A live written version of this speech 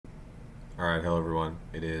Alright, hello everyone.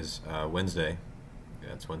 It is Wednesday.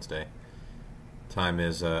 Yeah, it's Wednesday. Time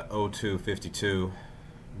is 02:52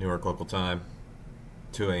 Newark local time,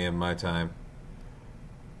 2 a.m. my time.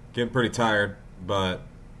 Getting pretty tired, but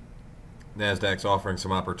NASDAQ's offering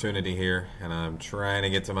some opportunity here, and I'm trying to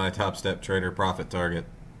get to my Topstep trader profit target.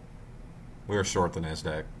 We're short the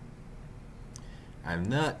NASDAQ. I'm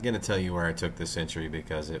not going to tell you where I took this entry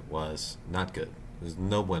because it was not good. It was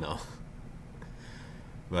no bueno.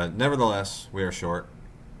 But nevertheless, we are short.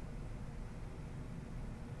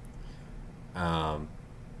 Michael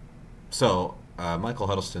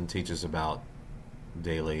Huddleston teaches about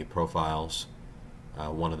daily profiles.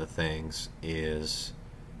 One of the things is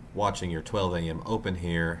watching your 12 a.m. open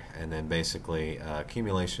here, and then basically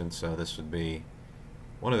accumulation. So this would be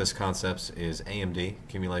one of his concepts is AMD,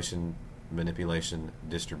 accumulation, manipulation,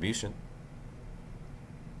 distribution.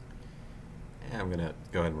 And I'm going to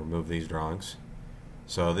go ahead and remove these drawings.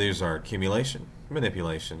 So these are accumulation,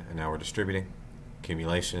 manipulation, and now we're distributing.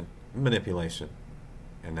 Accumulation, manipulation,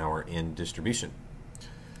 and now we're in distribution.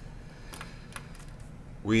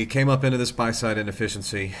 We came up into this buy side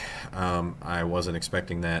inefficiency. I wasn't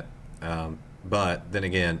expecting that, but then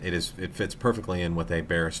again, it fits perfectly in with a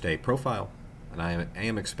bearish day profile, and I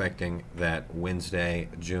am expecting that Wednesday,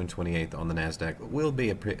 June 28th on the NASDAQ will be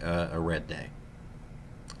a red day.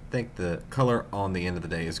 I think the color on the end of the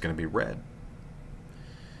day is going to be red.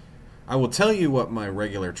 I will tell you what my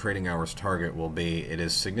regular trading hours target will be. It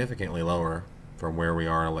is significantly lower from where we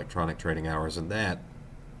are in electronic trading hours, and that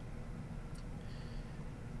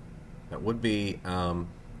would be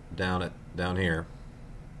down here.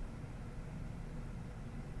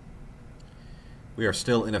 We are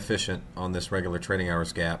still inefficient on this regular trading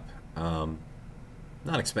hours gap.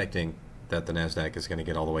 Not expecting that the NASDAQ is going to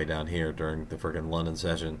get all the way down here during the friggin' London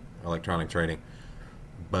session, electronic trading.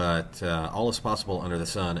 But all is possible under the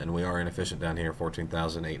sun, and we are inefficient down here,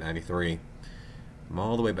 14,893. I'm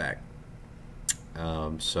all the way back.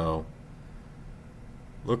 So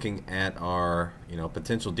looking at our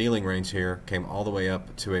potential dealing range here, came all the way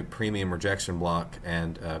up to a premium rejection block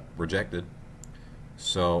and rejected.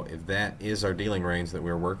 So if that is our dealing range that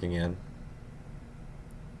we're working in,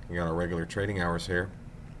 we got our regular trading hours here.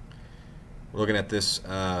 Looking at this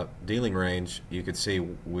dealing range, you could see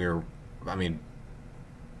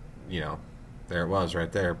there it was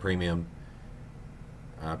right there, premium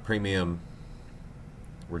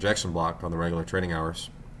rejection block on the regular trading hours.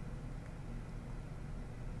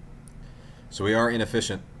 So we are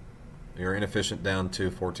inefficient. We are inefficient down to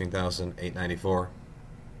 14,894.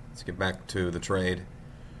 Let's get back to the trade.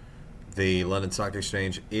 The London Stock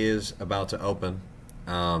Exchange is about to open.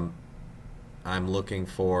 I'm looking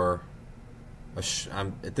for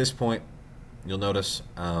at this point, you'll notice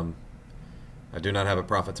I do not have a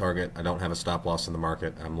profit target. I don't have a stop loss in the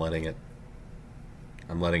market. I'm letting it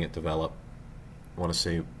develop. I want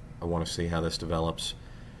to see how this develops.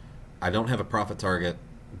 I don't have a profit target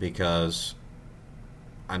because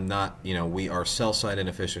I'm not, we are sell side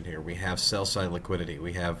inefficient here. We have sell side liquidity.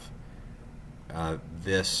 We have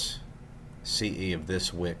this CE of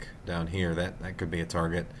this wick down here. That could be a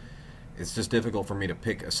target. It's just difficult for me to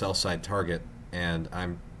pick a sell side target, and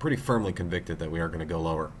I'm pretty firmly convicted that we are going to go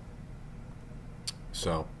lower.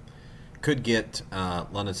 So could get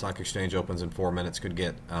London Stock Exchange opens in 4 minutes, could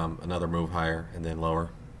get another move higher and then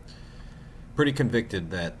lower. Pretty convicted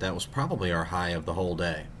that that was probably our high of the whole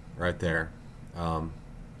day right there.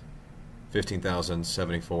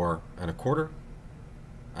 15,074 and a quarter.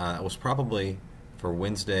 That was probably for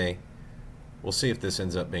Wednesday. We'll see if this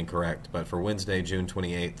ends up being correct, but for Wednesday, June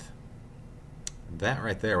 28th, that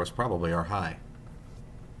right there was probably our high.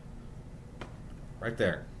 Right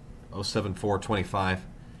there. 07425.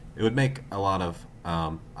 It would make a lot of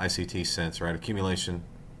ICT sense, right? Accumulation,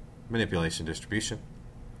 manipulation, distribution.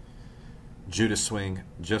 Judas swing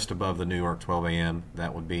just above the New York 12 a.m.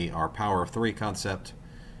 That would be our power of 3 concept,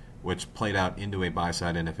 which played out into a buy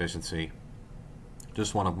side inefficiency.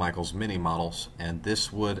 Just one of Michael's mini models, and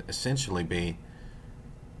this would essentially be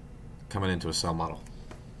coming into a sell model.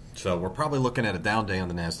 So we're probably looking at a down day on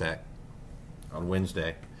the NASDAQ on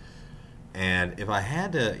Wednesday. And if I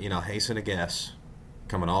had to, hasten a guess,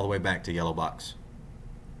 coming all the way back to yellow box.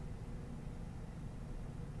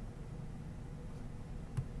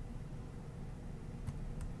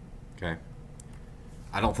 Okay.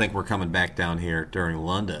 I don't think we're coming back down here during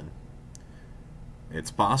London. It's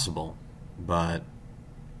possible, but,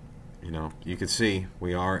 you could see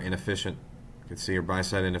we are inefficient. You can see our buy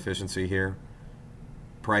side inefficiency here.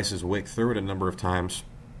 Prices wick through it a number of times,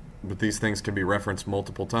 but these things can be referenced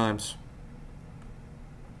multiple times.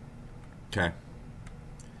 Okay.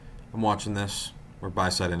 I'm watching this. We're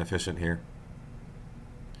buy-side inefficient here.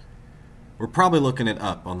 We're probably looking at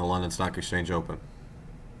up on the London Stock Exchange Open.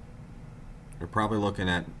 We're probably looking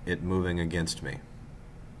at it moving against me.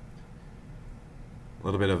 A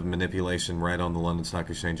little bit of manipulation right on the London Stock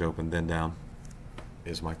Exchange Open, then down,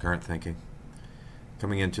 is my current thinking.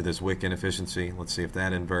 Coming into this wick inefficiency, let's see if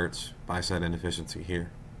that inverts. Buy-side inefficiency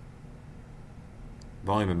here.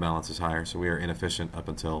 Volume imbalance is higher, so we are inefficient up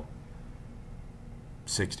until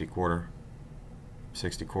 60 quarter.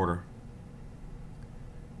 60 quarter.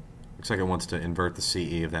 Looks like it wants to invert the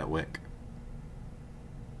CE of that wick.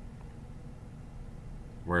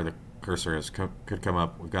 Where the cursor is could come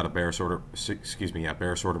up. We've got a bearish order,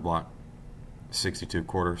 bearish order block, 62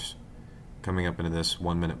 quarters, coming up into this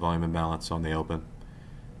 1 minute volume imbalance on the open.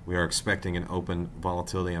 We are expecting an open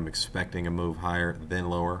volatility. I'm expecting a move higher then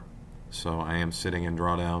lower, so I am sitting in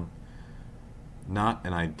drawdown. Not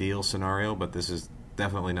an ideal scenario, but this is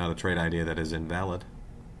definitely not a trade idea that is invalid.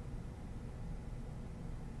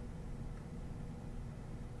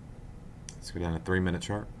 Let's go down a 3-minute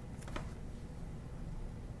chart.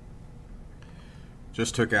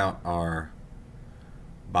 Just took out our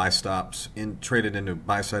buy stops, traded into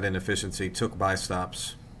buy side inefficiency, took buy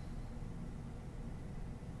stops.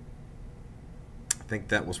 I think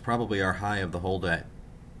that was probably our high of the whole day.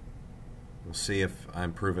 We'll see if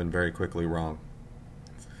I'm proven very quickly wrong.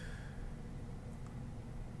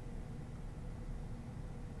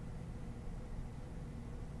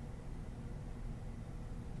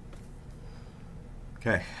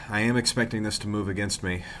 Okay, I am expecting this to move against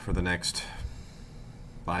me for the next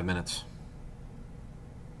 5 minutes.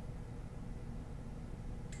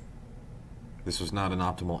 This was not an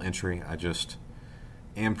optimal entry. I just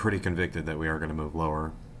am pretty convicted that we are going to move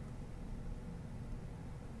lower.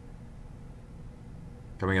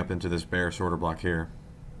 Coming up into this bearish order block here,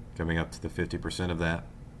 coming up to the 50% of that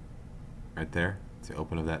right there. It's the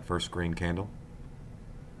open of that first green candle.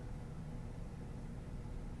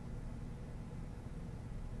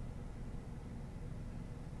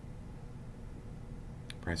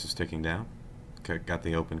 Price is ticking down. Got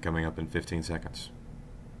the open coming up in 15 seconds.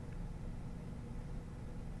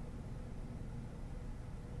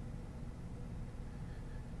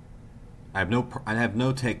 I have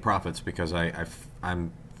no take profits because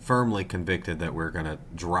I'm firmly convicted that we're going to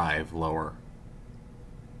drive lower.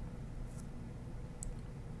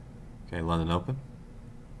 Okay, London Open.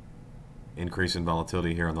 Increase in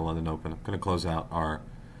volatility here on the London Open. I'm going to close out our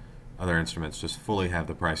other instruments. Just fully have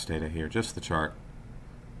the price data here, just the chart.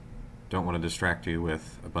 Don't want to distract you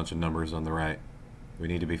with a bunch of numbers on the right. We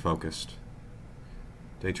need to be focused.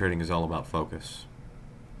 Day trading is all about focus.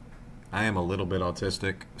 I am a little bit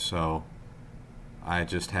autistic, so I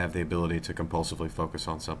just have the ability to compulsively focus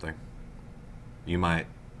on something. You might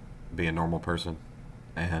be a normal person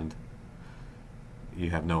and you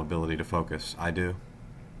have no ability to focus. I do.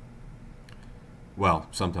 Well,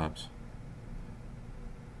 sometimes.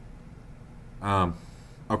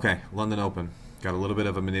 Okay, London Open. Got a little bit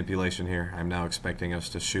of a manipulation here. I'm now expecting us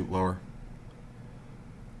to shoot lower.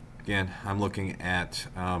 Again, I'm looking at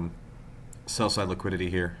sell side liquidity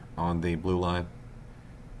here on the blue line.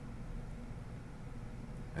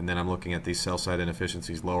 And then I'm looking at these sell side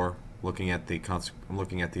inefficiencies lower. I'm looking at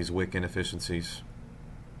these wick inefficiencies.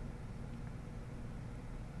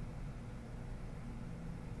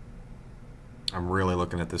 I'm really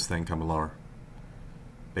looking at this thing coming lower.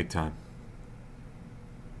 Big time.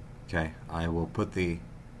 Okay, I will put the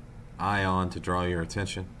eye on to draw your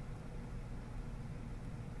attention.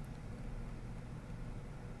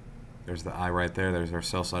 There's the eye right there. There's our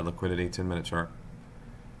sell side liquidity 10-minute chart.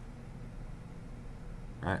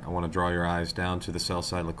 All right, I want to draw your eyes down to the sell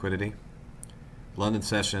side liquidity. London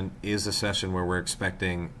session is a session where we're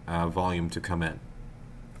expecting volume to come in.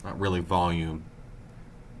 Not really volume,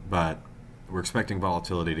 but we're expecting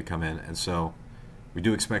volatility to come in, and so we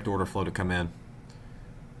do expect order flow to come in.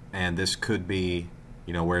 And this could be,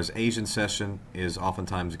 whereas Asian session is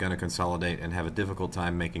oftentimes going to consolidate and have a difficult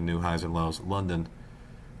time making new highs and lows, London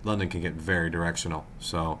can get very directional.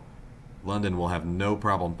 So London will have no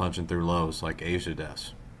problem punching through lows like Asia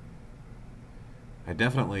does. I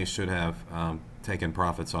definitely should have taken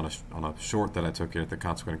profits on a short that I took here at the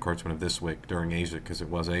consequent encroachment of this wick during Asia, because it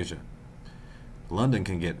was Asia. London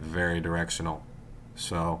can get very directional.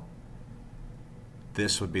 So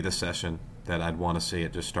this would be the session that I'd want to see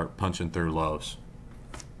it just start punching through lows.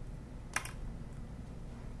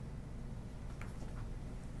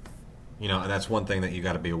 That's one thing that you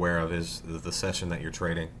got to be aware of is the session that you're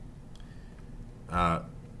trading. I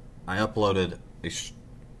uploaded a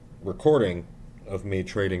recording of me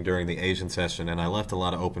trading during the Asian session, and I left a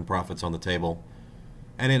lot of open profits on the table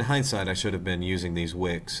And in hindsight, I should have been using these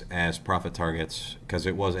wicks as profit targets because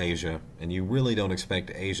it was Asia, and you really don't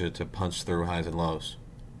expect Asia to punch through highs and lows.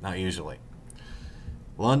 Not usually.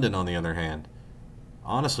 London, on the other hand,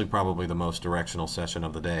 honestly probably the most directional session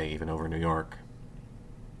of the day, even over New York.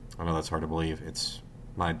 I know that's hard to believe. It's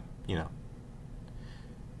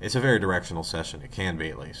it's a very directional session. It can be,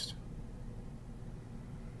 at least.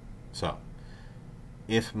 So,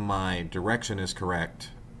 if my direction is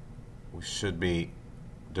correct, we should be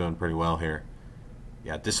doing pretty well here.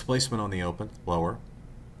 Yeah, displacement on the open, lower.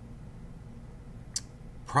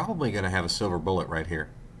 Probably going to have a silver bullet right here.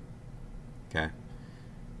 Okay.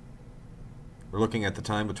 We're looking at the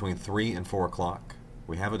time between 3 and 4 o'clock.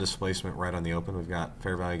 We have a displacement right on the open. We've got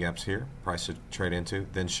fair value gaps here, price to trade into,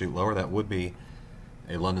 then shoot lower. That would be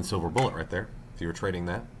a London silver bullet right there, if you were trading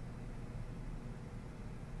that.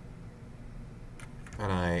 And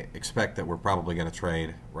I expect that we're probably going to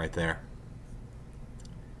trade right there.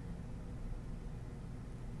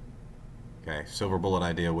 Okay, silver bullet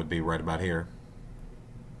idea would be right about here.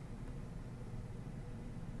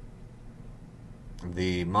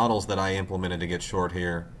 The models that I implemented to get short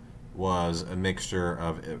here was a mixture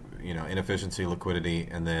of inefficiency, liquidity,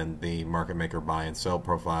 and then the market maker buy and sell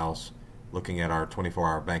profiles, looking at our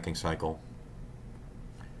 24-hour banking cycle,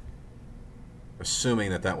 assuming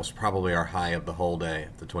that that was probably our high of the whole day,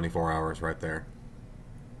 the 24 hours right there.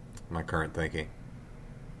 My current thinking.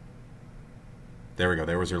 There we go.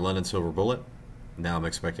 There was your London silver bullet. Now I'm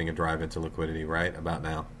expecting a drive into liquidity right about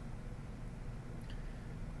now.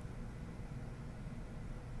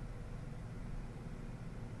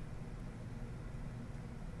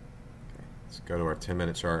 Okay, let's go to our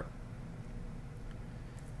 10-minute chart.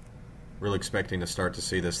 Really expecting to start to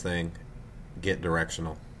see this thing get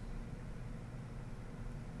directional.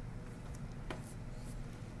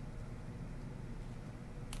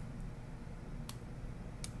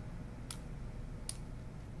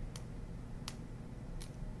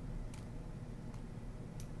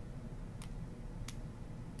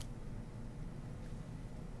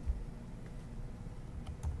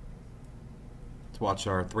 Watch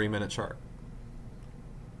our 3-minute chart.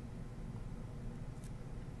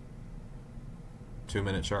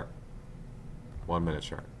 2-minute chart. 1-minute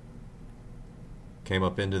chart. Came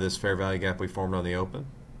up into this fair value gap we formed on the open.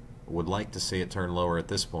 Would like to see it turn lower at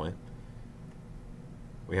this point.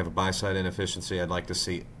 We have a buy side inefficiency. I'd like to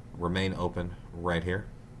see remain open right here.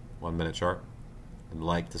 1-minute chart. I'd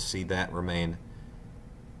like to see that remain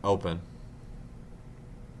open.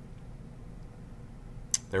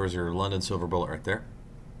 There was your London silver bullet right there.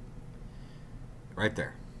 Right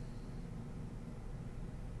there.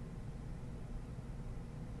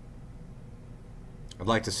 I'd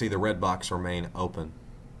like to see the red box remain open.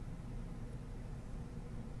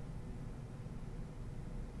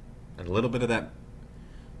 And a little bit of that,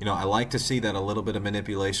 I like to see that a little bit of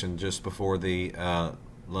manipulation just before the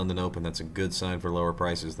London Open. That's a good sign for lower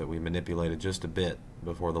prices, that we manipulated just a bit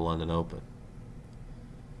before the London Open.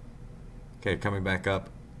 Okay, coming back up.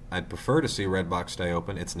 I'd prefer to see red box stay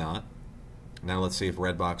open. It's not. Now let's see if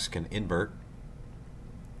red box can invert.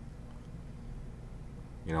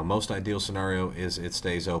 Most ideal scenario is it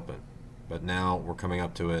stays open. But now we're coming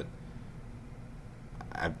up to it.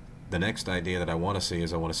 The next idea that I want to see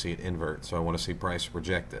is I want to see it invert. So I want to see price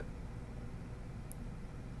reject it.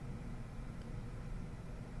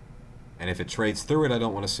 And if it trades through it, I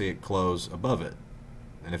don't want to see it close above it.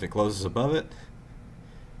 And if it closes above it,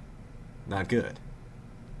 not good.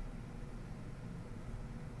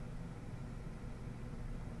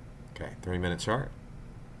 Okay, 3-minute chart,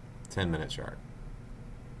 10-minute chart.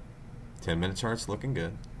 10-minute chart's looking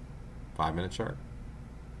good. 5-minute chart,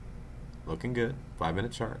 looking good.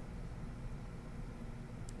 5-minute chart.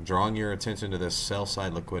 Drawing your attention to this sell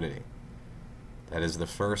side liquidity. That is the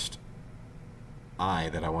first eye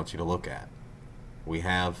that I want you to look at. We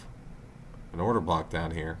have an order block down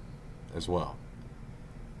here as well.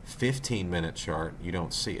 15-minute chart, you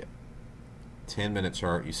don't see it. 10-minute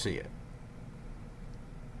chart, you see it.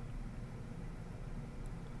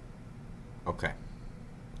 Okay,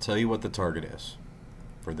 I'll tell you what the target is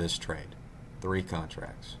for this trade. 3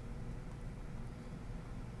 contracts.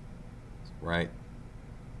 Right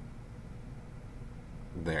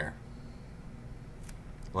there.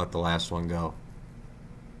 Let the last one go.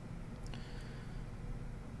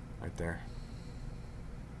 Right there.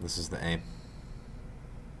 This is the aim.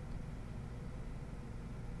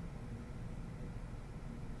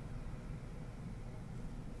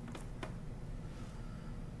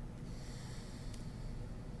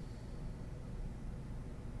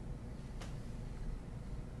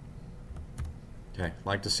 Okay,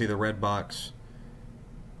 like to see the red box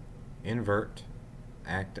invert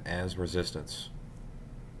act as resistance.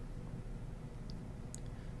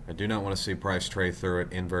 I do not want to see price trade through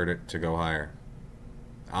it, invert it to go higher.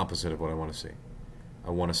 Opposite of what I want to see. I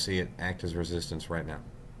want to see it act as resistance right now.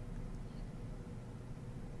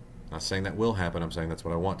 Not saying that will happen, I'm saying that's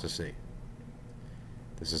what I want to see.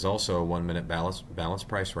 This is also a 1 minute balance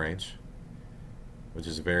price range, which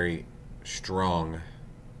is a very strong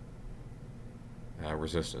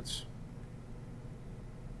resistance.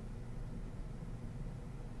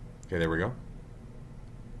 Okay, there we go.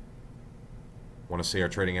 Want to see our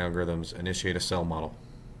trading algorithms initiate a sell model.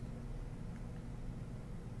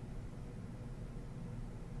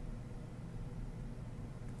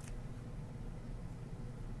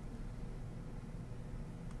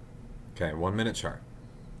 Okay, 1 minute chart.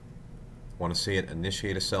 Want to see it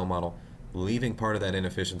initiate a sell model. Leaving part of that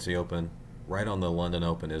inefficiency open right on the London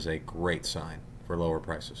Open is a great sign for lower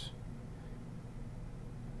prices.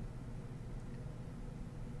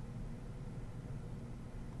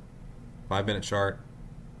 Five-minute chart.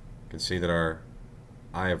 You can see that our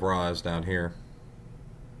eye of Ra is down here.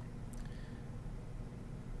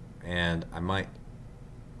 And I might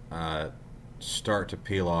start to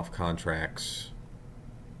peel off contracts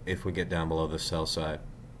if we get down below the sell side.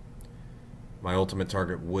 My ultimate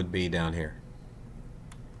target would be down here.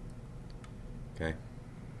 Okay.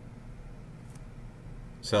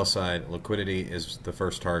 Sell side liquidity is the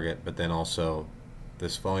first target, but then also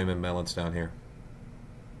this volume imbalance down here.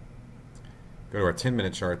 Go to our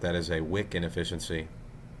 10-minute chart, that is a wick inefficiency.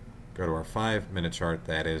 Go to our 5-minute chart,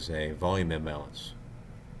 that is a volume imbalance.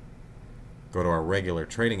 Go to our regular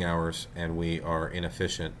trading hours, and we are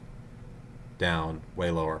inefficient down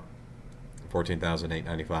way lower.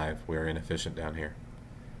 14,895, we are inefficient down here.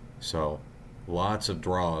 So lots of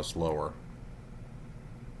draws lower.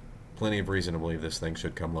 Plenty of reason to believe this thing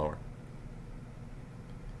should come lower.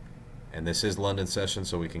 And this is London session,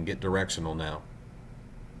 so we can get directional now.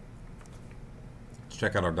 Let's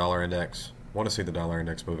check out our dollar index. Want to see the dollar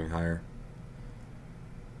index moving higher.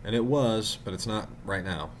 And it was, but it's not right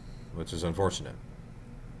now, which is unfortunate.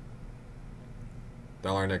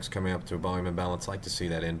 Dollar index coming up to a volume imbalance. Like to see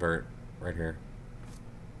that invert right here.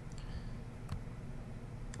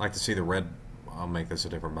 Like to see the red, I'll make this a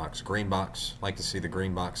different box, green box. Like to see the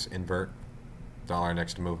green box invert. Dollar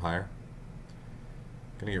index to move higher.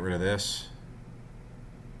 Gonna get rid of this.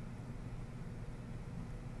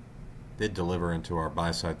 Did deliver into our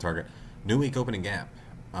buy side target. New week opening gap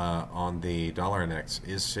on the dollar index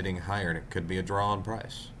is sitting higher, and it could be a draw on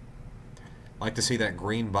price. Like to see that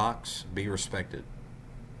green box be respected.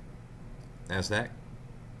 NASDAQ.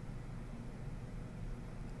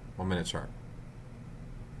 1 minute chart.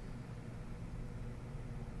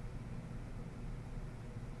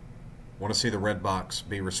 Want to see the red box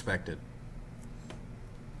be respected.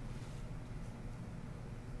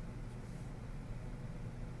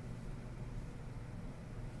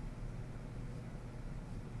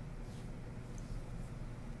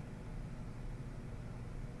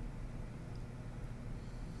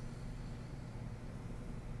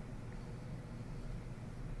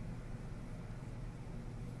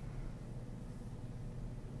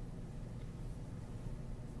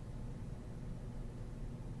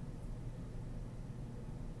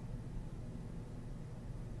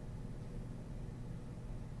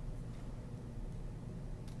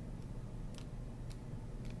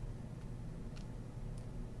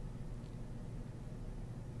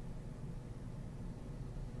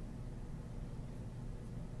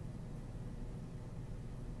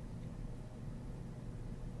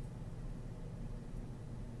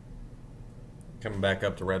 Coming back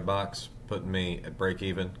up to red box, putting me at break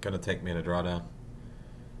even, going to take me in a drawdown.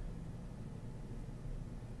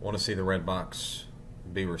 Want to see the red box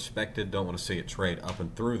be respected, don't want to see it trade up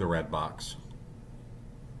and through the red box.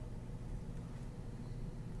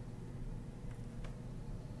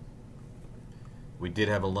 We did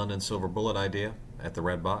have a London silver bullet idea at the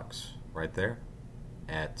red box right there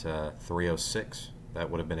at 306. That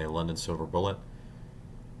would have been a London silver bullet.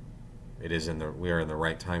 It is in the, we are in the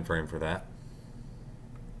right time frame for that.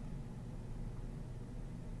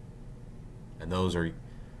 And those are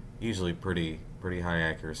usually pretty high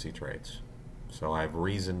accuracy trades. So I have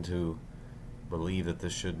reason to believe that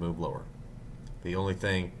this should move lower. The only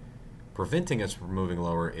thing preventing us from moving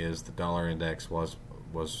lower is the dollar index was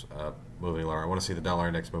moving lower. I want to see the dollar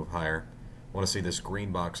index move higher. I want to see this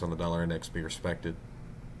green box on the dollar index be respected.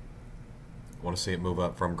 I want to see it move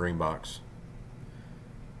up from green box.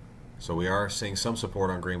 So we are seeing some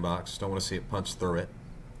support on green box. Don't want to see it punch through it.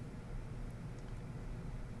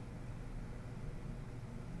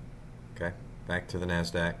 Okay, back to the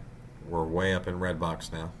NASDAQ. We're way up in red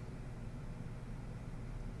box now.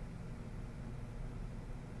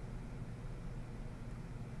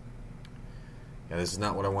 Yeah, this is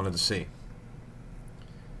not what I wanted to see.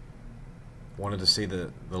 Wanted to see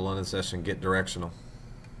the London session get directional.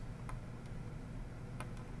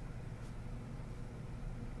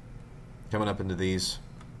 Coming up into these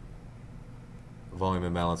volume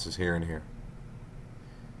imbalances here and here.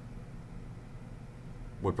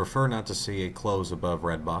 Would prefer not to see a close above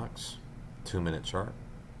red box, 2-minute chart.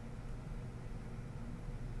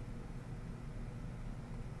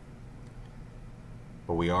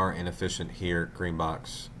 But we are inefficient here, green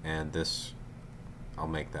box, and this, I'll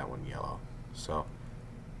make that one yellow. So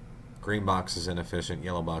green box is inefficient,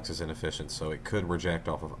 yellow box is inefficient, so it could reject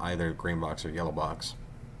off of either green box or yellow box.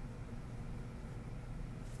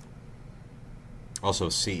 Also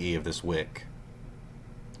CE of this wick.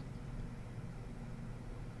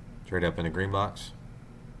 Trade up in a green box.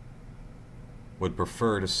 Would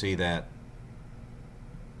prefer to see that.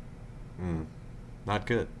 Not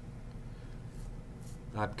good.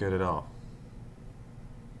 Not good at all.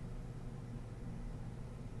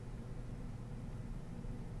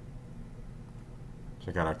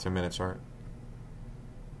 Check out our 10-minute chart.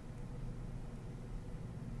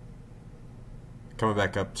 Coming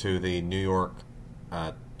back up to the New York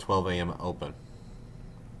 12 a.m. open.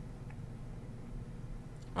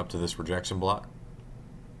 Up to this rejection block.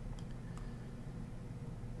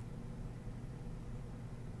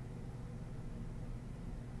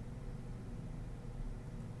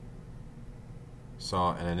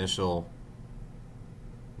 Saw an initial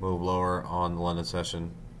move lower on the London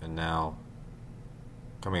session, and now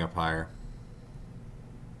coming up higher.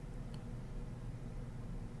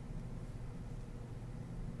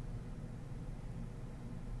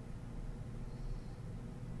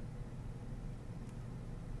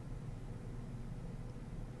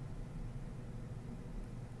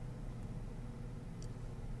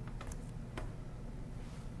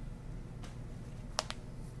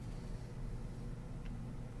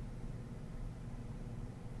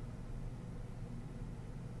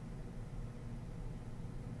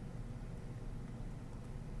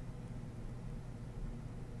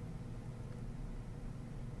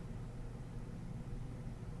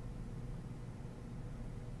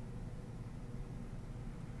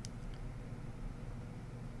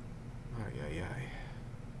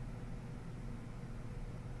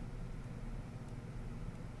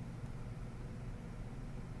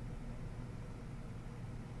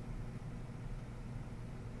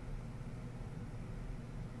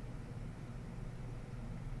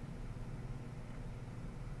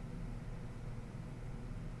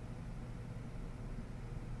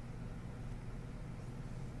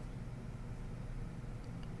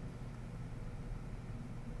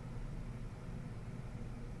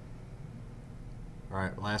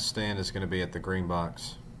 Alright, last stand is going to be at the green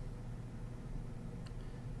box.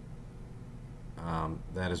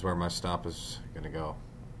 That is where my stop is going to go.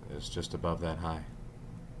 It's just above that high.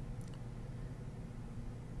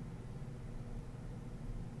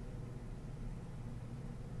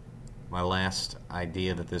 My last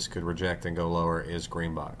idea that this could reject and go lower is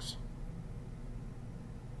green box.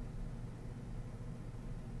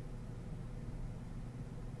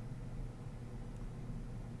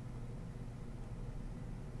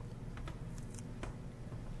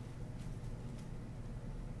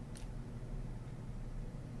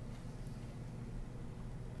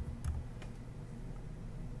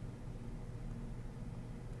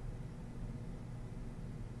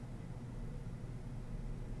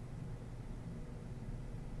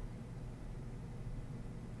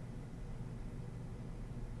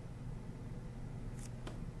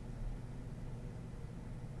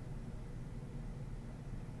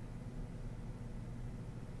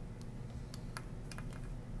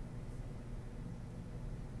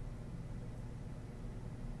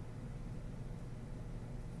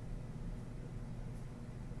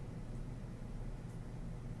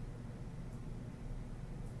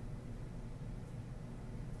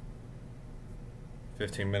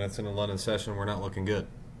 "15 minutes in the London session, we're not looking good."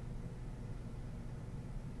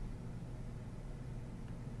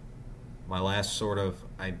 My last sort of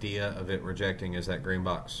idea of it rejecting is that green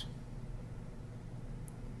box.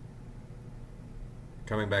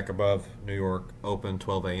 Coming back above New York open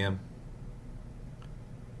 12 a.m.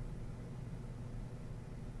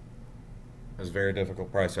 That's very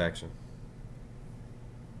difficult price action.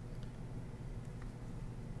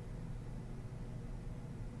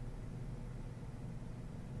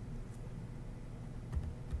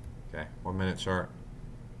 Okay, 1 minute chart.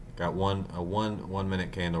 Got a one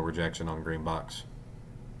minute candle rejection on green box.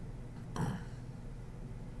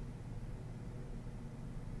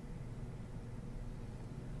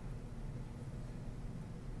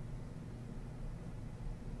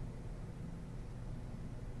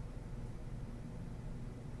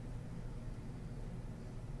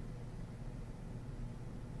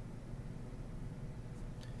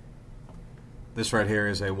 This right here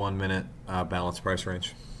is a 1 minute balanced price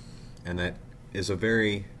range, and that is a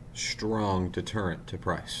very strong deterrent to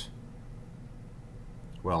price.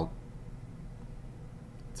 Well,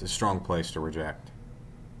 it's a strong place to reject.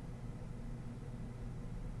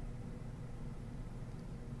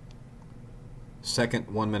 Second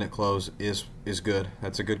 1 minute close is good.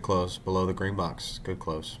 That's a good close below the green box. Good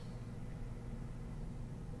close.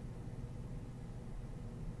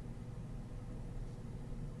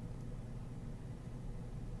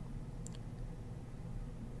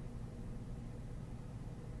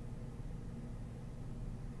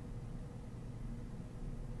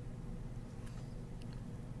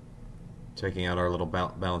 Taking out our little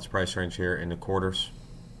balanced price range here into quarters.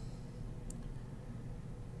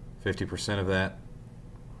 50% of that.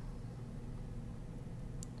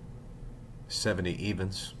 70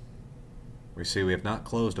 evens. We see we have not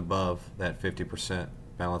closed above that 50%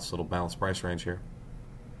 little balanced price range here.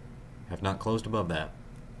 Have not closed above that.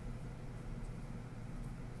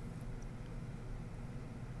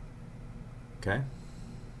 Okay.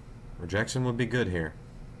 Rejection would be good here.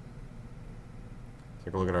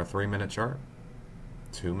 Take a look at our 3 minute chart,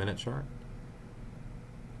 2 minute chart.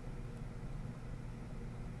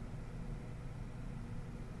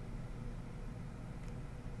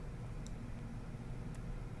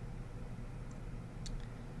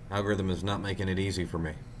 Algorithm is not making it easy for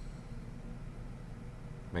me.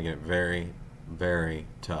 Making it very, very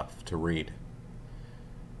tough to read.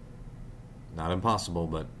 Not impossible,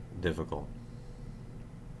 but difficult.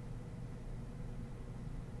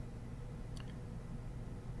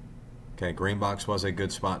 Okay, green box was a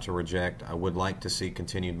good spot to reject. I would like to see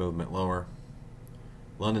continued movement lower.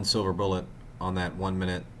 London silver bullet on that 1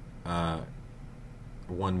 minute,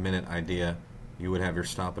 1 minute idea. You would have your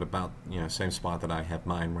stop at about, same spot that I have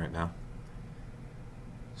mine right now.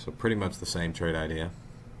 So pretty much the same trade idea.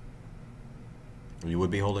 You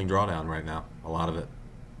would be holding drawdown right now, a lot of it.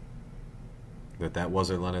 That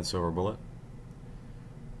was a London silver bullet.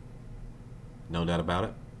 No doubt about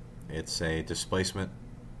it. It's a displacement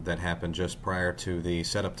that happened just prior to the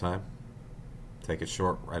setup time. Take it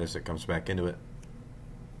short right as it comes back into it.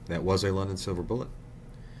 That was a London silver bullet.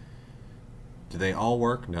 Do they all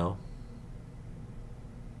work? No.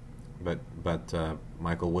 But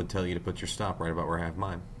Michael would tell you to put your stop right about where I have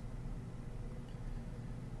mine.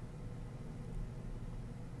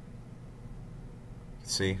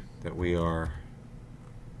 See that we are,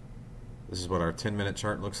 this is what our 10-minute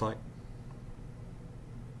chart looks like.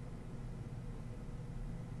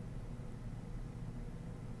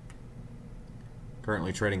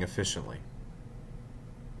 Currently trading efficiently.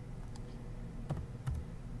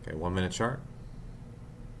 Okay, 1 minute chart.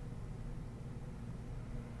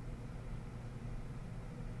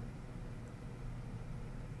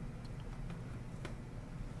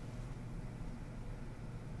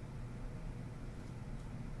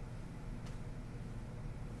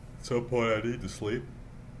 At some point I need to sleep.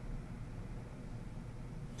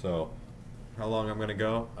 So, how long I'm going to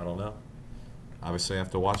go, I don't know. Obviously I have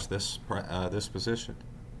to watch this this position.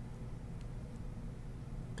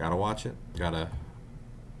 Gotta watch it. Got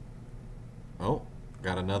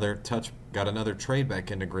another touch. Got another trade back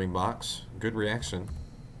into green box. Good reaction.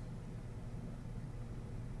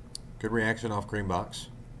 Good reaction off green box.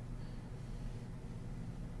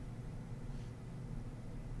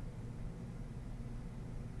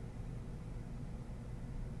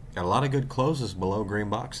 Got a lot of good closes below green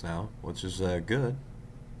box now, which is good.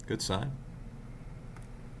 Good sign.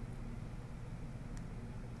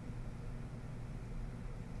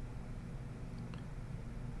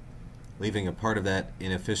 Leaving a part of that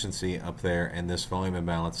inefficiency up there and this volume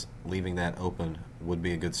imbalance, leaving that open would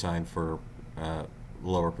be a good sign for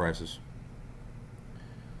lower prices.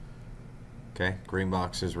 Okay, green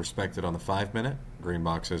box is respected on the 5 minute. Green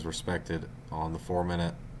box is respected on the 4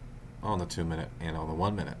 minute, on the 2 minute, and on the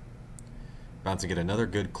 1 minute. About to get another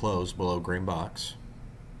good close below green box.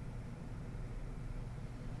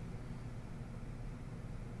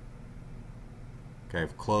 Okay,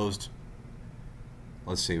 I've closed.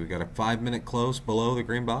 Let's see, we got a 5 minute close below the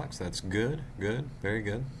green box. That's good, good, very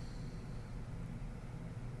good.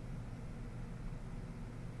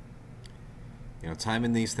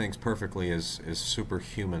 Timing these things perfectly is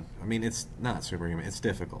superhuman. I mean, it's not superhuman. It's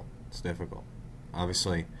difficult. It's difficult.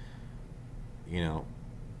 Obviously, I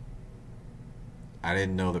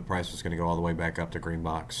didn't know that price was going to go all the way back up to green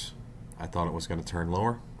box. I thought it was going to turn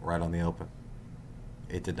lower right on the open.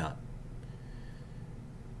 It did not.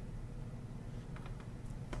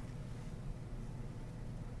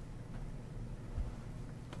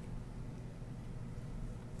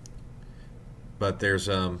 But there's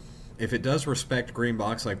if it does respect green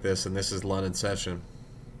box like this, and this is London session,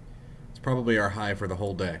 it's probably our high for the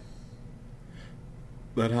whole day.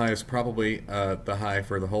 That high is probably the high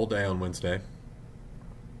for the whole day on Wednesday.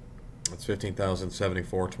 It's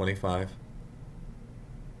 15,074.25.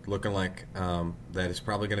 Looking like that is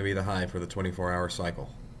probably going to be the high for the 24-hour cycle.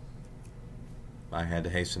 If I had to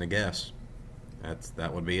hasten a guess,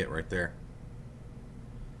 that would be it right there.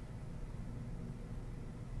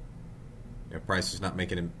 You know, price is not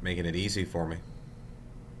making it easy for me.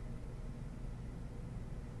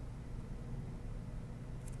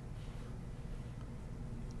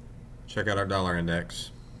 Check out our dollar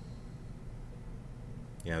index.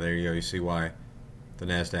 Yeah, there you go. You see why the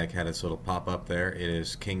NASDAQ had its little pop up there. It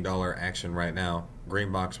is king dollar action right now.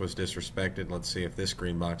 Green box was disrespected. Let's see if this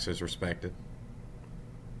green box is respected.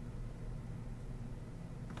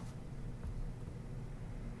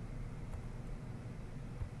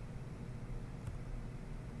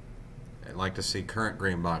 I'd like to see current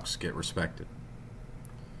green box get respected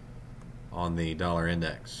on the dollar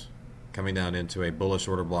index. Coming down into a bullish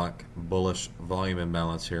order block, bullish volume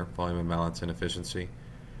imbalance here, volume imbalance inefficiency.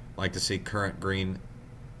 Like to see current green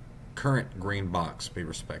box be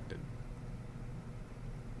respected.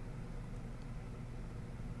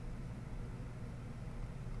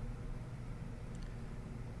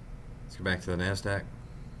 Let's go back to the NASDAQ.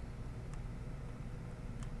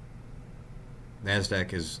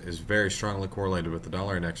 NASDAQ is very strongly correlated with the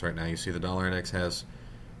dollar index right now. You see the dollar index has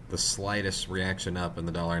the slightest reaction up, and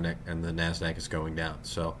the dollar index and the NASDAQ is going down.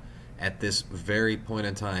 So at this very point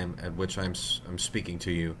in time at which I'm speaking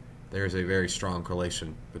to you, there is a very strong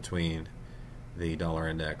correlation between the dollar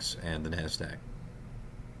index and the NASDAQ.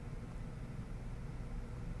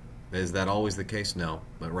 Is that always the case? No,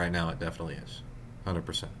 but right now it definitely is,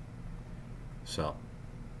 100%. So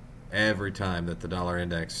every time that the dollar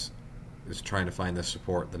index is trying to find this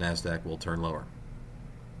support, the NASDAQ will turn lower.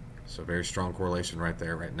 So very strong correlation right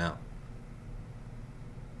there, right now.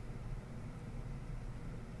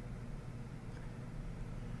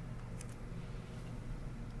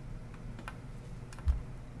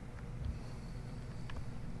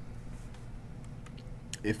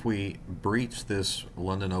 If we breach this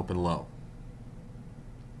London open low,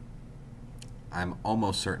 I'm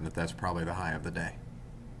almost certain that that's probably the high of the day.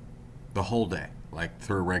 The whole day, like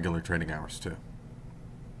through regular trading hours too.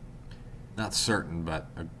 Not certain, but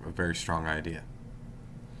a very strong idea.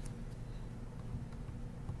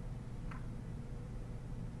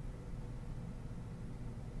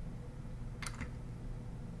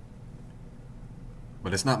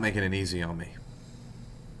 But it's not making it easy on me.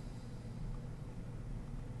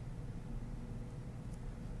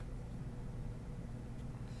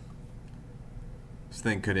 This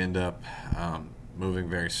thing could end up moving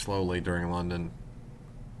very slowly during London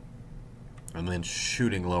and then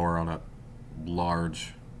shooting lower on a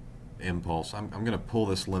large impulse. I'm going to pull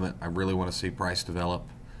this limit. I really want to see price develop.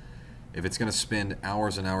 If it's going to spend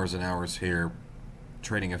hours and hours and hours here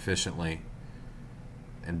trading efficiently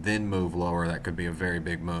and then move lower, that could be a very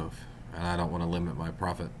big move, and I don't want to limit my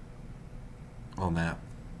profit on that.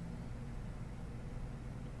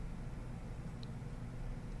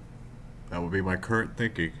 That would be my current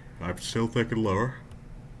thinking. I'm still thinking lower.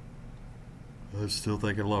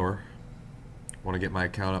 Want to get my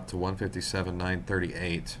account up to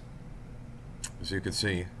 157,938. As you can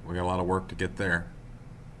see, we got a lot of work to get there.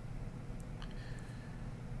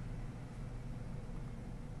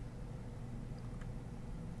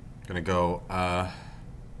 Gonna go alright,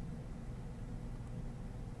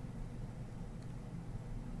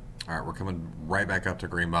 we're coming right back up to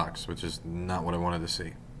green box, which is not what I wanted to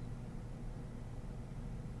see.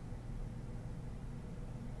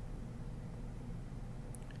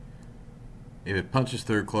 If it punches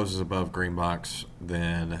through, closes above green box,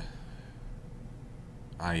 then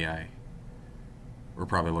we're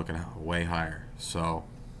probably looking way higher. So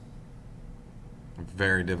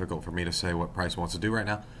very difficult for me to say what price wants to do right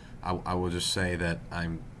now. I will just say that I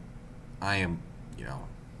am, you know,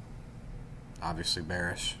 obviously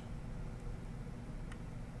bearish.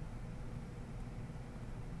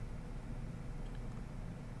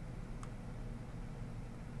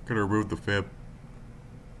 Gonna remove the fib.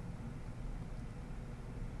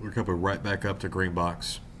 We're coming right back up to green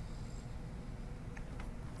box.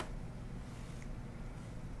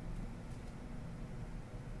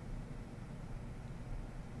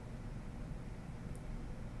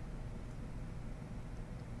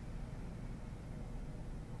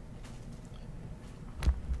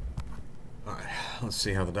 All right, let's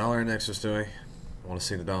see how the dollar index is doing. I want to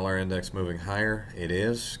see the dollar index moving higher. It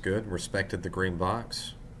is good. Respected the green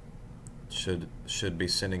box. Should be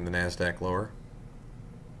sending the NASDAQ lower.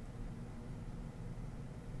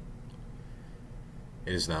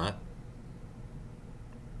 It is not.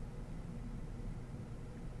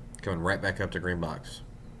 Coming right back up to green box.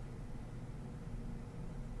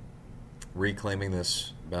 Reclaiming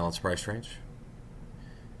this balanced price range.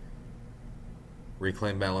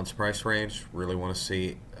 Reclaim balanced price range. Really want to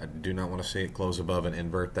see, I do not want to see it close above and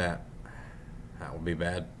invert that. That would be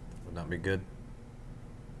bad. Would not be good.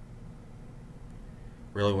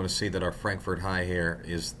 Really want to see that our Frankfurt high here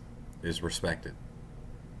is respected.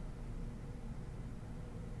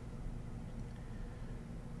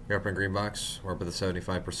 We're up in green box. We're up at the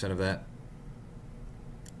 75% of that.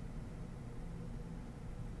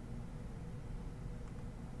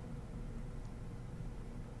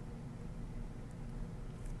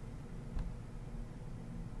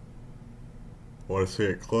 Want to see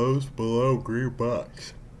it close below green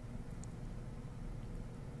box.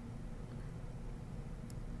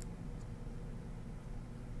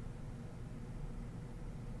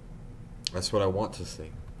 That's what I want to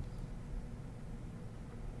see.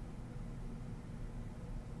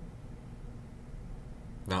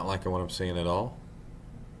 Not liking what I'm seeing at all.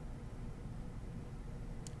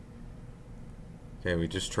 Okay, we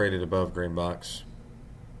just traded above green box.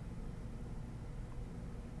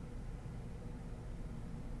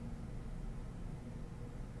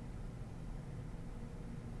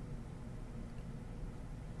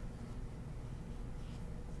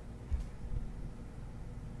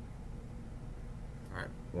 All right,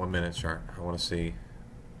 1 minute chart. I want to see.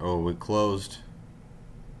 Oh, we closed.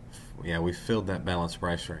 Yeah, we filled that balanced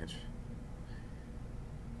price range.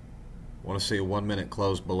 Want to see a 1 minute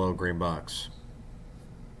close below green box.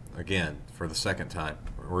 Again, for the second time.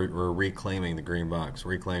 We're reclaiming the green box.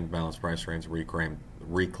 Reclaimed balanced price range, reclaimed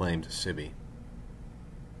SIBI.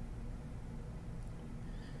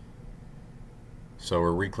 So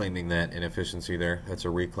we're reclaiming that inefficiency there. That's a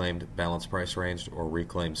reclaimed balanced price range or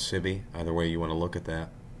reclaimed SIBI. Either way you want to look at that.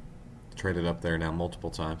 Traded up there now multiple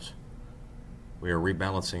times. We are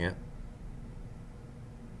rebalancing it.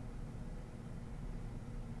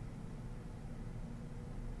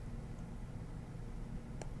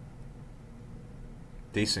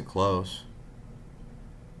 Decent close.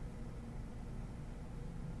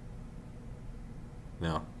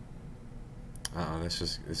 No.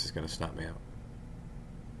 This is going to stop me out.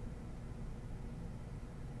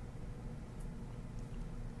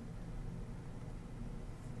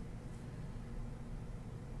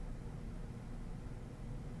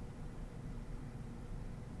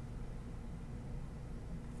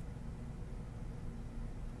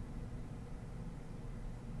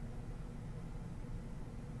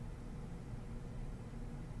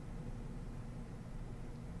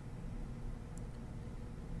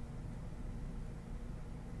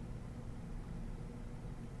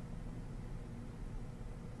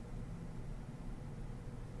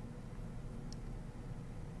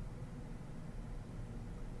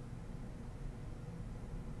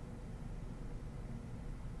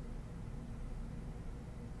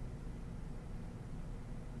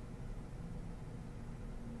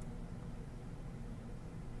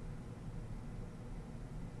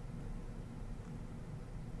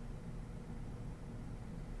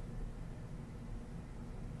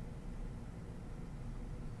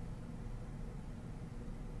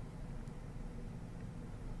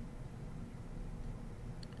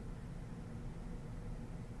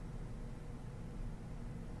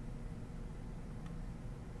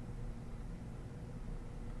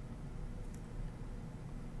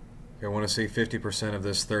 I want to see 50% of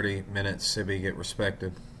this 30-minute SIBI get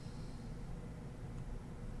respected.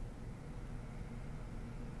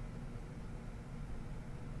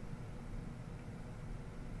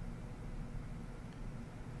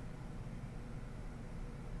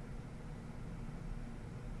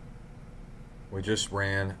 We just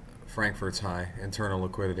ran Frankfurt's high, internal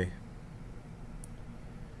liquidity.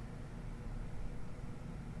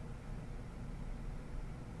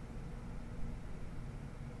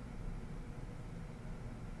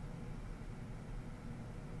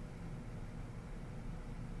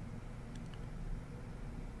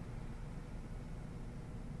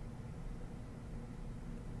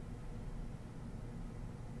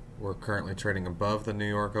 We're currently trading above the New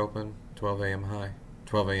York Open, 12 a.m. high,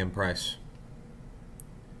 12 a.m. price.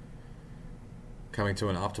 Coming to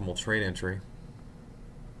an optimal trade entry.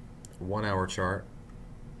 1 hour chart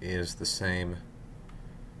is the same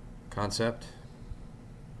concept.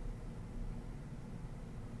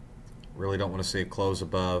 Really don't want to see it close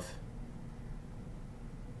above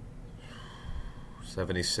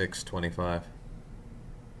 76.25.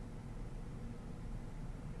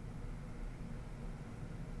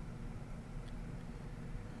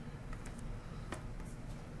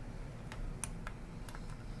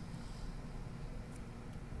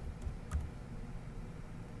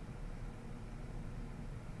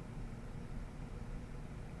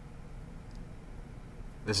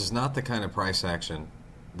 This is not the kind of price action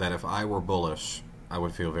that if I were bullish, I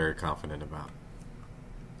would feel very confident about.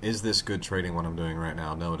 Is this good trading what I'm doing right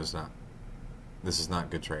now? No, it is not. This is not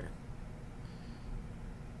good trading.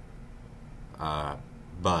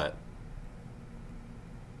 But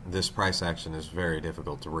this price action is very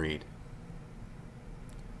difficult to read.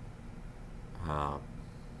 I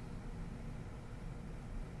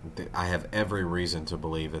have every reason to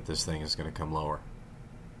believe that this thing is going to come lower.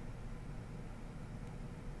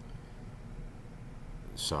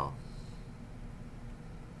 So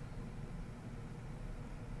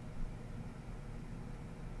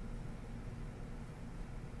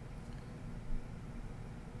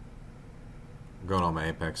I'm going on my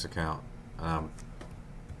Apex account. I'm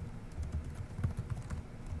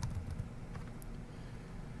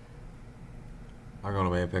going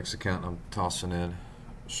to my Apex account and I'm tossing in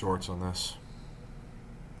shorts on this.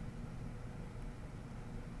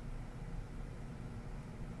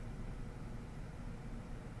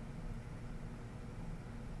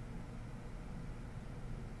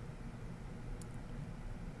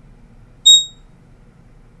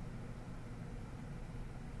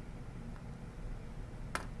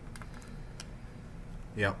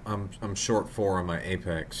 Yep, I'm short 4 on my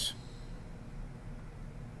Apex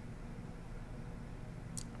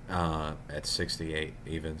at 68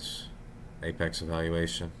 evens. Apex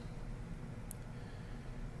evaluation.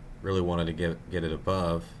 Really wanted to get it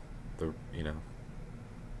above the,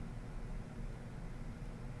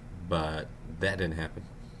 but that didn't happen.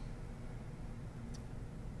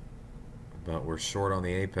 But we're short on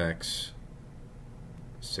the Apex.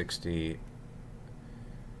 68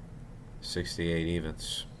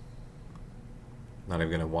 evens. Not even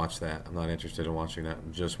going to watch that. I'm not interested in watching that.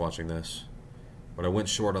 I'm just watching this. But I went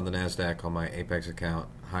short on the NASDAQ on my Apex account,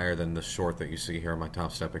 higher than the short that you see here on my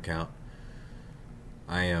Topstep account.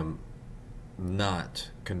 I am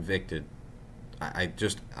not convicted.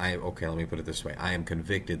 Okay, let me put it this way. I am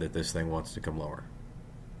convicted that this thing wants to come lower.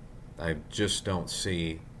 I just don't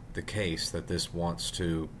see the case that this wants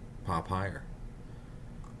to pop higher.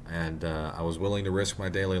 And I was willing to risk my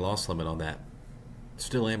daily loss limit on that.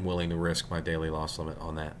 Still am willing to risk my daily loss limit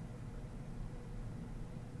on that.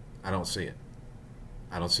 I don't see it.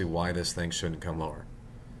 I don't see why this thing shouldn't come lower.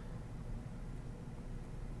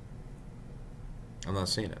 I'm not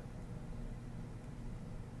seeing it.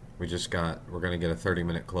 We're going to get a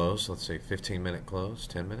 30-minute close. Let's see, 15-minute close,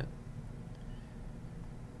 10-minute.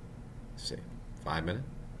 Let's see, 5-minute.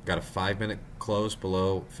 Got a 5-minute close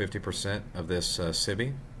below 50% of this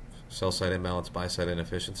SIBI. Sell side imbalance, buy side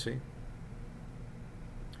inefficiency.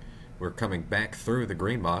 We're coming back through the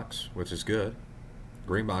green box, which is good.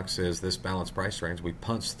 Green box is this balanced price range. We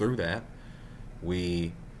punched through that.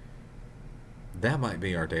 That might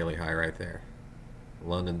be our daily high right there.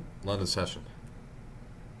 London session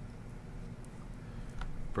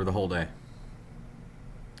for the whole day.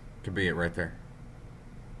 Could be it right there.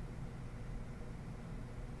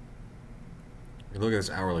 Look at this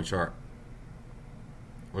hourly chart.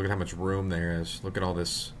 Look at how much room there is. Look at all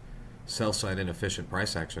this sell-side inefficient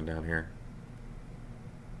price action down here.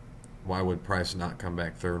 Why would price not come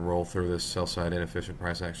back through and roll through this sell-side inefficient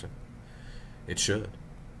price action? It should.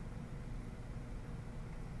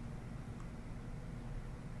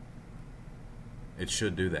 It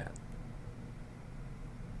should do that.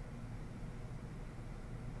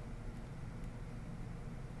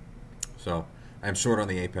 So I'm short on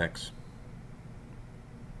the Apex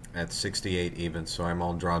at 68 even, so I'm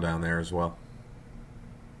on drawdown there as well.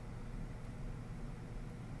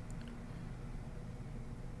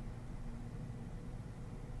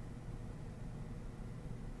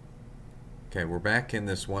 Okay, we're back in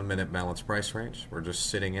this 1-minute balanced price range. We're just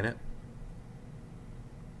sitting in it.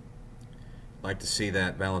 Like to see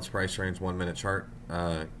that balanced price range 1-minute chart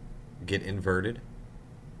get inverted.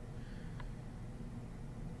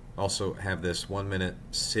 Also have this 1-minute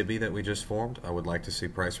SIBI that we just formed. I would like to see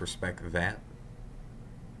price respect that.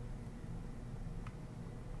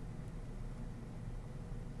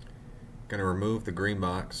 Going to remove the green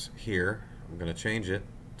box here. I'm going to change it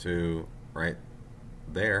to right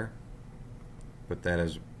there. Put that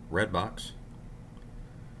as red box.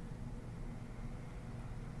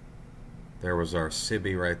 There was our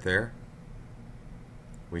SIBI right there.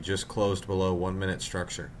 We just closed below 1-minute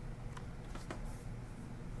structure.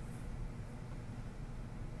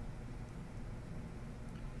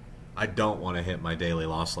 I don't want to hit my daily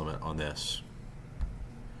loss limit on this,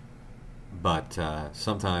 but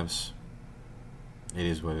sometimes it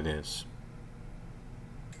is what it is.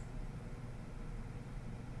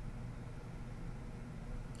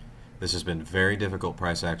 This has been very difficult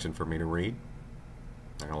price action for me to read.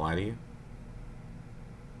 Not gonna lie to you.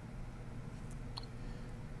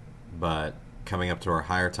 But coming up to our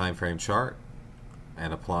higher time frame chart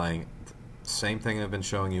and applying the same thing I've been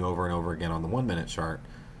showing you over and over again on the 1 minute chart,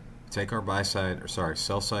 take our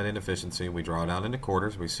sell side inefficiency, we draw it out into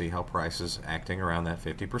quarters, we see how price is acting around that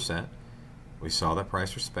 50%. We saw that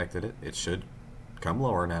price respected it. It should come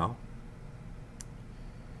lower now.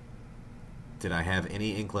 Did I have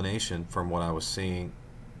any inclination from what I was seeing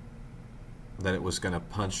that it was going to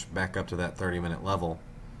punch back up to that 30-minute level?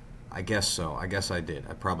 I guess so. I guess I did.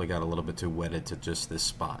 I probably got a little bit too wedded to just this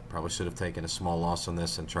spot. Probably should have taken a small loss on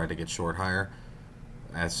this and tried to get short higher.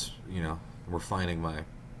 As you know, refining my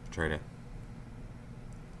trading.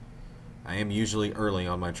 I am usually early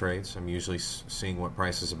on my trades. I'm usually seeing what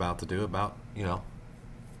price is about to do about,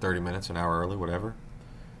 30 minutes, an hour early, whatever.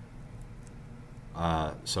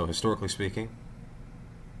 So historically speaking,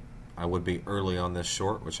 I would be early on this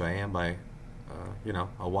short, which I am by,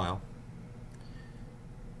 a while.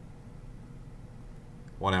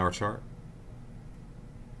 1 hour chart,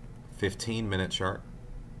 15-minute chart.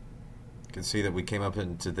 You can see that we came up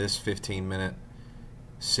into this 15-minute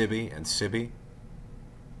SIBI and SIBI.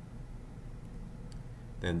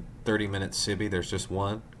 Then 30-minute SIBI, there's just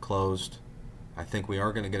one closed. I think we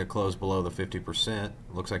are going to get a close below the 50%.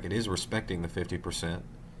 Looks like it is respecting the 50%.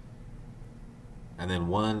 And then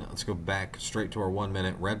let's go back straight to our 1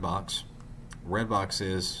 minute red box. Red box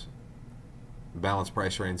is balanced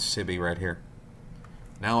price range SIBI right here.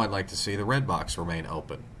 Now I'd like to see the red box remain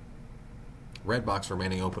open. Red box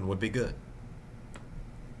remaining open would be good.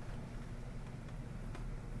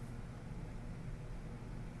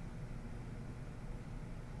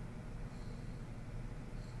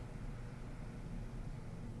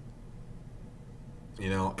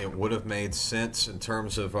 It would have made sense in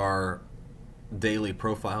terms of our daily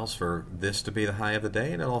profiles for this to be the high of the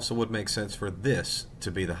day, and it also would make sense for this to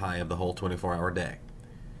be the high of the whole 24-hour day.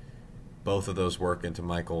 Both of those work into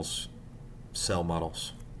Michael's sell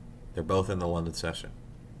models. They're both in the London session.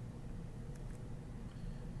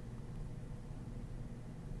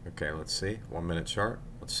 Okay, let's see. 1 minute chart.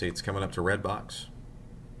 Let's see, it's coming up to red box.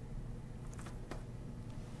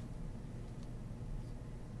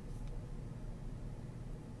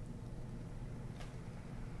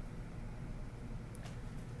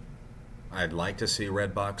 I'd like to see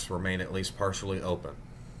red box remain at least partially open.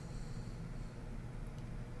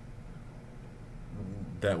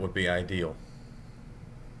 That would be ideal.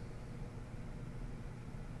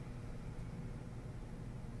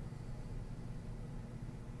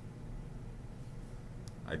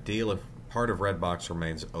 Ideal if part of red box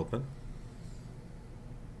remains open.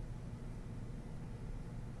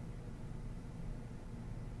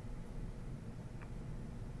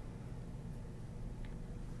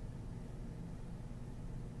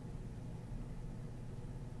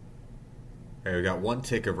 Okay, we got one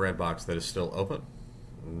tick of red box that is still open.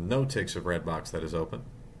 No ticks of red box that is open.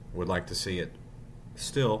 Would like to see it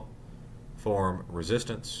still form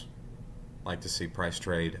resistance. Like to see price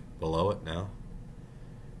trade below it now.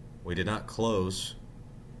 We did not close,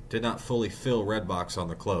 did not fully fill red box on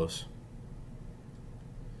the close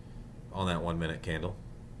on that 1 minute candle.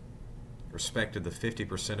 Respected the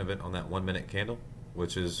 50% of it on that 1 minute candle,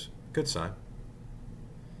 which is a good sign.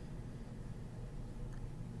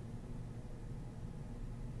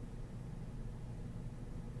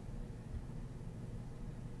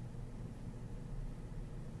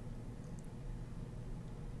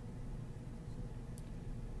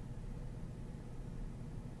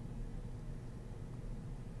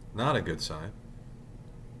 Not a good sign.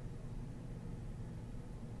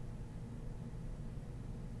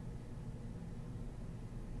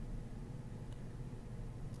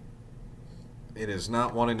 It is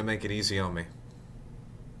not wanting to make it easy on me.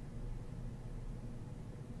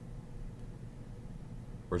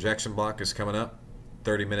 Rejection block is coming up.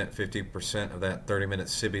 30-minute, 50% of that 30-minute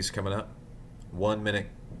SIBI is coming up. 1 minute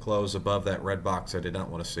close above that red box I did not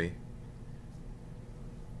want to see.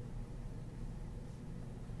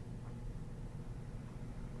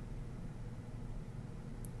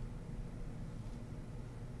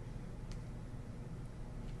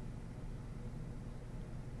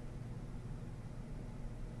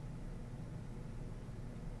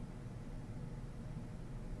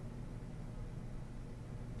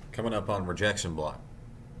 Coming up on rejection block.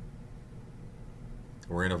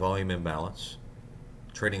 We're in a volume imbalance.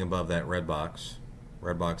 Trading above that red box.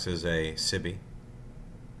 Red box is a SIBI.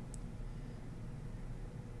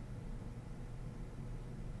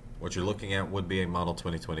 What you're looking at would be a model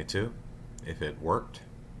 2022 if it worked.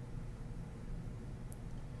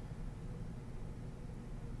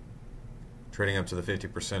 Trading up to the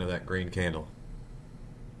 50% of that green candle.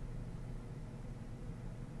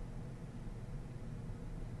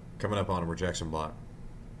 Coming up on a rejection block.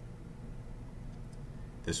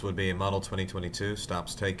 This would be a model 2022,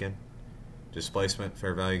 stops taken, displacement,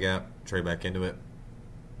 fair value gap, trade back into it,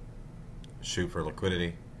 shoot for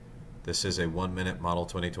liquidity. This is a 1 minute model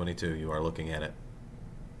 2022. You are looking at it.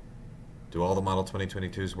 Do all the model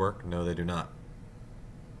 2022s work? No, they do not.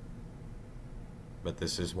 But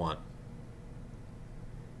this is one.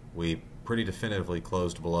 We pretty definitively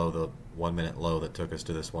closed below the 1 minute low that took us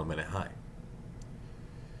to this 1 minute high.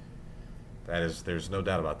 There's no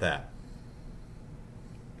doubt about that.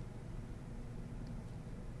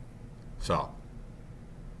 So,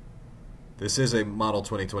 this is a model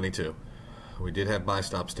 2022. We did have buy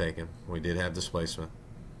stops taken. We did have displacement.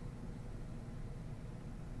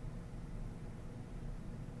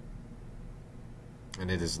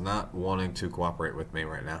 And it is not wanting to cooperate with me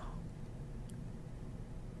right now.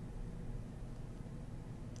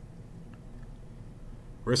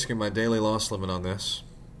 Risking my daily loss limit on this.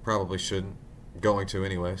 Probably shouldn't. Going to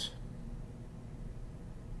anyways.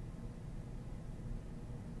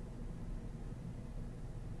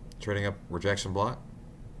 Trading up rejection block.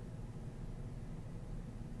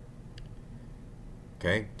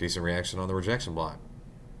 Okay, decent reaction on the rejection block.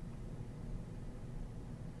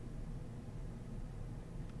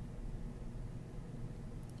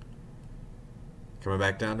 Coming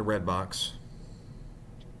back down to red box.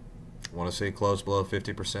 Want to see it close below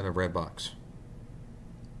 50% of red box.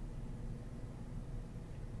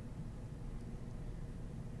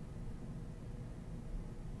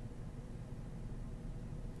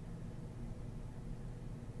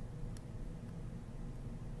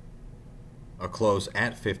 A close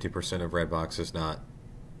at 50% of red box is not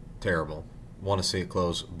terrible. Want to see it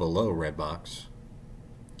close below red box.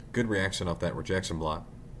 Good reaction off that rejection block.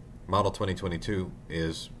 Model 2022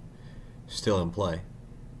 is still in play.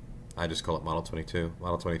 I just call it Model 22.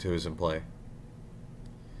 Model 22 is in play.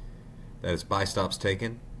 That is buy stops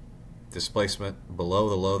taken. Displacement below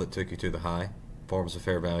the low that took you to the high. Forms a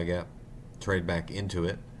fair value gap. Trade back into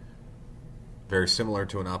it. Very similar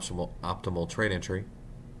to an optimal trade entry.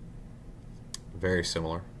 Very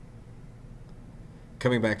similar.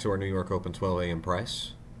 Coming back to our New York Open 12 a.m.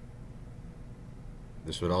 price.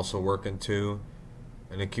 This would also work into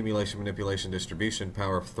an accumulation, manipulation, distribution,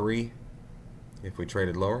 power of 3 if we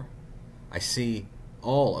traded lower. I see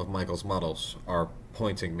all of Michael's models are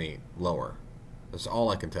pointing me lower. That's all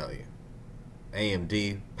I can tell you.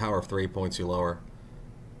 AMD, power of 3 points you lower.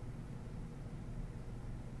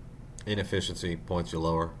 Inefficiency points you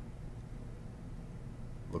lower.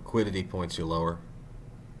 Liquidity points you lower.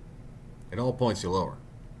 It all points you lower.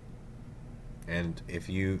 And if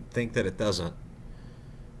you think that it doesn't,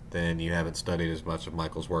 then you haven't studied as much of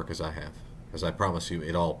Michael's work as I have. As I promise you,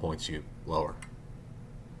 it all points you lower.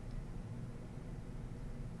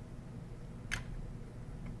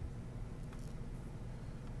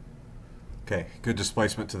 Okay, good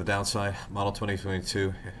displacement to the downside. Model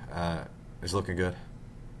 2022 is looking good.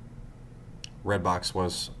 Red box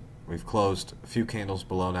was, we've closed a few candles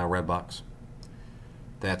below now red box.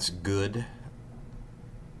 That's good.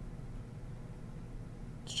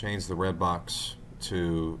 Let's change the red box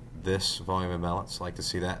to this volume imbalance. Like to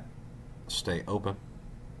see that stay open.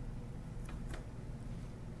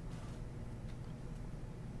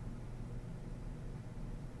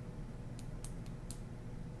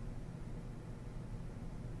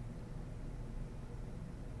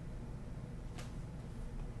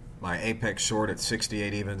 My apex short at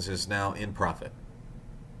 68 evens is now in profit.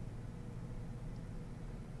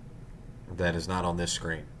 That is not on this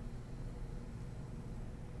screen.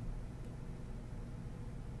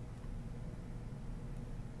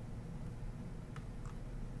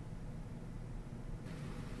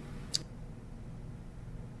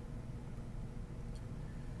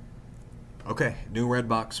 Okay, new red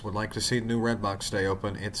box. Would like to see the new red box stay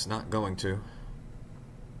open. It's not going to.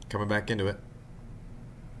 Coming back into it.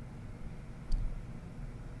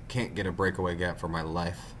 Can't get a breakaway gap for my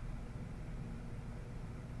life.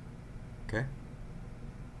 Okay.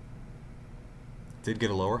 Did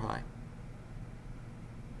get a lower high.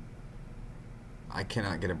 I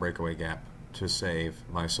cannot get a breakaway gap to save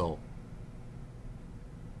my soul.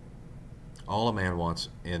 All a man wants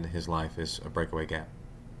in his life is a breakaway gap,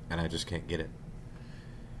 and I just can't get it.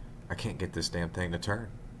 I can't get this damn thing to turn.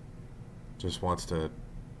 Just wants to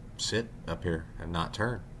sit up here and not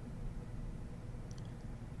turn.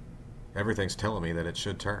 Everything's telling me that it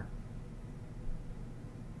should turn.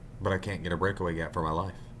 But I can't get a breakaway gap for my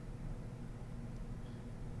life.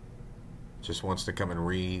 Just wants to come and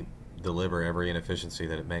re-deliver every inefficiency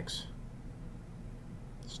that it makes.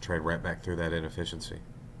 Let's trade right back through that inefficiency.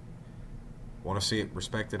 Want to see it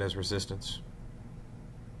respected as resistance.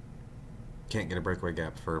 Can't get a breakaway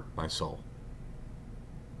gap for my soul.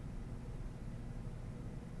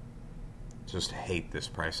 Just hate this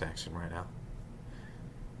price action right now.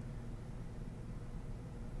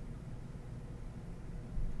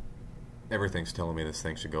 Everything's telling me this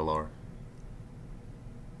thing should go lower.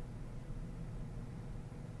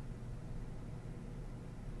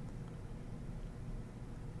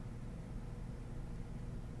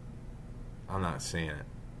 I'm not seeing it.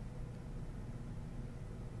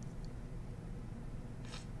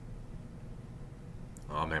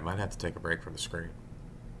 Oh man, might have to take a break from the screen.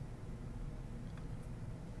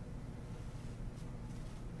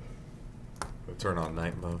 We'll turn on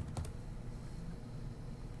night mode.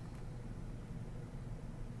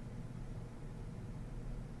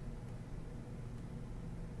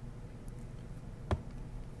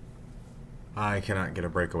 I cannot get a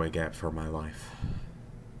breakaway gap for my life.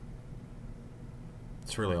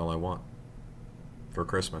 It's really all I want for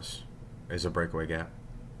Christmas is a breakaway gap,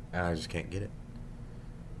 and I just can't get it.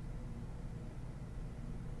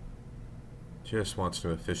 Just wants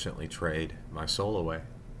to efficiently trade my soul away.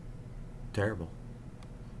 Terrible.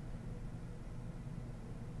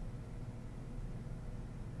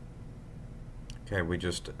 Okay, we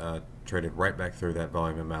just traded right back through that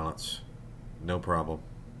volume imbalance. No problem.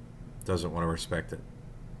 Doesn't want to respect it.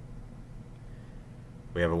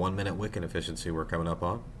 We have a 1 minute wick inefficiency we're coming up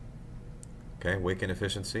on. Okay, wick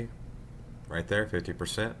inefficiency. Right there,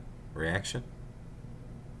 50%. Reaction.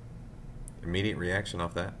 Immediate reaction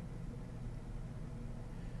off that.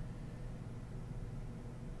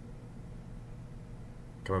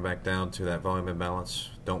 Coming back down to that volume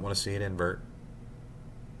imbalance. Don't want to see it invert.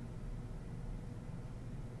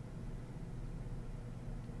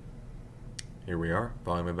 Here we are,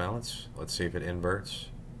 volume imbalance. Let's see if it inverts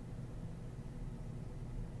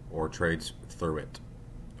or trades through it.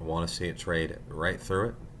 I want to see it trade right through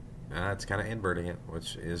it. It's kind of inverting it,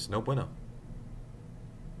 which is no bueno.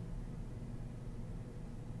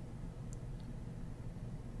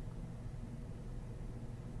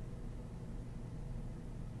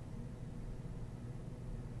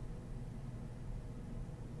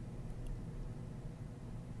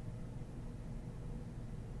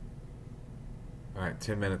 All right,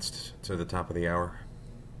 10 minutes to the top of the hour.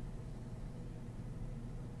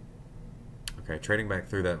 Okay, trading back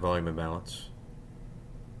through that volume imbalance.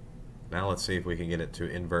 Now let's see if we can get it to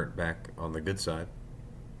invert back on the good side.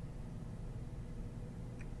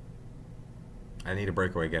 I need a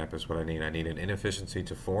breakaway gap is what I need. I need an inefficiency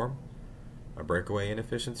to form, a breakaway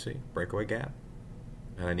inefficiency, breakaway gap,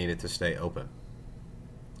 and I need it to stay open.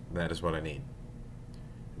 That is what I need.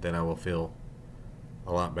 Then I will feel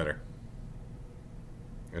a lot better.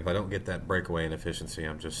 If I don't get that breakaway inefficiency,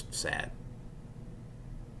 I'm just sad.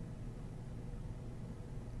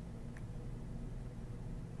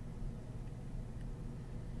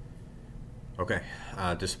 Okay,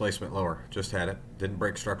 displacement lower. Just had it. Didn't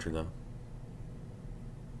break structure though.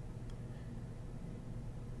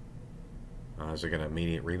 Is it going to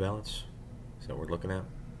immediate rebalance? Is that what we're looking at?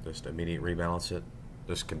 Just immediate rebalance it.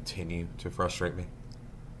 Just continue to frustrate me.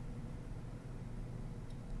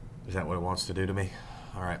 Is that what it wants to do to me?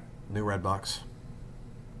 All right, new red box.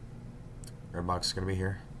 Red box is going to be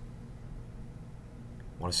here.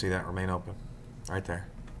 Want to see that remain open? Right there.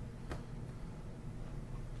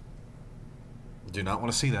 Do not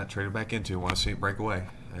want to see that traded back into. Want to see it break away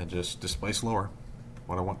and just displace lower.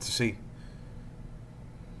 What I want to see.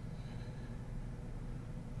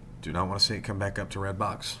 Do not want to see it come back up to red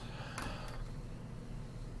box.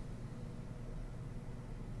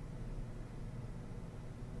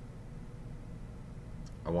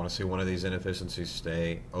 I want to see one of these inefficiencies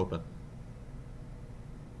stay open.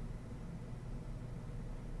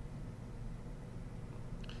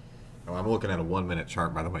 Oh, I'm looking at a 1 minute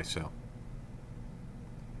chart, by the way, so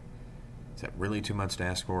is that really too much to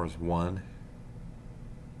ask for? Is one?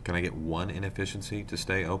 Can I get one inefficiency to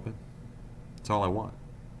stay open? That's all I want.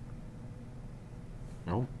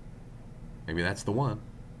 No, maybe that's the one.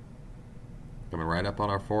 Coming right up on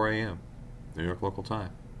our 4 a.m. New York local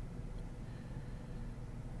time.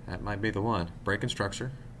 That might be the one. Breaking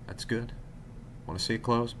structure. That's good. Want to see it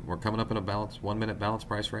close? We're coming up in a balance, 1 minute balance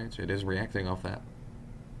price range. It is reacting off that.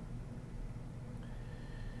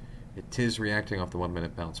 It is reacting off the 1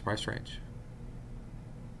 minute balance price range.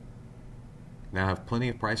 Now I have plenty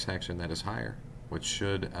of price action that is higher, which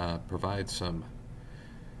should provide some.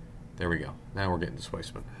 There we go. Now we're getting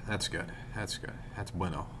displacement. That's good. That's good. That's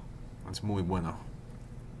bueno. That's muy bueno.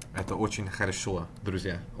 Это очень хорошо,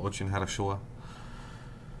 друзья. Очень хорошо.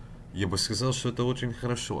 Я бы сказал, что это очень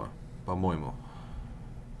хорошо, по-моему.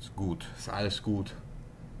 Ist gut. Ist alles gut.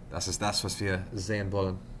 Das ist das, was wir sehen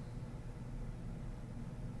wollen.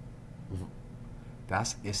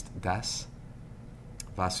 Das ist das,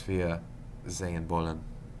 was wir sehen wollen.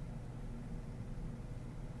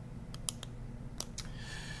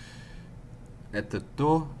 Это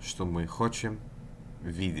то, что мы хотим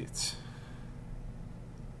видеть.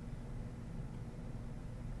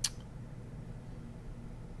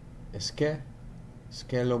 Es que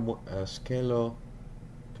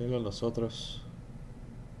nosotros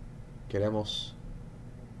queremos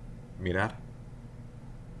mirar.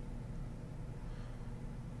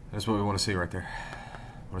 That's what we want to see right there.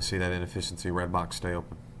 Want to see that inefficiency red box stay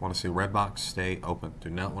open. Want to see red box stay open. Do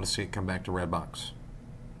not want to see it come back to red box.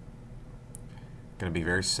 Going to be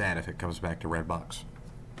very sad if it comes back to red box.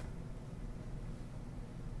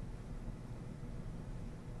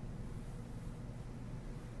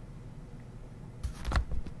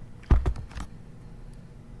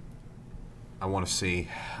 I want to see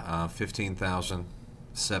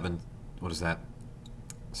 15,007. What is that?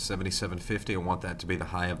 77.50. I want that to be the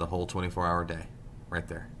high of the whole 24-hour day, right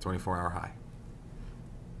there. 24-hour high.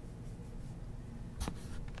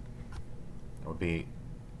 That would be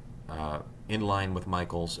in line with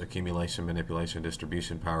Michael's accumulation, manipulation,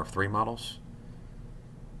 distribution power of 3 models.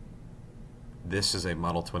 This is a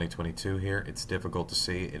model 2022 here. It's difficult to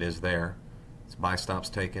see. It is there. It's buy stops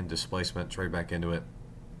taken, displacement, trade back into it.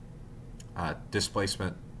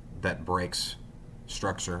 Displacement that breaks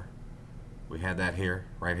structure. We had that here,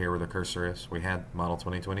 right here where the cursor is. We had model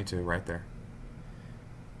 2022 right there.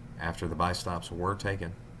 After the buy stops were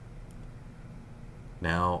taken.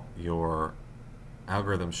 Now your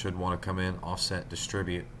algorithm should want to come in, offset,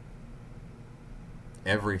 distribute.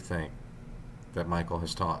 Everything that Michael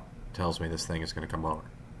has taught tells me this thing is going to come lower.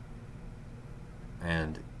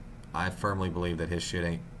 And I firmly believe that his shit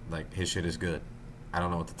ain't, like, his shit is good. I don't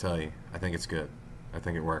know what to tell you. I think it's good. I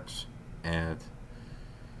think it works. And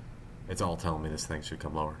it's all telling me this thing should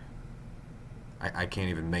come lower. I can't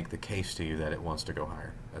even make the case to you that it wants to go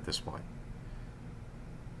higher at this point.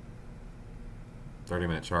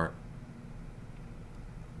 30-minute chart.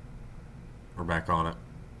 We're back on it.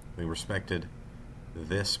 We respected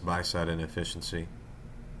this buy side inefficiency.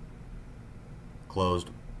 Closed.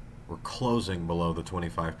 We're closing below the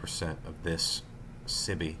 25% of this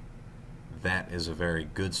SIBI. That is a very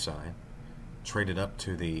good sign. Traded up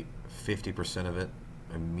to the 50% of it.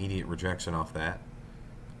 Immediate rejection off that.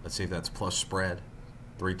 Let's see if that's plus spread.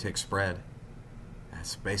 3-tick spread.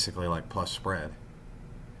 That's basically like plus spread.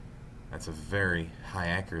 That's a very high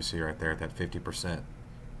accuracy right there at that 50%.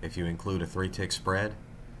 If you include a 3-tick spread,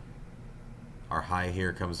 our high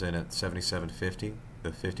here comes in at 77.50. The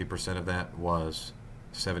 50% of that was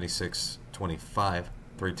 76.25.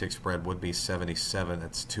 3-tick spread would be 77.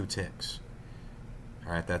 That's 2 ticks.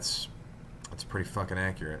 All right, that's pretty fucking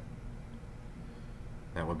accurate.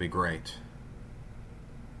 That would be great.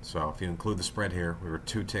 So if you include the spread here, we were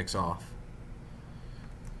 2 ticks off.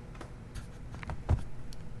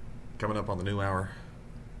 Coming up on the new hour.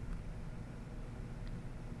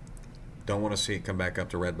 Don't want to see it come back up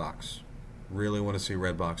to red box. Really want to see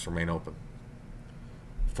red box remain open.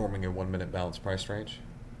 Forming a 1-minute balanced price range.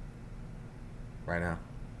 Right now.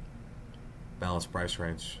 Balanced price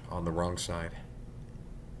range on the wrong side.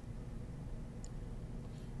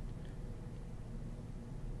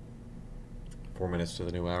 Four minutes to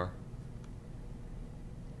the new hour.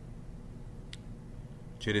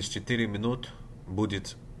 Через 4 минут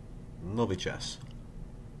будет новый час.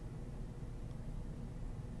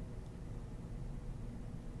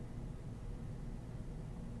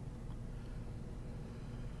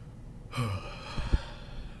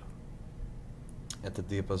 Этот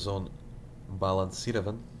диапазон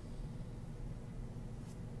балансирован.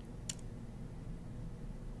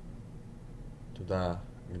 Туда,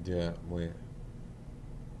 где мы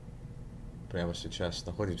прямо сейчас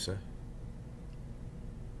находимся.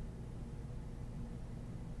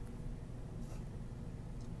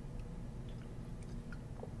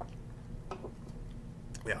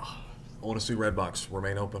 Yeah, I want to see red box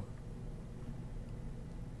remain open.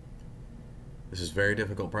 This is very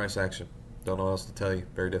difficult price action. Don't know what else to tell you.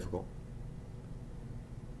 Very difficult.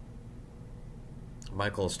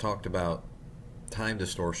 Michael has talked about time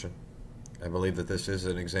distortion. I believe that this is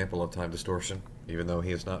an example of time distortion, even though he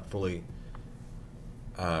has not fully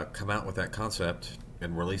come out with that concept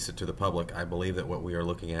and released it to the public. I believe that what we are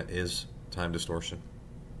looking at is time distortion.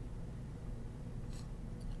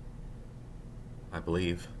 I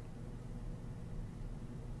believe.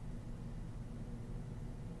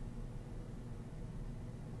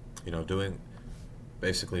 You know,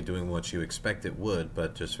 basically doing what you expect it would,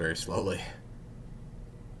 but just very slowly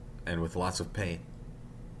and with lots of pain.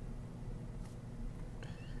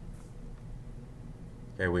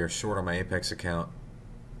 Okay, we are short on my Apex account.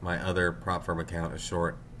 My other prop firm account is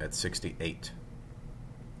short at 68.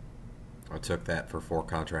 I took that for 4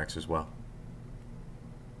 contracts as well.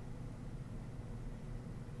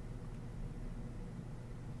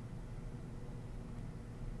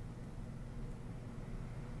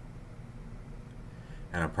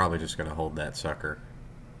 And I'm probably just going to hold that sucker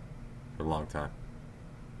for a long time.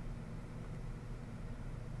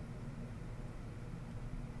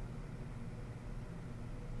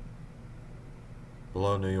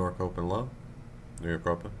 Below New York open low. New York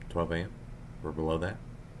open, 12 a.m. We're below that.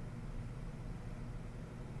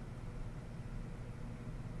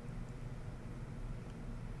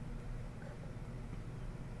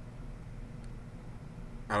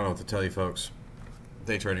 I don't know what to tell you, folks.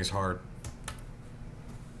 Day trading's hard.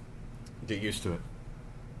 Get used to it.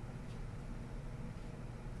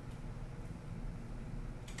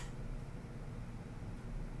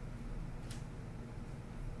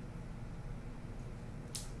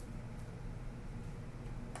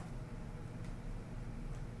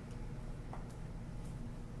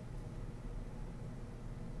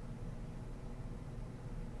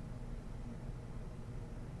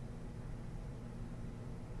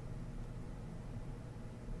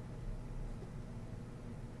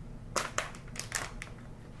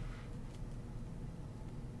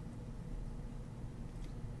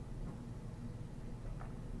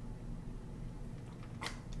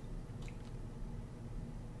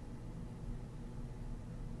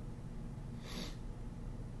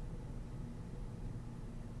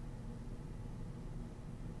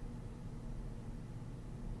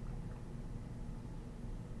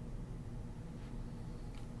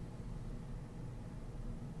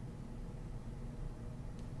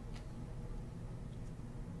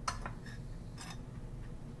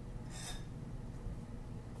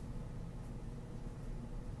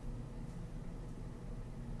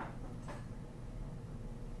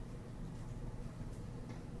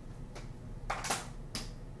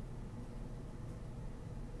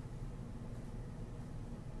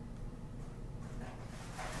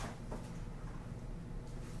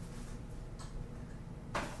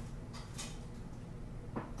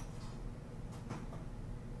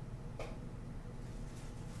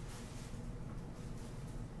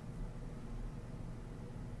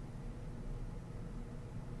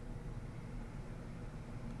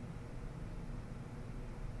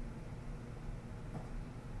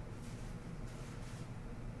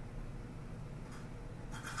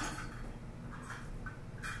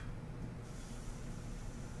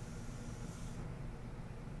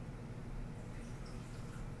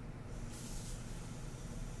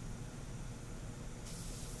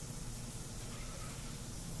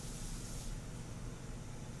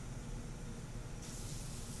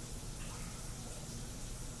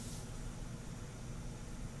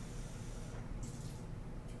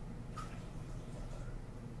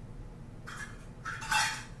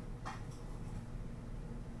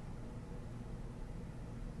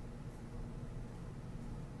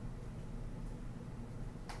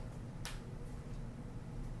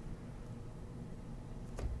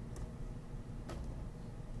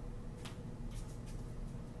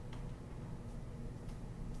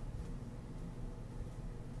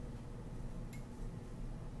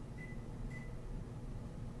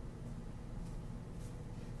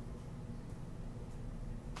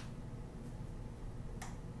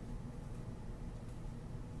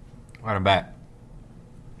 All right, I'm back.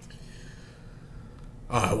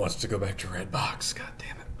 Oh, it wants to go back to red box. God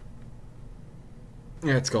damn it.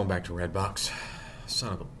 Yeah, it's going back to red box.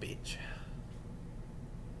 Son of a bitch.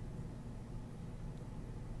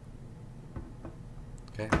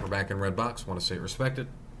 Okay, we're back in red box. Want to see it respected.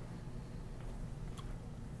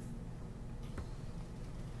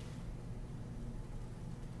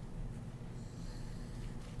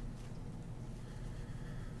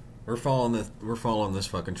 We're following this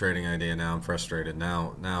fucking trading idea now. I'm frustrated.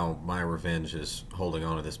 Now my revenge is holding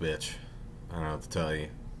on to this bitch. I don't know what to tell you.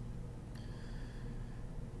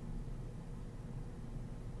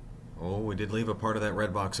 Oh, we did leave a part of that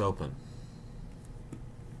red box open.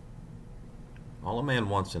 All a man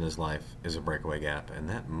wants in his life is a breakaway gap, and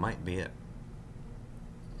that might be it.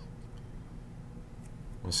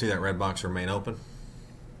 We'll see that red box remain open.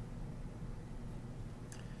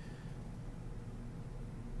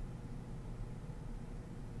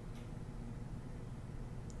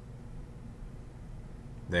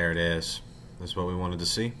 There it is. That's what we wanted to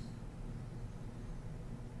see.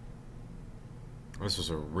 This was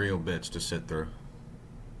a real bitch to sit through.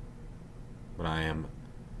 But I am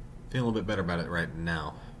feeling a little bit better about it right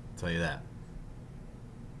now. I'll tell you that.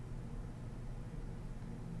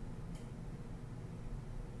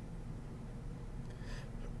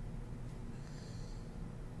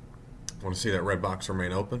 Want to see that red box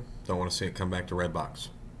remain open. Don't want to see it come back to red box.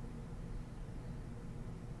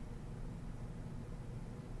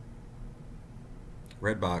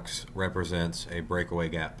 Red box represents a breakaway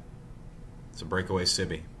gap. It's a breakaway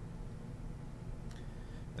SIBI.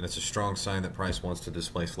 And it's a strong sign that price wants to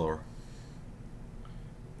displace lower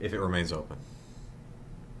if it remains open.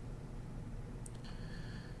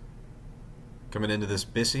 Coming into this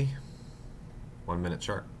busy 1 minute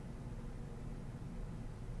chart.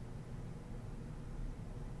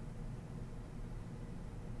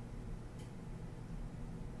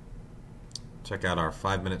 Check out our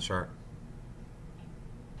 5 minute chart.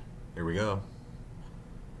 Here we go.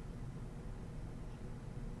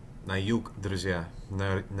 На юг, друзья.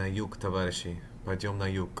 На юг, товарищи. Пойдем на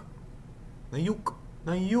юг. На юг.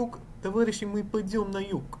 На юг. Товарищи, мы пойдем на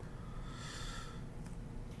юг.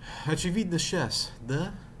 Очевидно сейчас,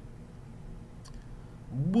 да?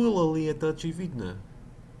 Было ли это очевидно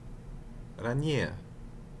ранее?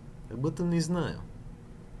 Об этом не знаю.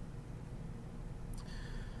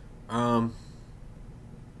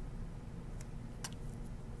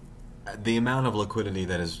 The amount of liquidity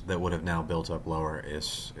that would have now built up lower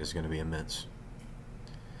is going to be immense.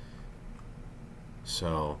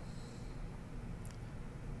 So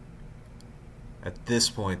at this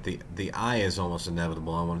point, the I is almost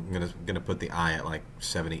inevitable. I'm gonna put the I at like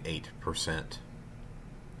 78%.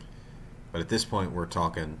 But at this point, we're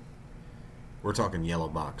talking yellow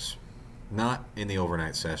box, not in the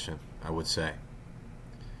overnight session, I would say.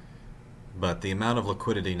 But the amount of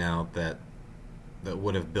liquidity now that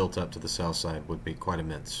would have built up to the sell side would be quite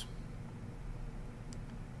immense.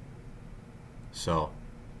 So,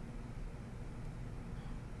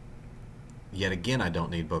 yet again, I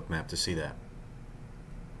don't need Bookmap to see that.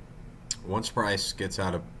 Once price gets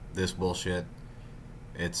out of this bullshit,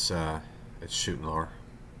 it's shooting lower.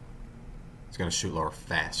 It's going to shoot lower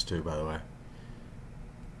fast too, by the way,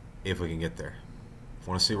 if we can get there.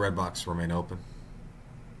 Want to see red box remain open?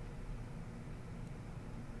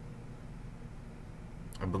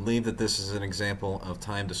 I believe that this is an example of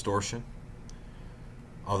time distortion,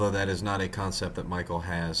 although that is not a concept that Michael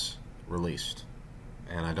has released.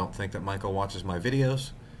 And I don't think that Michael watches my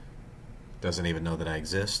videos, doesn't even know that I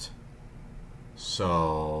exist.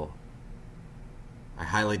 So I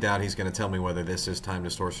highly doubt he's going to tell me whether this is time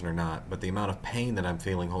distortion or not. But the amount of pain that I'm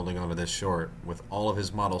feeling holding onto this short, with all of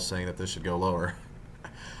his models saying that this should go lower,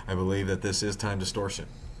 I believe that this is time distortion.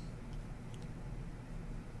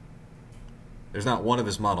 There's not one of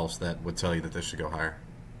his models that would tell you that this should go higher.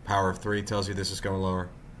 Power of 3 tells you this is going lower.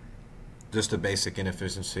 Just a basic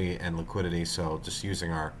inefficiency and liquidity, so just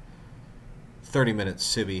using our 30-minute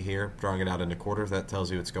SIBI here, drawing it out into quarters, that tells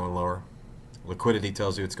you it's going lower. Liquidity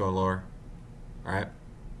tells you it's going lower. Alright?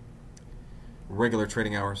 Regular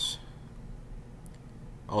trading hours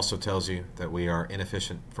also tells you that we are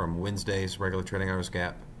inefficient from Wednesday's regular trading hours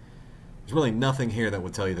gap. There's really nothing here that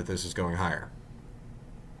would tell you that this is going higher.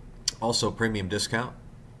 Also, premium discount.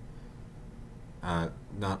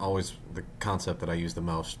 Not always the concept that I use the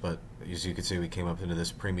most, but as you can see, we came up into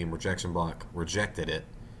this premium rejection block, rejected it,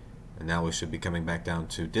 and now we should be coming back down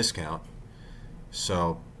to discount.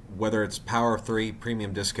 So whether it's power of 3,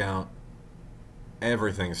 premium discount,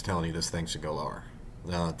 everything's telling you this thing should go lower.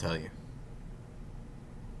 I'll tell you.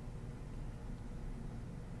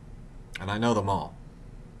 And I know them all.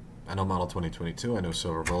 I know Model 2022, I know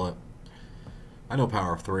Silver Bullet, I know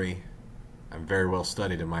power of 3. I'm very well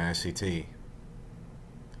studied in my ICT.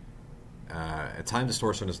 Time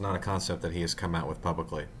distortion is not a concept that he has come out with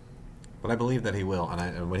publicly, but I believe that he will.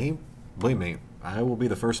 And when he, believe me, I will be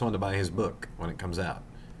the first one to buy his book when it comes out.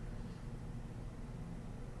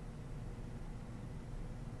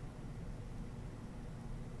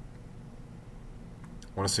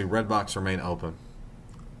 Want to see red box remain open.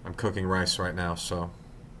 I'm cooking rice right now, so.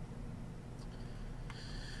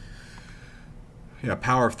 Yeah,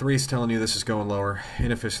 power of 3 is telling you this is going lower.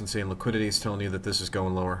 Inefficiency and liquidity is telling you that this is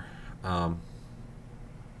going lower.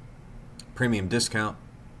 Premium discount.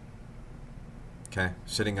 Okay,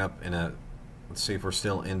 sitting up in a, let's see if we're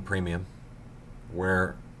still in premium,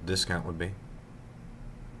 where discount would be.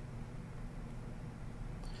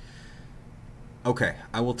 Okay,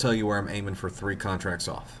 I will tell you where I'm aiming for 3 contracts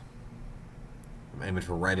off. I'm aiming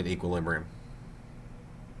for right at equilibrium.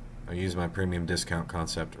 I'll use my premium discount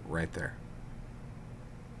concept right there.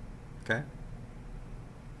 Okay.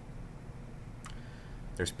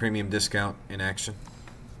 There's premium discount in action.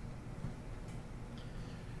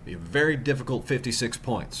 Be a very difficult 56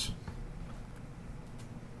 points.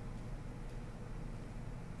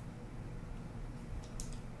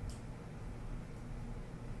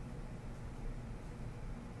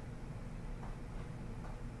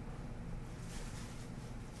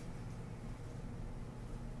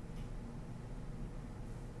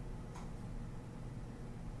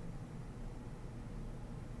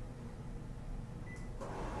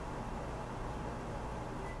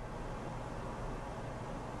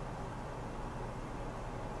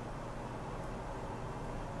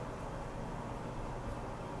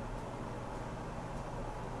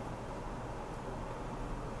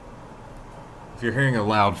 If you're hearing a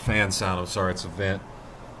loud fan sound, I'm sorry, it's a vent.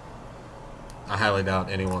 I highly doubt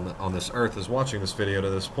anyone on this earth is watching this video to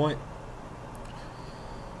this point.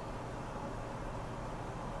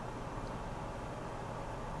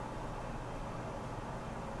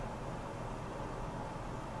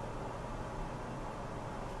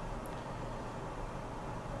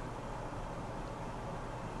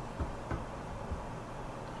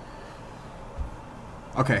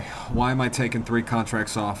 Okay, why am I taking 3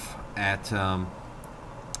 contracts off at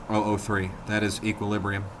 003? That is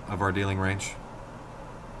equilibrium of our dealing range.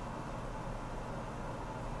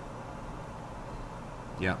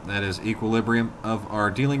 Yeah, that is equilibrium of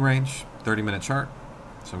our dealing range, 30-minute chart.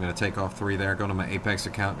 So I'm going to take off 3 there. Go to my Apex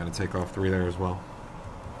account, I'm going to take off 3 there as well.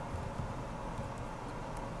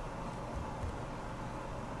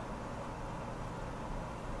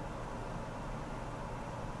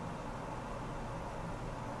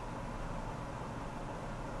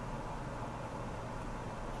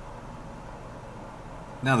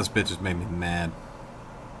 Now this bitch has made me mad.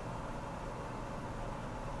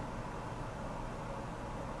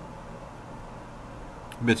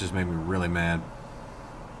 Bitch has made me really mad.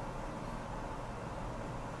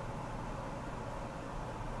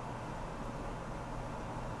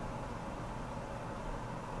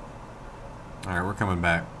 Alright, we're coming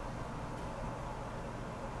back.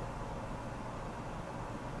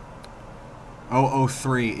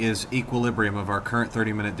 .003 is equilibrium of our current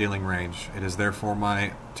 30-minute dealing range. It is therefore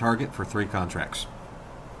my target for 3 contracts.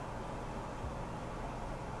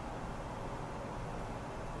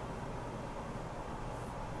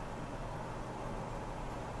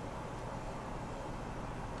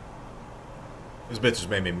 This bitch has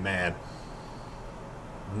made me mad.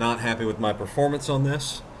 Not happy with my performance on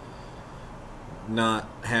this. Not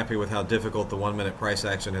happy with how difficult the 1-minute price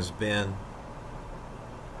action has been.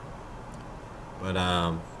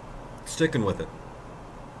 But sticking with it.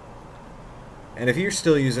 And if you're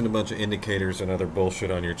still using a bunch of indicators and other bullshit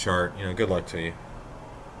on your chart, you know, good luck to you.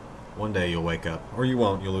 One day you'll wake up. Or you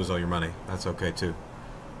won't, you'll lose all your money. That's okay too.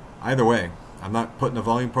 Either way, I'm not putting a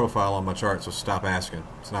volume profile on my chart, so stop asking.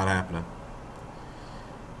 It's not happening.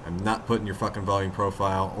 I'm not putting your fucking volume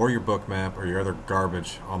profile or your book map or your other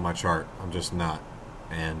garbage on my chart. I'm just not.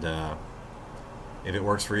 And if it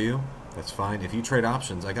works for you, that's fine. If you trade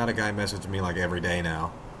options, I got a guy messaging me like every day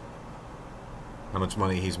now how much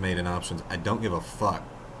money he's made in options. I don't give a fuck.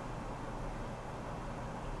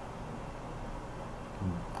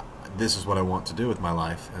 This is what I want to do with my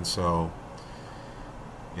life. And so,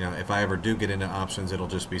 you know, if I ever do get into options, it'll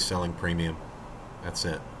just be selling premium. That's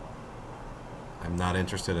it. I'm not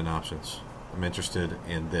interested in options. I'm interested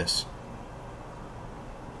in this.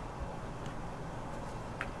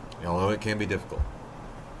 Although it can be difficult.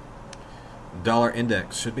 Dollar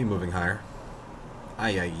index should be moving higher.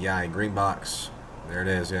 Ay, ay, ay, green box. There it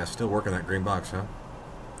is. Yeah, still working that green box, huh?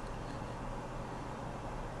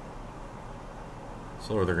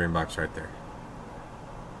 Still with the green box right there.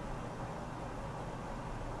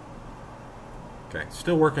 Okay,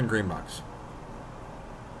 still working green box.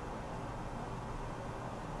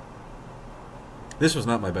 This was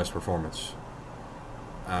not my best performance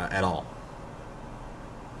at all.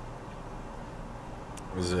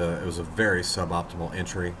 It was a very suboptimal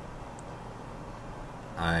entry.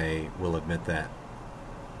 I will admit that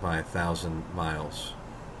by 1,000 miles.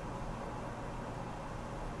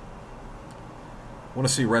 Want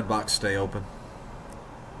to see red box stay open?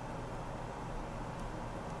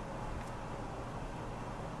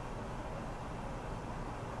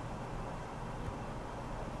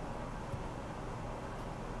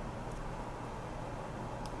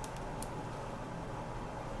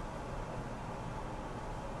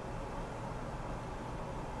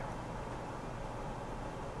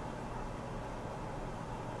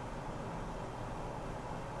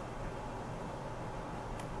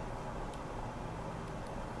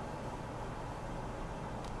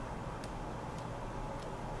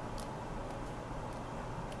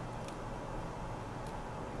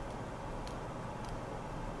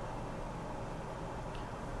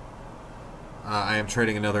 I am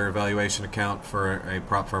trading another evaluation account for a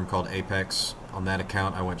prop firm called Apex. On that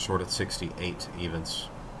account, I went short at 68 evens.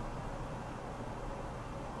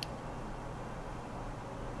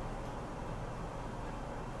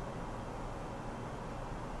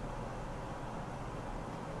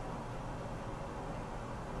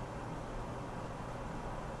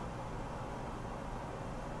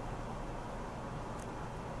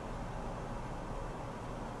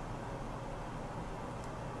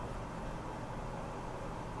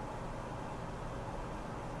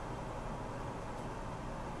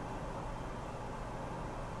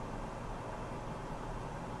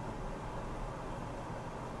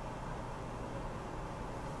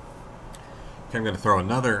 Okay, I'm going to throw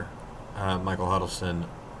another Michael Huddleston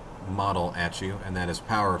model at you, and that is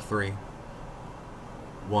power of 3.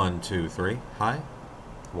 1, 2, 3, high.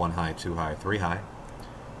 1 high, 2 high, 3 high.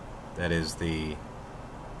 That is the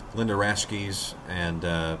Linda Raschke's and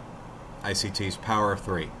ICT's power of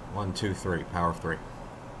 3. 1, 2, 3, power of 3.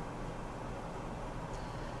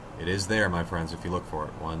 It is there, my friends, if you look for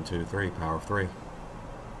it. 1, 2, 3, power of 3.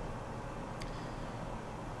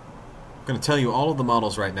 I'm going to tell you all of the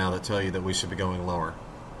models right now that tell you that we should be going lower.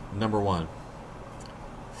 Number 1,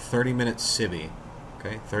 30-minute SIBI.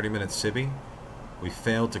 Okay, 30-minute SIBI. We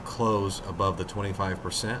failed to close above the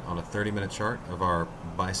 25% on a 30-minute chart of our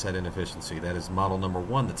buy-side inefficiency. That is model number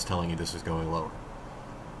 1 that's telling you this is going lower.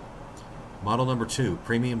 Model number 2,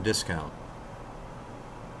 premium discount.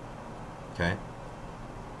 Okay.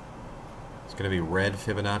 It's going to be red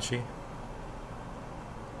Fibonacci.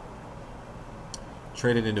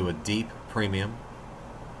 Traded into a deep premium,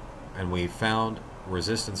 and we found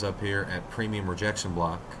resistance up here at premium rejection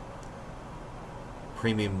block.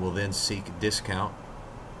 Premium will then seek discount.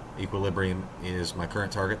 Equilibrium is my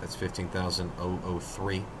current target. That's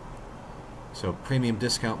 15,003. So premium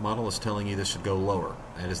discount model is telling you this should go lower.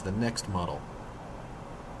 That is the next model.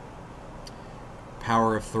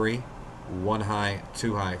 Power of 3, 1 high,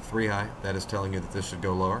 2 high, 3 high. That is telling you that this should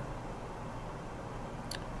go lower.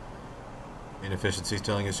 Inefficiency is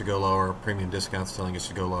telling you it should go lower. Premium discounts telling you it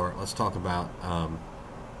should go lower. Let's talk about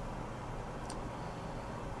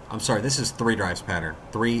I'm sorry, this is 3 drives pattern.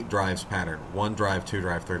 3 drives pattern. 1 drive, 2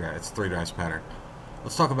 drive, 3 drive. It's 3 drives pattern.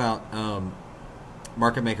 Let's talk about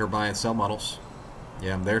market maker buy and sell models.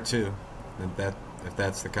 Yeah, I'm there too. If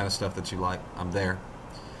that's the kind of stuff that you like, I'm there.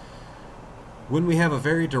 When we have a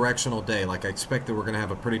very directional day, like I expect that we're going to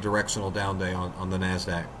have a pretty directional down day on the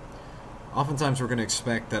NASDAQ, oftentimes we're going to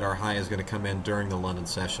expect that our high is going to come in during the London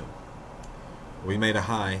session. We made a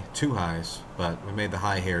high, 2 highs, but we made the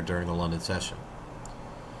high here during the London session.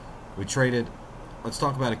 We traded, let's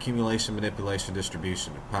talk about accumulation, manipulation,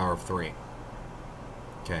 distribution, power of 3.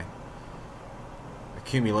 Okay.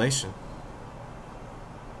 Accumulation,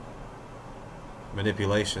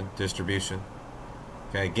 manipulation, distribution.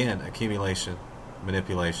 Okay, again, accumulation,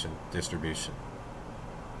 manipulation, distribution.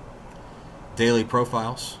 Daily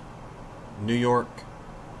profiles, New York,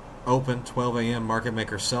 open, 12 a.m., market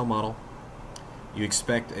maker sell model. You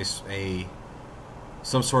expect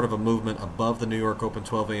some sort of a movement above the New York Open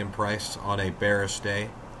 12 a.m. price on a bearish day,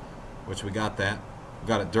 which we got that. We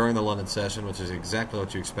got it during the London session, which is exactly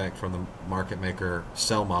what you expect from the market maker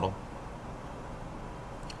sell model.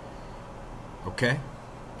 Okay,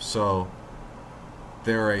 so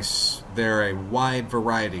there are a wide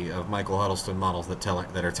variety of Michael Huddleston models that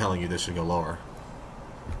are telling you this should go lower.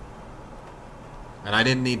 And I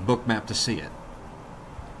didn't need Bookmap to see it.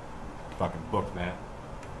 Fucking Bookmap.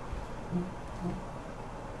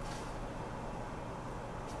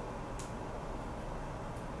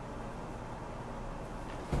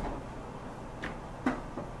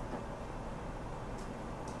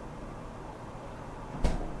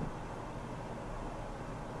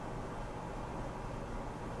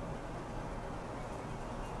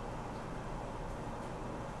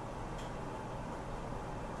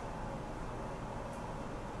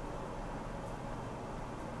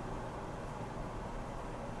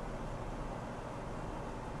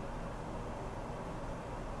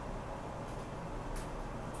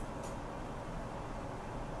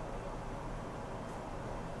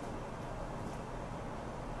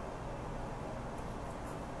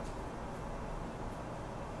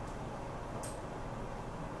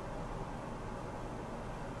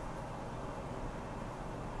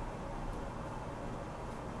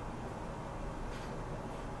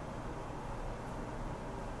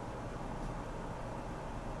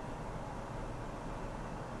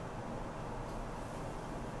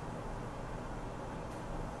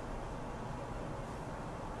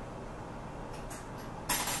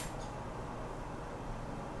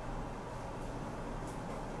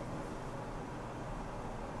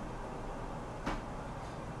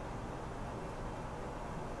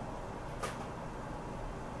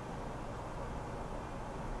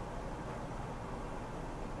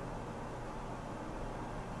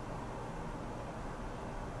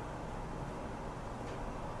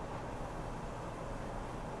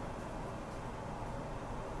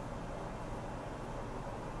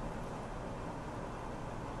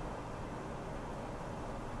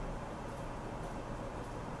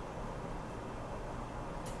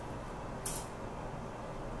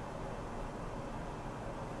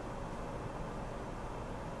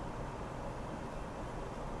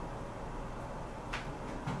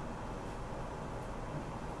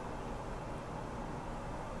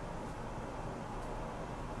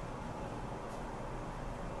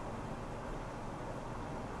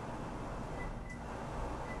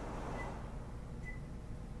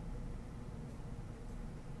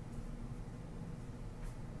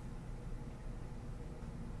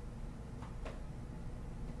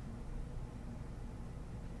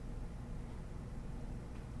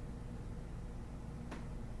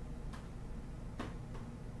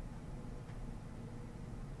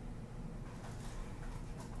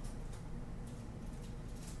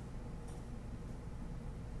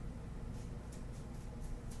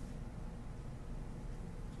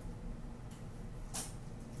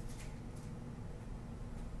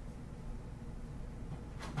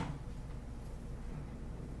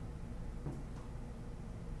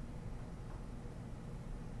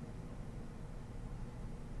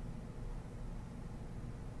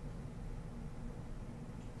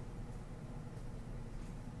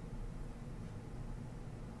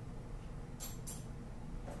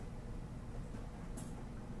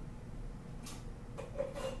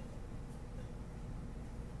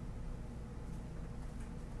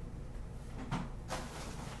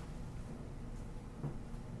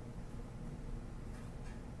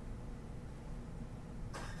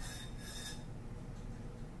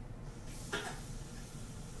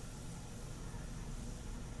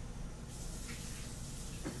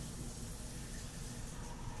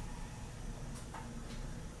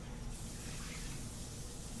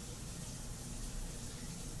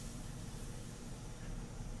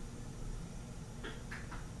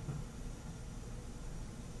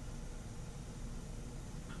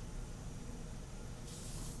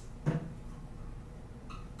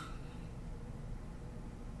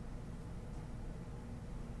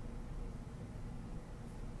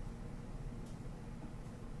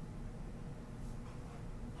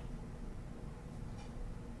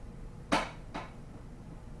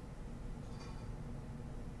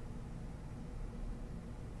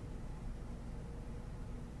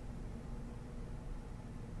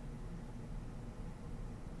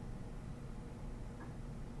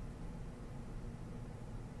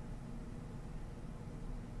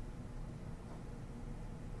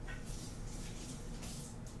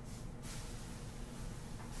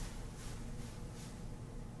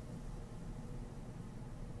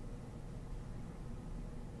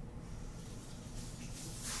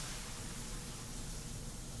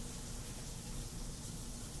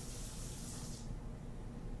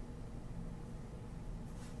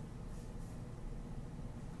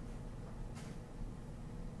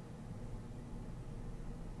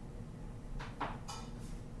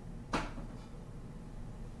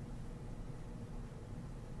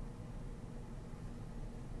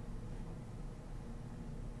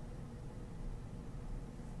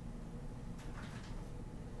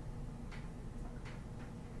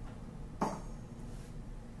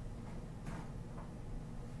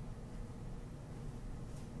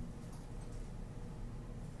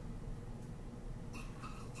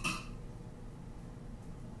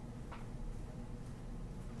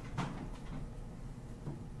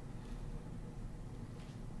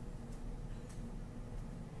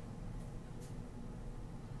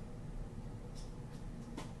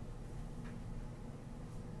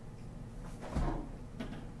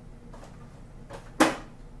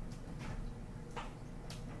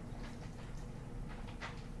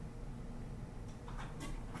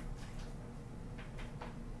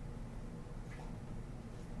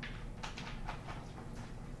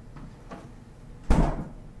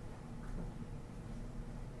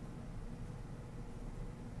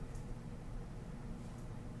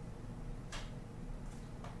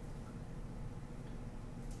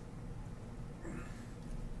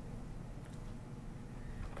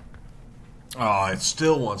 Oh, it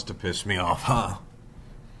still wants to piss me off, huh?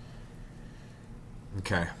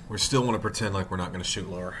 Okay, we still want to pretend like we're not going to shoot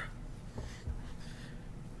lower.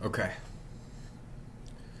 Okay.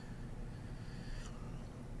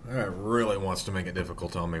 That really wants to make it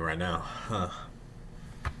difficult on me right now, huh?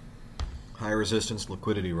 High resistance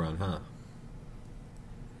liquidity run, huh?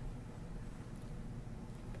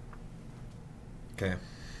 Okay.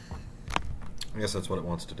 I guess that's what it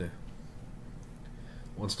wants to do. It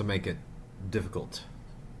wants to make it difficult.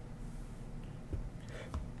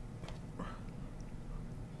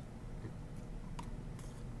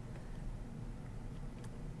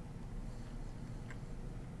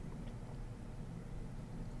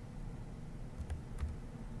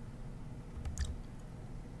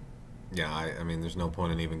 Yeah, I mean, there's no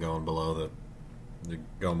point in even going below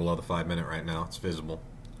the 5 minute right now. It's visible.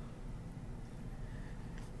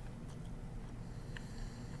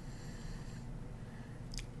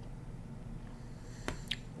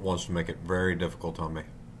 Wants to make it very difficult on me.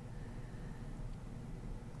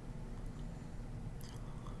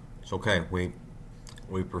 It's okay. We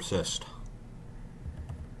persist.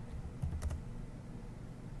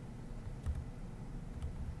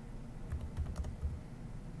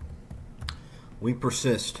 We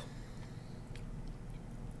persist.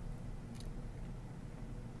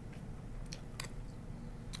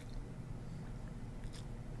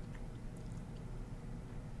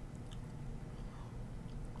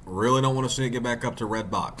 Really don't want to see it get back up to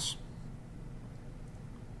red box.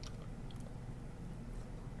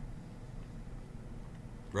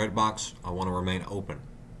 Red box, I want to remain open.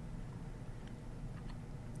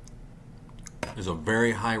 There's a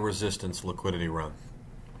very high resistance liquidity run,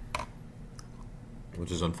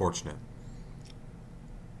 which is unfortunate.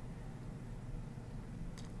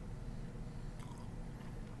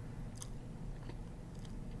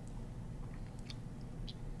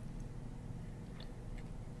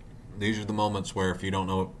 These are the moments where if you don't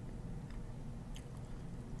know,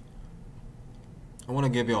 I want to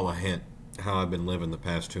give you all a hint how I've been living the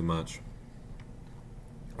past 2 months.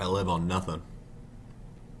 I live on nothing.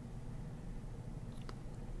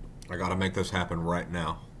 I gotta make this happen right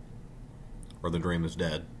now, or the dream is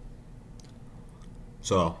dead.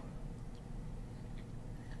 So,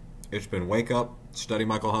 it's been wake up, study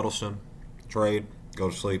Michael Huddleston, trade, go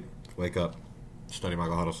to sleep, wake up, study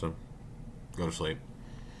Michael Huddleston, go to sleep.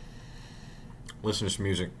 Listen to some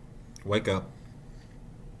music, wake up,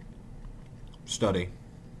 study.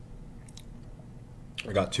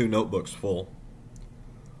 I got 2 notebooks full.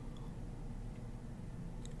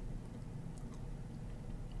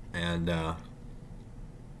 And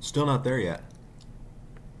still not there yet.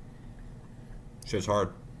 Shit's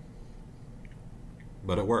hard.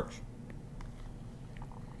 But it works.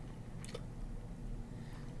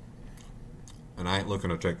 And I ain't looking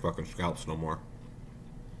to take fucking scalps no more.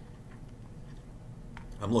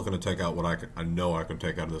 I'm looking to take out what I know I can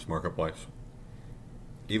take out of this marketplace.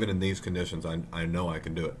 Even in these conditions, I know I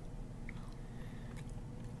can do it.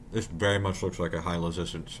 This very much looks like a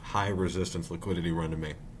high resistance liquidity run to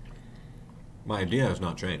me. My idea has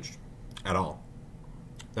not changed at all.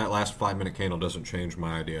 That last 5 minute candle doesn't change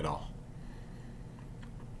my idea at all.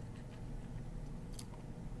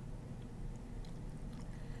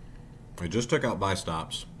 I just took out buy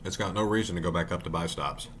stops. It's got no reason to go back up to buy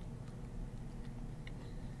stops.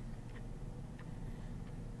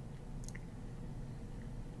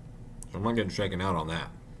 So I'm not getting shaken out on that.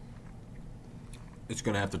 It's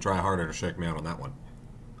going to have to try harder to shake me out on that one.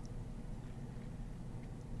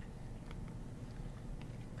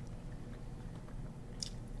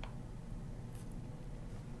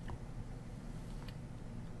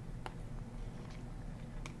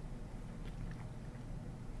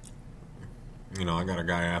 You know, I got a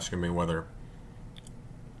guy asking me whether,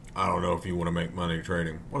 I don't know if you want to make money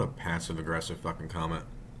trading. What a passive-aggressive fucking comment.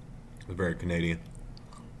 It's very Canadian.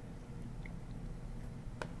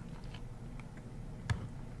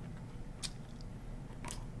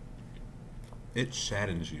 It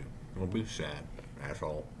saddens you. Well, be sad,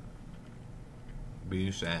 asshole. Be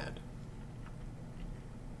sad.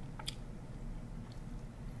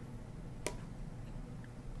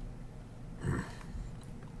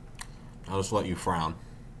 I'll just let you frown.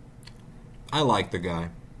 I like the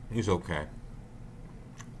guy. He's okay.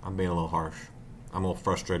 I'm being a little harsh. I'm a little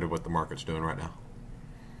frustrated with what the market's doing right now.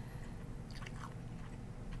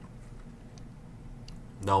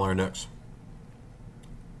 Dollar index.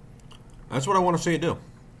 That's what I want to see it do.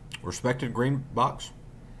 Respected green box.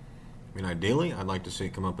 I mean, ideally, I'd like to see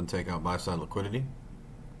it come up and take out buy-side liquidity.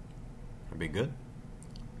 That'd be good.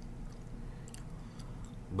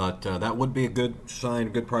 But that would be a good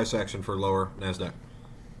sign, good price action for lower NASDAQ.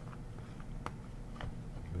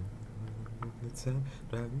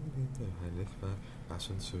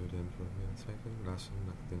 Lassen zu den Zweifel lassen,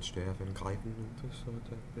 nach den Sterben greifen und es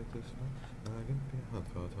sollte bitte sagen, wer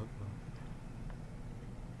hat Gott hat.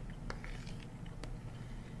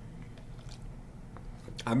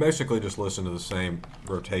 I basically just listen to the same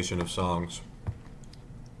rotation of songs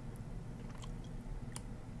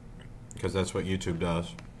because that's what YouTube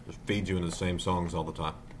does. Just feeds you into the same songs all the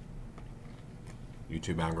time.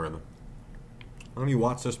 YouTube algorithm. Haven't you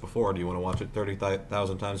watched this before? Do you want to watch it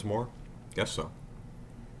 30,000 times more? Guess so.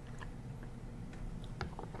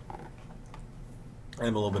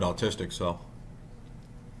 I'm a little bit autistic, so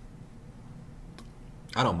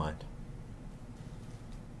I don't mind.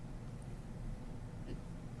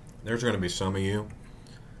 There's going to be some of you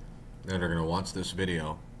that are going to watch this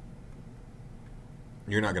video.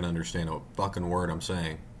 You're not going to understand a fucking word I'm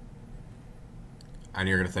saying. And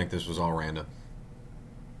you're going to think this was all random.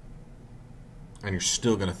 And you're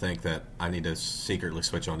still going to think that I need to secretly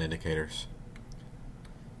switch on indicators.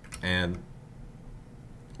 And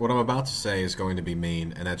what I'm about to say is going to be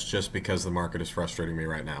mean, and that's just because the market is frustrating me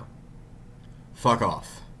right now. Fuck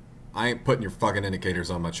off. I ain't putting your fucking indicators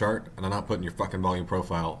on my chart, and I'm not putting your fucking volume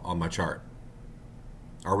profile on my chart.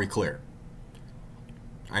 Are we clear?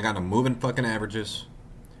 I got no moving fucking averages.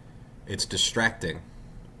 It's distracting.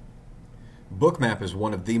 Bookmap is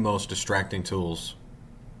one of the most distracting tools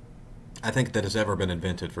I think that has ever been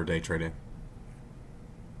invented for day trading.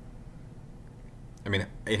 I mean,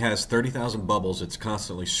 it has 30,000 bubbles. It's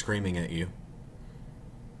constantly screaming at you.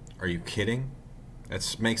 Are you kidding?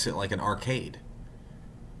 That makes it like an arcade.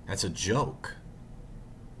 That's a joke.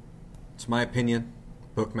 It's my opinion.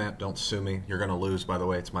 Bookmap, don't sue me. You're going to lose, by the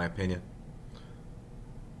way. It's my opinion.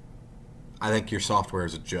 I think your software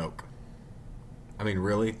is a joke. I mean,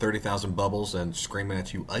 really? 30,000 bubbles and screaming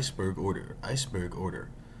at you, iceberg order, iceberg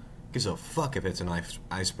order. Gives a fuck if it's an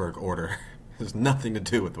iceberg order. It has nothing to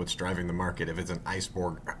do with what's driving the market. If it's an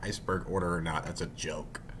iceberg order or not, that's a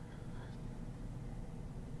joke.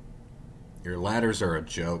 Your ladders are a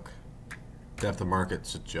joke. Depth of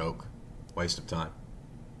market's a joke. Waste of time.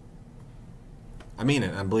 I mean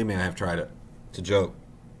it, and believe me, I have tried it. It's a joke.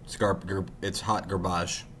 It's hot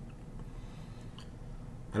garbage.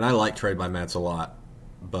 And I like Trade by Matt's a lot,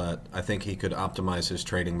 but I think he could optimize his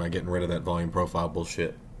trading by getting rid of that volume profile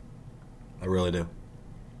bullshit. I really do.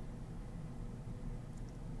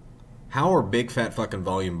 How are big fat fucking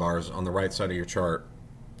volume bars on the right side of your chart?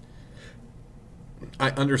 I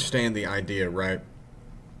understand the idea, right?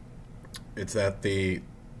 It's that the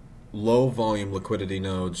low volume liquidity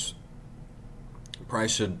nodes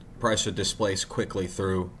price should displace quickly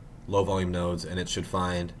through low volume nodes, and it should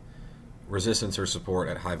find resistance or support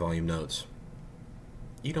at high volume nodes.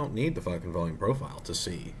 You don't need the fucking volume profile to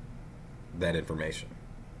see that information.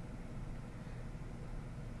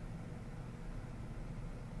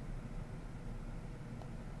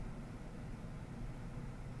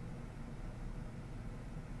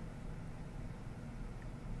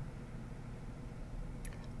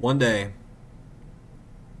 One day,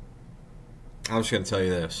 I'm just going to tell you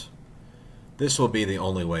this. This will be the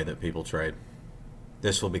only way that people trade.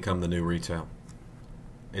 This will become the new retail.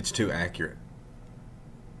 It's too accurate.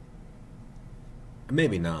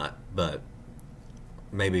 Maybe not, but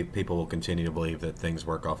maybe people will continue to believe that things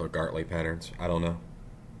work off of Gartley patterns. I don't know.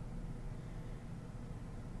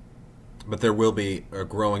 But there will be a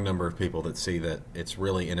growing number of people that see that it's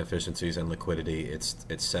really inefficiencies in liquidity, it's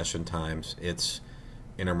session times, it's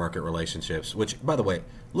intermarket relationships, which, by the way,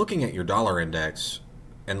 looking at your dollar index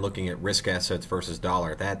and looking at risk assets versus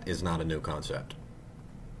dollar, that is not a new concept.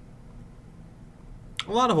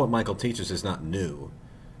 A lot of what Michael teaches is not new,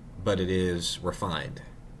 but it is refined,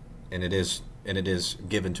 and it is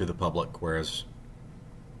given to the public, whereas,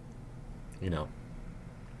 you know,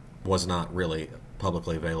 was not really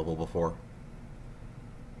publicly available before.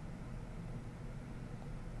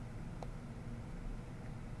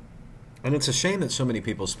 And it's a shame that so many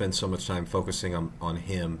people spend so much time focusing on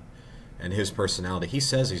him and his personality. He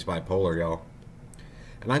says he's bipolar, y'all.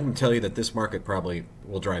 And I can tell you that this market probably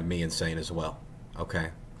will drive me insane as well. Okay?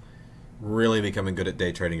 Really becoming good at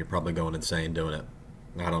day trading, you're probably going insane doing it.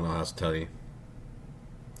 I don't know how else to tell you.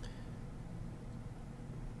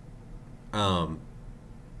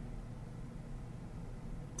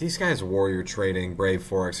 These guys, Warrior Trading, Brave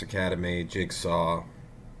Forex Academy, Jigsaw,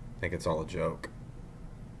 I think it's all a joke.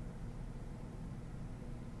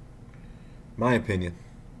 My opinion.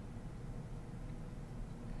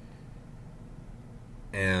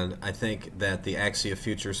 And I think that the Axia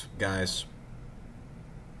Futures guys,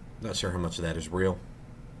 not sure how much of that is real.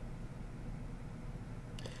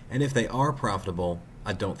 And if they are profitable,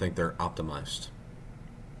 I don't think they're optimized.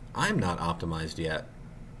 I'm not optimized yet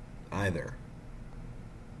either.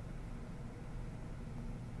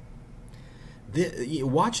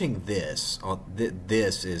 Watching this,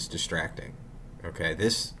 this is distracting. Okay,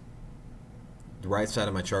 the right side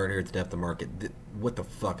of my chart here at the depth of market, what the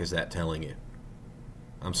fuck is that telling you?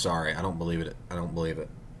 I'm sorry, I don't believe it. I don't believe it.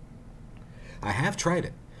 I have tried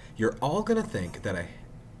it. You're all going to think that I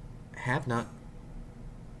have not.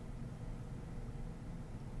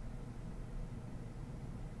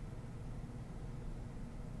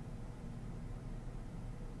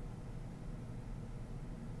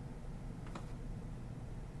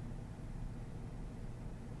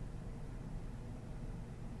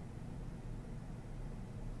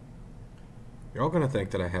 You're all going to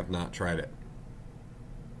think that I have not tried it,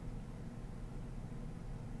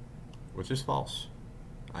 which is false.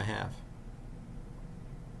 I have.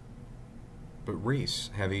 But Reese,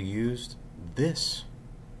 have you used this?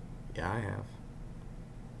 Yeah, I have.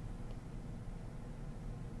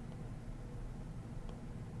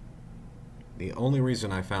 The only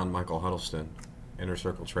reason I found Michael Huddleston, Inner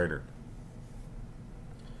Circle Trader,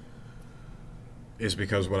 is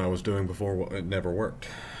because what I was doing before, it never worked.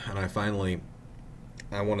 And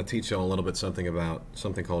I want to teach y'all a little bit something about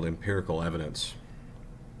something called empirical evidence.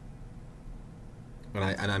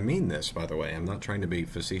 And I mean this, by the way. I'm not trying to be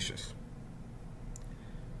facetious.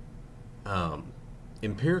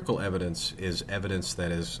 Empirical evidence is evidence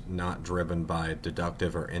that is not driven by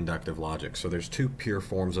deductive or inductive logic. So there's two pure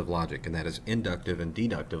forms of logic, and that is inductive and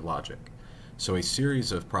deductive logic. So a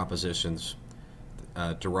series of propositions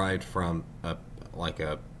derived from a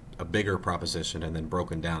bigger proposition and then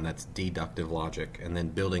broken down, that's deductive logic. And then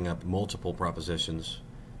building up multiple propositions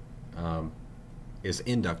is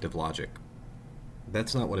inductive logic.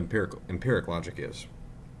 That's not what empiric logic is.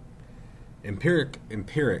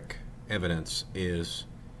 Empiric evidence is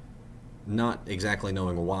not exactly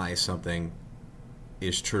knowing why something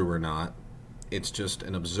is true or not. It's just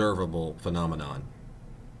an observable phenomenon.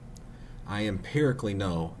 I empirically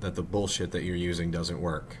know that the bullshit that you're using doesn't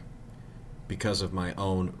work because of my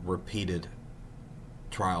own repeated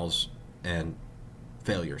trials and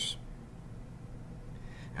failures.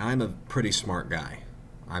 I'm a pretty smart guy.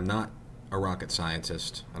 I'm not a rocket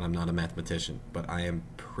scientist and I'm not a mathematician, but I am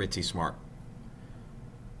pretty smart.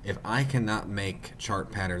 If I cannot make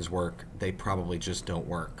chart patterns work, they probably just don't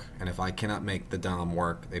work. And if I cannot make the DOM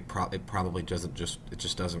work, it probably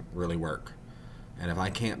just doesn't really work. And if I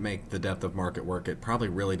can't make the depth of market work, it probably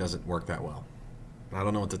really doesn't work that well. I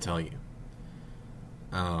don't know what to tell you.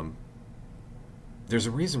 There's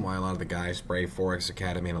a reason why a lot of the guys, Brave Forex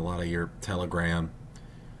Academy, and a lot of your Telegram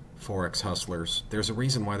Forex hustlers, there's a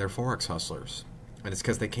reason why they're Forex hustlers. And it's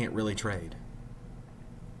because they can't really trade.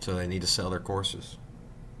 So they need to sell their courses.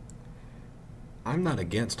 I'm not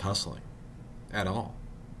against hustling at all.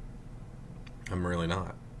 I'm really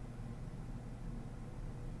not.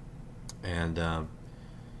 And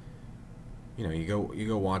you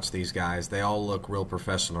go watch these guys. They all look real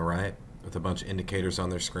professional, right? With a bunch of indicators on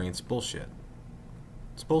their screens. Bullshit.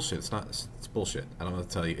 It's bullshit. It's bullshit. I don't know what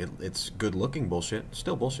to tell you. It's good looking bullshit.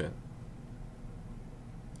 Still bullshit.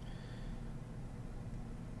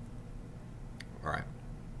 All right.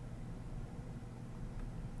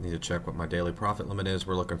 Need to check what my daily profit limit is.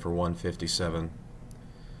 We're looking for 157.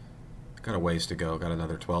 Got a ways to go. Got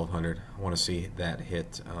another 1,200. I want to see that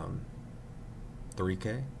hit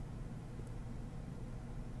 3K.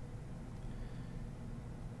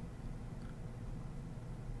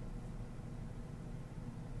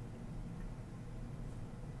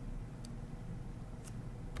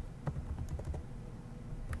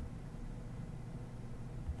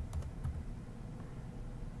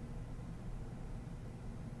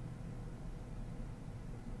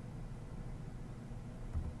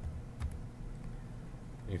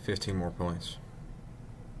 Need 15 more points.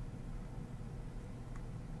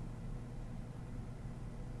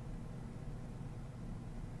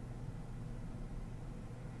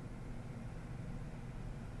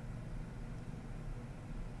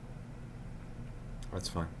 That's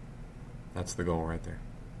fine. That's the goal right there.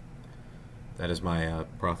 That is my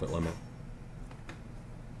profit limit.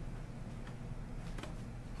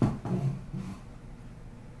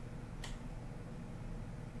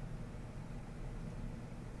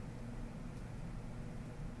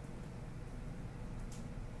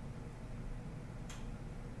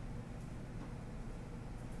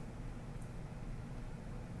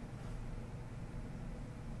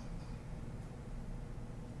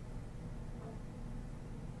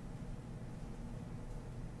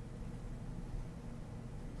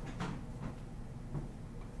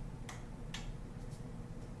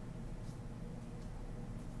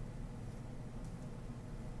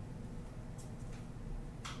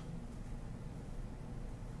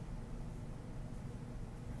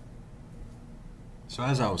 So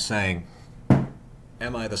as I was saying,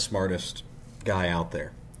 am I the smartest guy out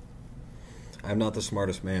there? I'm not the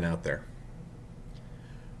smartest man out there.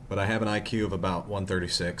 But I have an IQ of about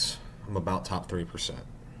 136. I'm about top 3%.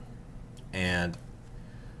 And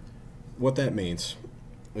what that means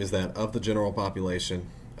is that of the general population,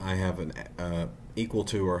 I have an equal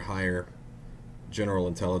to or higher general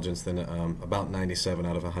intelligence than about 97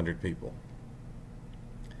 out of 100 people.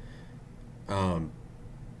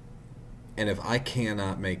 And if I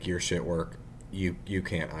cannot make your shit work, you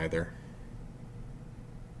can't either.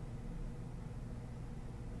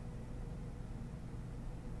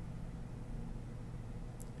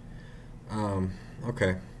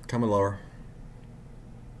 Okay, coming lower.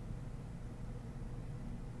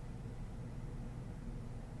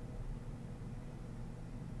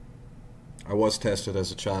 I was tested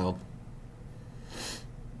as a child.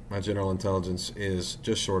 My general intelligence is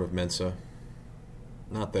just short of Mensa.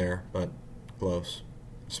 Not there, but close.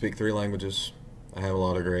 Speak 3 languages. I have a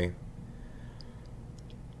law degree.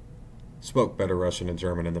 Spoke better Russian and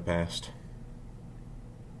German in the past.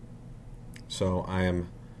 So I am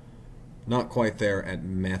not quite there at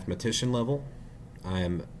mathematician level. I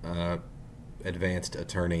am advanced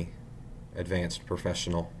attorney, advanced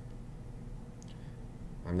professional.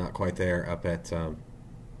 I'm not quite there up at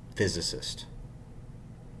physicist.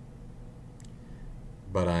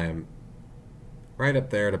 But I am right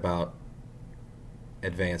up there at about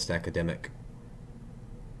advanced academic.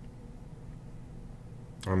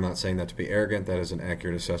 I'm not saying that to be arrogant. That is an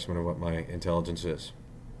accurate assessment of what my intelligence is.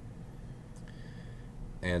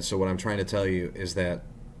 And so what I'm trying to tell you is that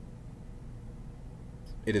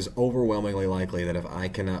it is overwhelmingly likely that if I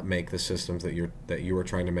cannot make the systems that you are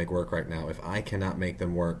trying to make work right now, if I cannot make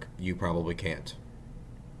them work, you probably can't.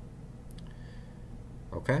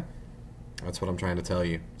 Okay? That's what I'm trying to tell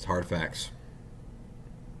you. It's hard facts.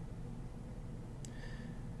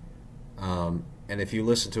 And if you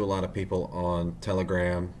listen to a lot of people on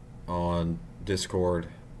Telegram, on Discord,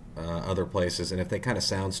 other places, and if they kind of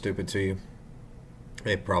sound stupid to you,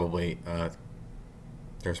 it probably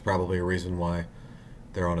there's probably a reason why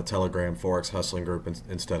they're on a Telegram Forex hustling group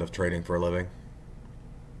instead of trading for a living.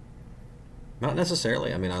 Not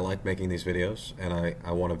necessarily. I mean, I like making these videos, and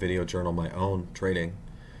I want to video journal my own trading,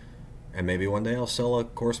 and maybe one day I'll sell a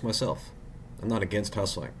course myself. I'm not against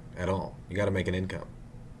hustling at all. You got to make an income.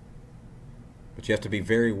 But you have to be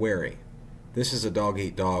very wary. This is a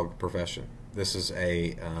dog-eat-dog profession. This is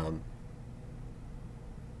a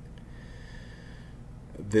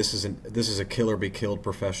this is a kill-or-be-killed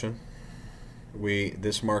profession.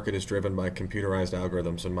 This market is driven by computerized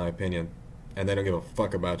algorithms, in my opinion, and they don't give a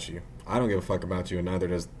fuck about you. I don't give a fuck about you, and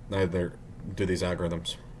neither do these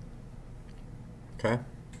algorithms. Okay?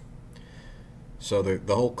 So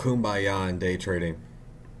the whole kumbaya in day trading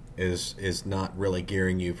is not really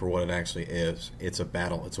gearing you for what it actually is. It's a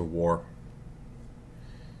battle. It's a war.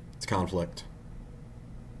 It's conflict.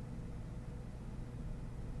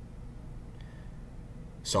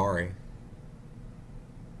 Sorry.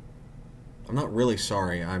 I'm not really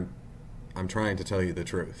sorry. I'm trying to tell you the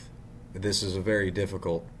truth. This is a very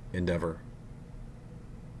difficult endeavor.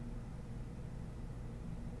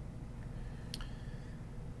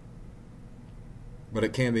 But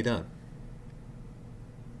it can be done.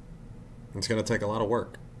 It's going to take a lot of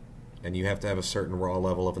work, and you have to have a certain raw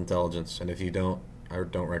level of intelligence, and if you don't, I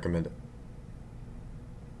don't recommend it.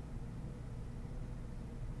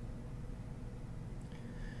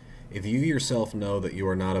 If you yourself know that you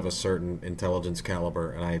are not of a certain intelligence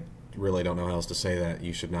caliber, and I really don't know how else to say that,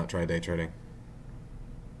 you should not try day trading.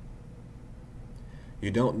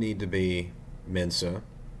 You don't need to be Mensa.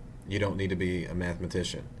 You don't need to be a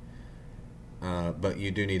mathematician. But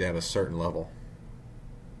you do need to have a certain level.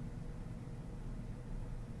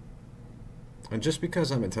 And just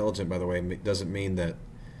because I'm intelligent, by the way, doesn't mean that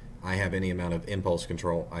I have any amount of impulse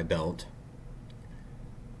control. I don't.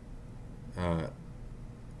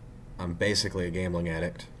 I'm basically a gambling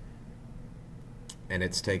addict, and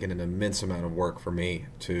it's taken an immense amount of work for me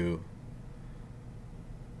to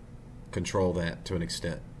control that to an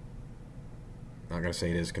extent. I'm not going to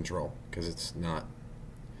say it is control, because it's not.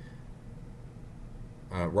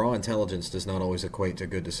 Raw intelligence does not always equate to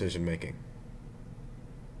good decision making.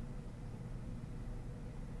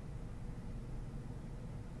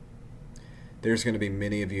 There's going to be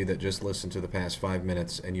many of you that just listened to the past 5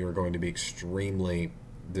 minutes, and you are going to be extremely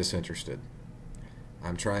disinterested.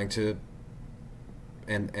 I'm trying to,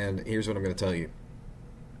 and here's what I'm going to tell you.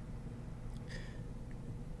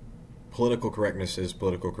 Political correctness is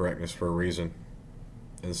political correctness for a reason.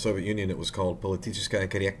 In the Soviet Union, it was called politicheskaya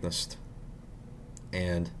korektnost.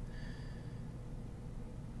 And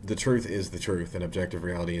the truth is the truth, and objective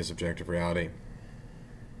reality is objective reality.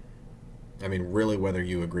 I mean, really, whether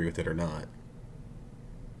you agree with it or not.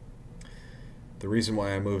 The reason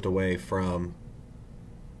why I moved away from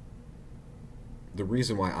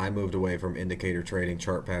indicator trading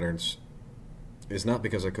chart patterns is not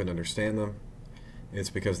because I couldn't understand them. It's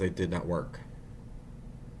because they did not work.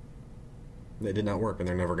 They did not work, and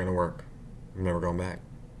they're never going to work. I'm never going back.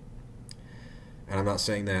 And I'm not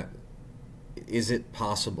saying that. Is it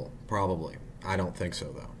possible? Probably. I don't think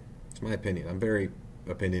so, though. It's my opinion. I'm very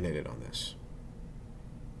opinionated on this.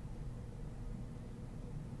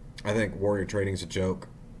 I think warrior trading is a joke.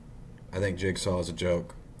 I think Jigsaw is a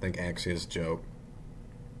joke. I think Axia is a joke.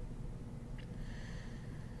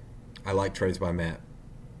 I like trades by Matt,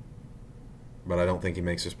 but I don't think he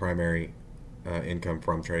makes his primary income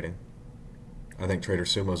from trading. I think Trader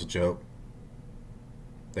Sumo is a joke.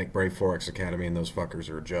 I think Brave Forex Academy and those fuckers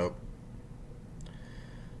are a joke.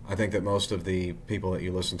 I think that most of the people that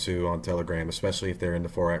you listen to on Telegram, especially if they're into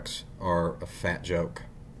Forex, are a fat joke.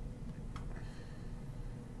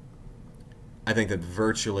 I think that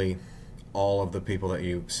virtually all of the people that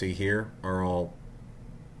you see here are all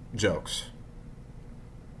jokes.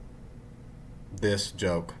 This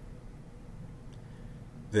joke.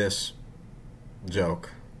 This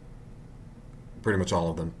joke. Pretty much all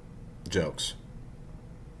of them jokes.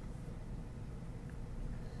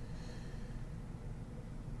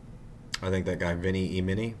 I think that guy Vinny E.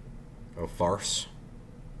 Mini, a farce.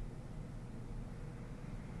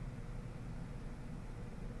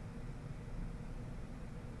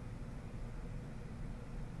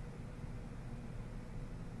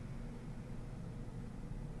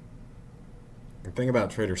 The thing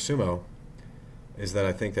about Trader Sumo is that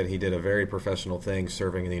I think that he did a very professional thing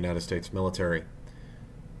serving in the United States military.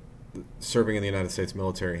 Serving in the United States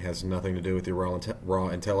military has nothing to do with your raw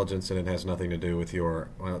intelligence, and it has nothing to do with your,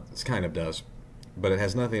 well, it kind of does, but it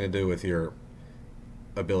has nothing to do with your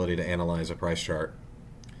ability to analyze a price chart.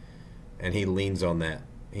 And he leans on that.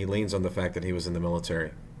 He leans on the fact that he was in the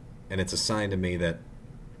military. And it's a sign to me that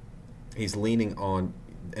he's leaning on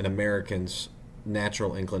an American's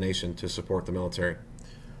natural inclination to support the military.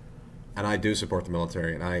 And I do support the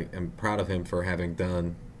military, and I am proud of him for having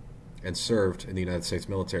done and served in the United States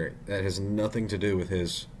military. That has nothing to do with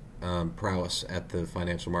his prowess at the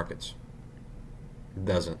financial markets.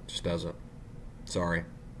 Doesn't. Just doesn't. Sorry.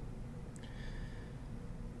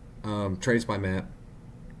 Trades by Matt.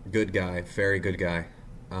 Good guy. Very good guy.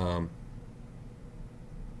 And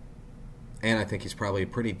I think he's probably a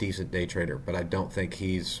pretty decent day trader, but I don't think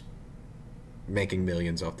he's making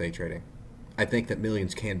millions off day trading. I think that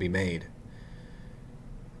millions can be made,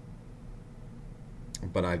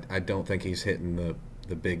 but I don't think he's hitting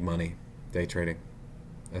the big money day trading.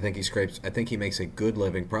 I think he makes a good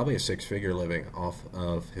living, probably a six-figure living off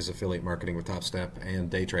of his affiliate marketing with Topstep and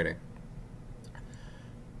day trading.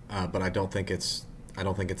 But I don't think it's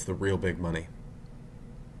the real big money.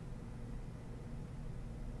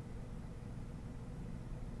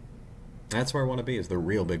 That's where I want to be, is the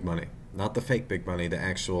real big money, not the fake big money, the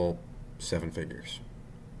actual 7 figures.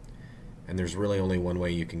 And there's really only one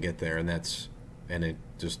way you can get there, and that's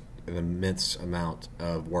just an immense amount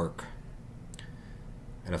of work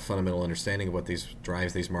and a fundamental understanding of what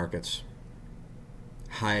drives these markets,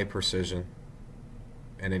 high precision,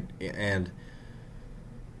 and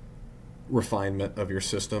refinement of your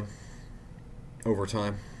system over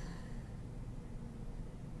time.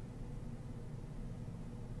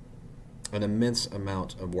 An immense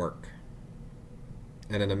amount of work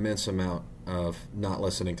and an immense amount of not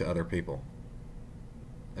listening to other people.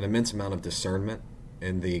 An immense amount of discernment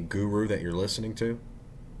in the guru that you're listening to.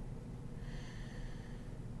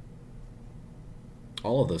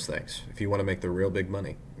 All of those things, if you want to make the real big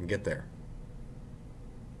money and get there.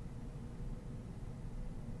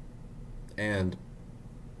 And,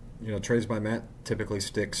 Trades by Matt typically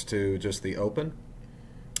sticks to just the open.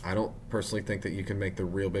 I don't personally think that you can make the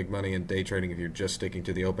real big money in day trading if you're just sticking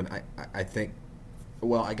to the open. I think,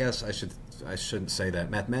 well, I guess I shouldn't say that.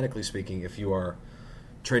 Mathematically speaking, if you are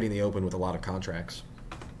trading the open with a lot of contracts,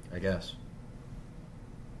 I guess.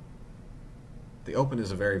 The open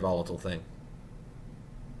is a very volatile thing.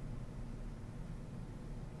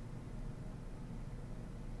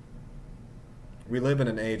 We live in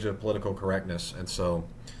an age of political correctness, and so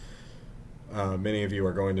many of you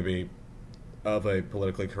are going to be of a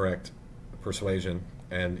politically correct persuasion,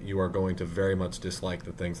 and you are going to very much dislike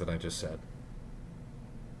the things that I just said.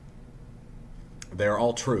 They are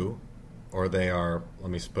all true, or they are,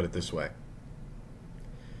 let me put it this way.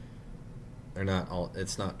 They're not all,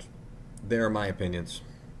 it's not, they're my opinions.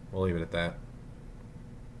 We'll leave it at that.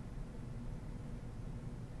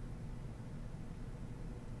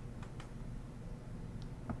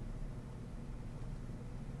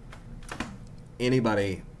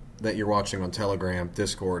 anybody that you're watching on Telegram,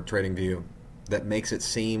 Discord, TradingView, that makes it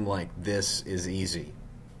seem like this is easy,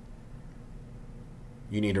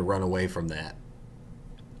 you need to run away from that.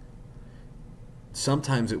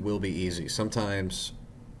 Sometimes it will be easy. Sometimes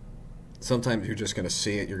you're just going to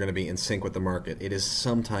see it. You're going to be in sync with the market. It is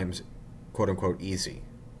sometimes, quote unquote, easy.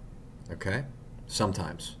 Okay?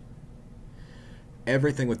 Sometimes.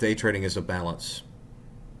 Everything with day trading is a balance.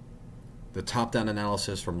 The top-down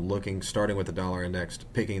analysis from starting with the dollar index, to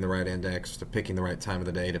picking the right index, to picking the right time of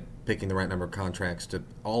the day, to picking the right number of contracts, to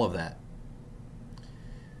all of that.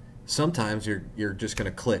 Sometimes you're just going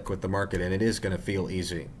to click with the market and it is going to feel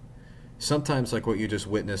easy. Sometimes, like what you just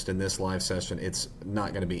witnessed in this live session, it's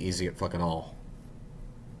not going to be easy at fucking all.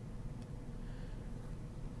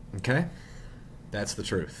 Okay? That's the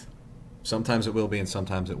truth. Sometimes it will be and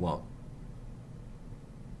sometimes it won't.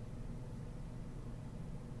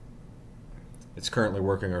 It's currently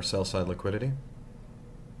working our sell side liquidity.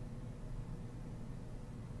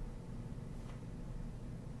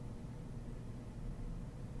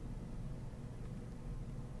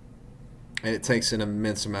 And it takes an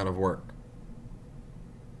immense amount of work.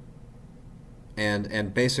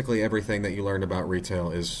 And basically everything that you learned about retail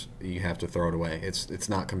is you have to throw it away. It's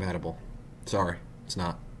not compatible. Sorry, it's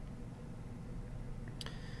not.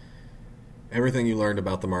 Everything you learned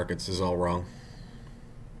about the markets is all wrong.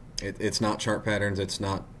 It's not chart patterns, it's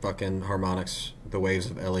not fucking harmonics, the waves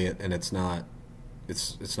of Elliott, and it's not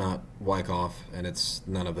Wyckoff, and it's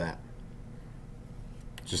none of that.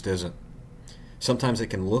 It just isn't. Sometimes it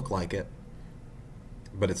can look like it,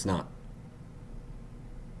 but it's not.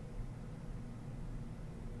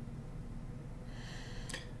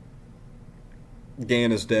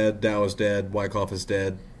 Gann is dead, Dow is dead, Wyckoff is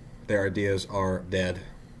dead. Their ideas are dead.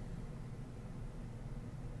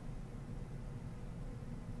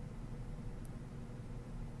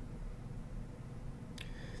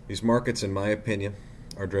 These markets, in my opinion,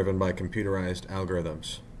 are driven by computerized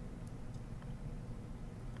algorithms.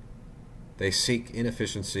 They seek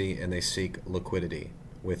inefficiency and they seek liquidity,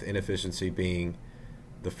 with inefficiency being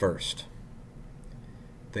the first.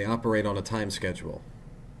 They operate on a time schedule.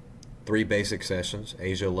 3 basic sessions,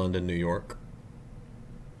 Asia, London, New York.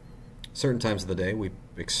 Certain times of the day we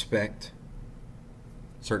expect,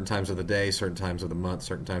 certain times of the day, certain times of the month,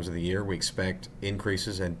 certain times of the year, we expect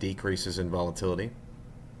increases and decreases in volatility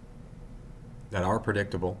that are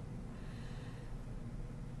predictable.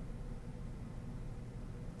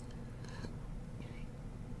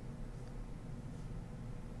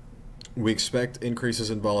 We expect increases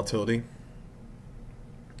in volatility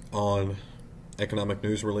on economic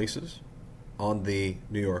news releases, on the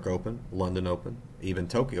New York Open, London Open, even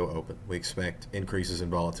Tokyo Open. We expect increases in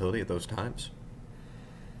volatility at those times.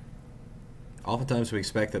 Oftentimes we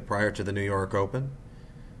expect that prior to the New York Open,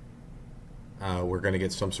 we're going to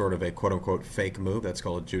get some sort of a quote-unquote fake move. That's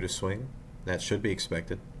called a Judas swing. That should be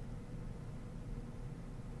expected.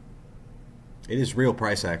 It is real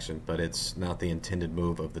price action, but it's not the intended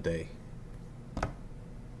move of the day.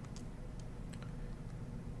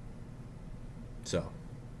 So,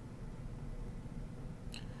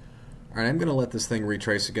 all right, I'm going to let this thing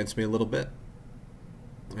retrace against me a little bit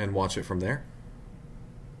and watch it from there.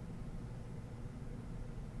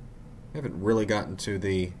 I haven't really gotten to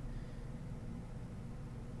the...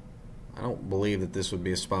 I don't believe that this would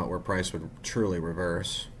be a spot where price would truly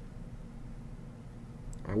reverse.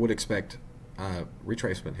 I would expect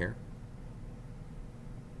retracement here.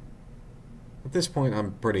 At this point,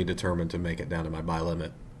 I'm pretty determined to make it down to my buy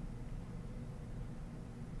limit.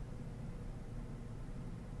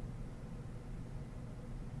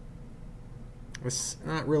 It's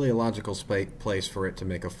not really a logical place for it to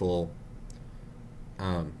make a full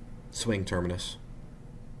swing terminus.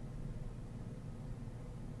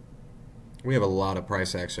 We have a lot of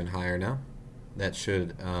price action higher now. That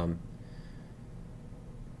should I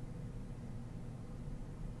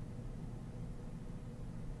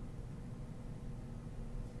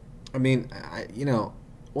mean, you know,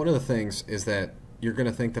 one of the things is that you're going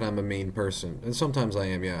to think that I'm a mean person. And sometimes I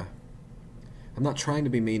am, yeah. I'm not trying to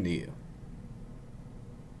be mean to you.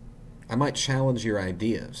 I might challenge your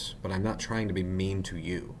ideas, but I'm not trying to be mean to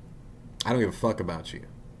you. I don't give a fuck about you.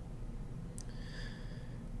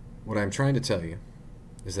 What I'm trying to tell you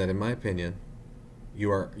is that, in my opinion,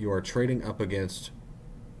 you are trading up against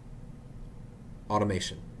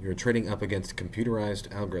automation. You're trading up against computerized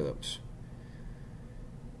algorithms.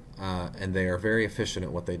 And they are very efficient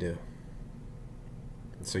at what they do.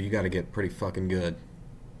 So you got to get pretty fucking good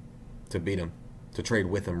to beat them, to trade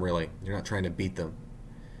with them, really. You're not trying to beat them.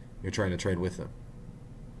 You're trying to trade with them.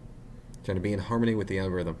 Trying to be in harmony with the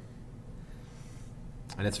algorithm.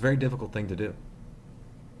 And it's a very difficult thing to do.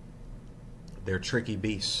 They're tricky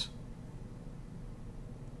beasts.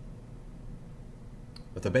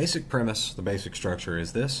 But the basic premise, the basic structure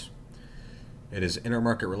is this. It is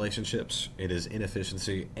intermarket relationships, it is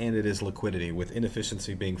inefficiency, and it is liquidity, with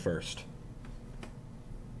inefficiency being first.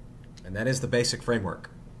 And that is the basic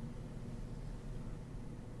framework.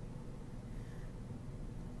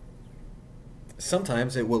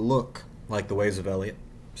 Sometimes it will look like the waves of Elliott.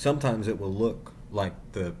 Sometimes it will look like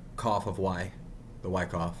the cough of Y, the Y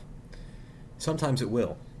cough. Sometimes it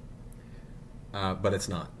will, but it's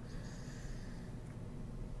not.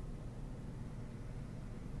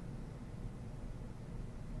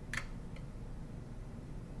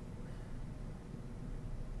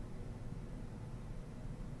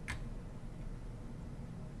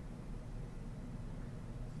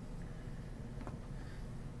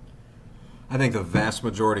 I think the vast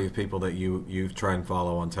majority of people that you try and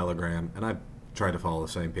follow on Telegram, and I try to follow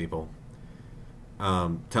the same people,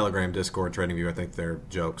 Telegram, Discord, Tradingview, I think they're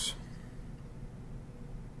jokes.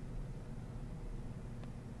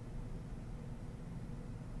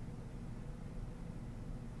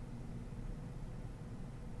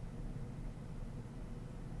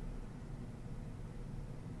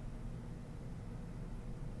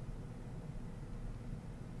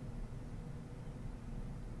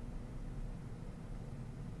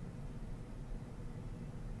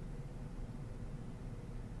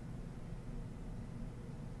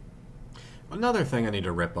 Another thing I need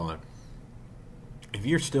to rip on. If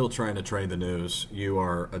you're still trying to trade the news, you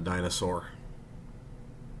are a dinosaur.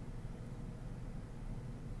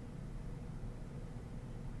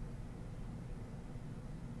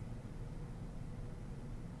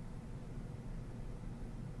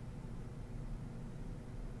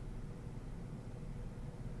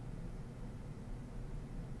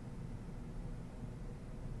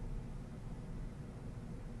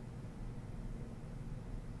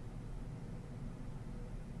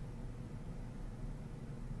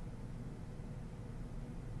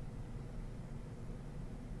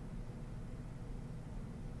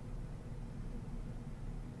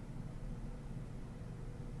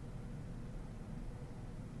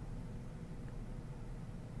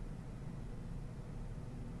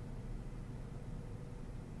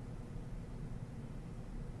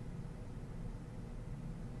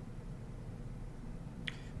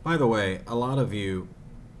 By the way, a lot of you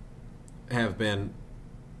have been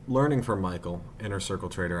learning from Michael, Inner Circle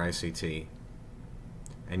Trader ICT,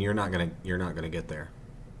 and you're not gonna get there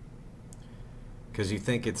because you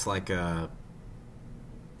think it's like a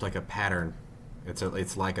pattern.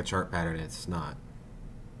 It's like a chart pattern. It's not.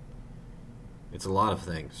 It's a lot of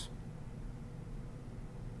things,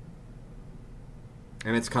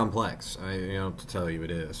 and it's complex. To tell you,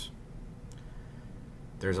 it is.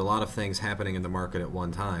 There's a lot of things happening in the market at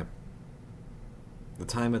one time. The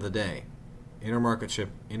time of the day,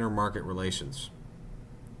 intermarket relations,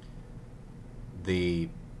 the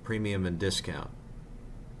premium and discount,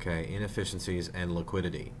 okay, inefficiencies and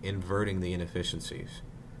liquidity, inverting the inefficiencies.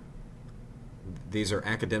 These are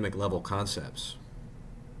academic level concepts.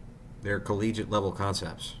 They're collegiate level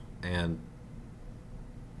concepts, and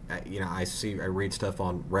I read stuff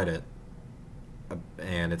on Reddit,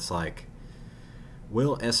 and it's like,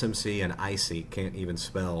 will SMC and IC, can't even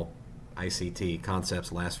spell ICT, concepts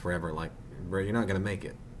last forever? Like, bro, you're not going to make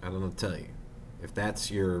it. I don't know what to tell you. If that's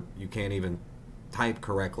you can't even type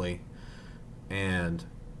correctly, and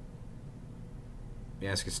you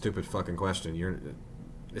ask a stupid fucking question,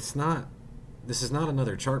 this is not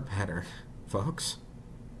another chart pattern, folks.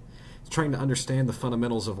 It's trying to understand the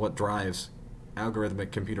fundamentals of what drives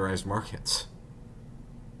algorithmic computerized markets.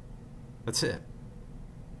 That's it.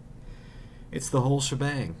 It's the whole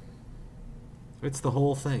shebang. It's the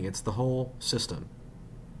whole thing. It's the whole system.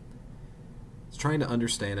 It's trying to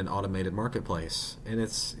understand an automated marketplace. And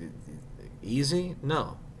it's easy?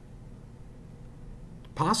 No.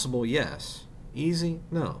 Possible? Yes. Easy?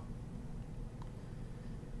 No.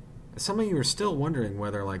 Some of you are still wondering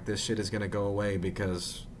whether this shit is going to go away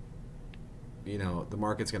because the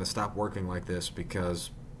market's going to stop working like this because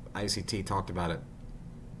ICT talked about it.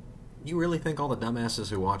 You really think all the dumbasses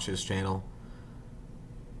who watch his channel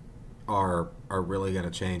are really going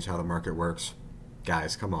to change how the market works?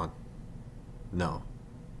 Guys, come on. No.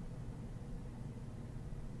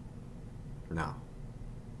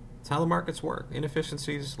 It's how the markets work.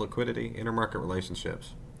 Inefficiencies, liquidity, intermarket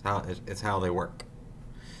relationships. It's how they work.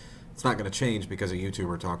 It's not going to change because a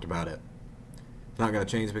YouTuber talked about it. It's not going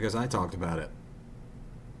to change because I talked about it.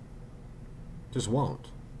 Just won't.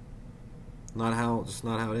 Just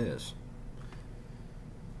not how it is.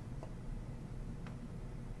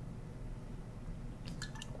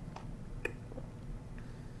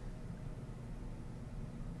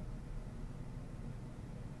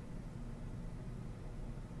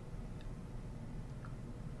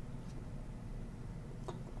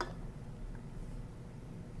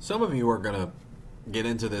 Some of you are going to get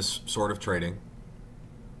into this sort of trading,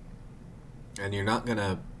 and you're not going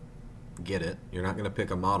to get it. You're not going to pick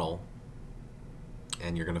a model,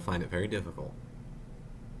 and you're going to find it very difficult.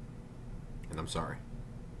 And I'm sorry.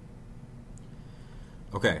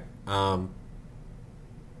 Okay.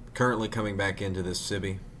 Currently coming back into this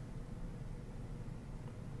SIBI.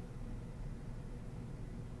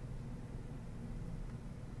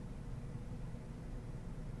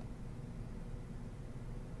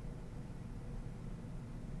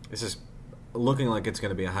 This is looking like it's going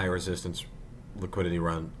to be a high resistance liquidity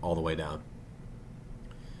run all the way down.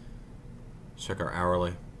 Check our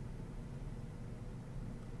hourly.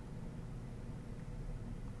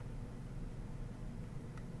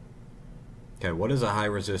 Okay, what is a high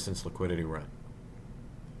resistance liquidity run?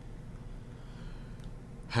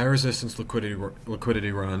 High resistance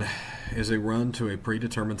liquidity run is a run to a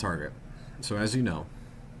predetermined target. So as you know,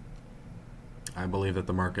 I believe that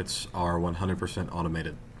the markets are 100%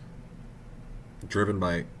 automated, driven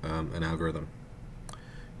by an algorithm,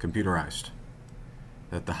 computerized,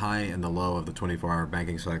 that the high and the low of the 24-hour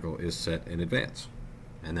banking cycle is set in advance,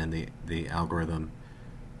 and then the algorithm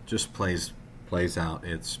just plays out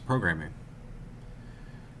its programming.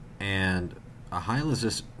 And a high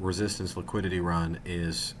resistance liquidity run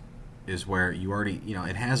is where you already,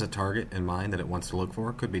 it has a target in mind that it wants to look for.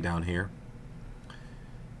 It could be down here.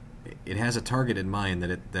 It has a target in mind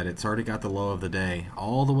that it's already got the low of the day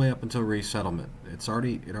all the way up until resettlement. It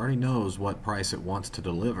already knows what price it wants to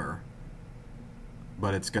deliver,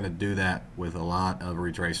 but it's going to do that with a lot of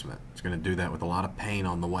retracement. It's going to do that with a lot of pain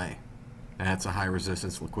on the way. That's a high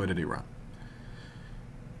resistance liquidity run.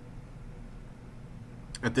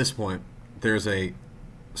 At this point, there's a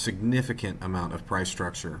significant amount of price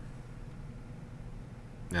structure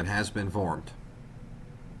that has been formed.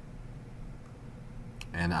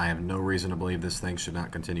 And I have no reason to believe this thing should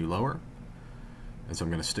not continue lower. And so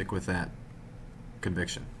I'm going to stick with that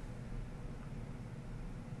conviction.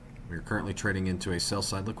 We are currently trading into a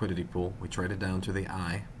sell-side liquidity pool. We traded down to the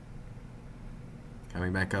I.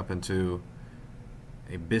 Coming back up into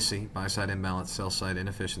a BISI, buy-side imbalance, sell-side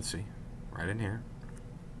inefficiency, right in here.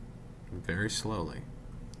 Very slowly.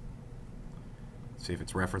 See if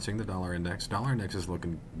it's referencing the dollar index. Dollar index is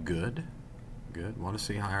looking good. Good. Want to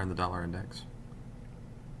see higher in the dollar index.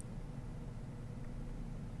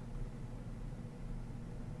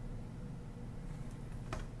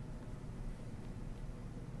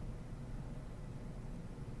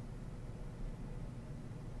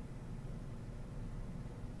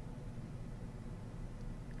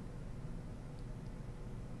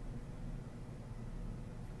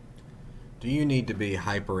 Do you need to be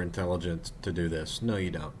hyper intelligent to do this? No, you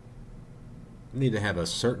don't. You need to have a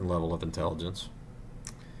certain level of intelligence.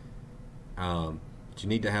 But you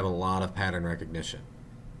need to have a lot of pattern recognition.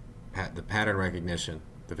 The pattern recognition,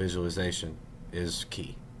 the visualization is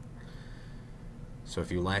key. So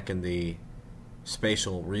if you lack in the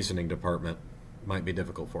spatial reasoning department, it might be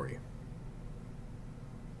difficult for you.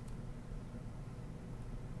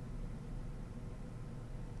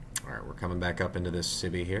 All right, we're coming back up into this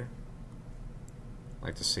SIBI here.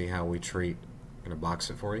 Like to see how we treat. I'm going to box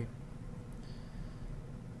it for you.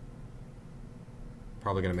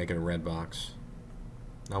 Probably going to make it a red box.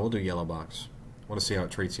 Now we'll do yellow box. I want to see how it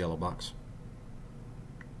treats yellow box.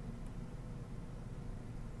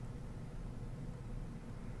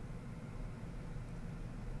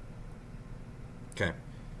 Okay,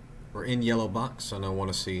 we're in yellow box, and I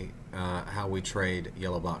want to see how we trade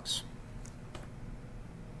yellow box.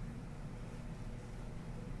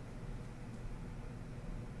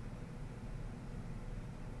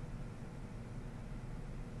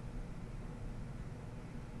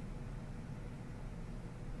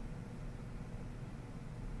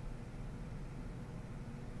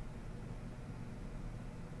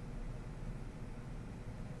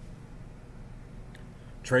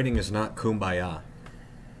 Trading is not kumbaya.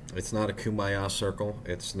 It's not a kumbaya circle.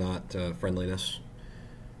 It's not friendliness.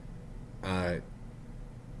 No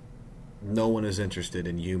one is interested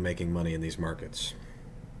in you making money in these markets.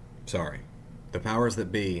 Sorry. The powers that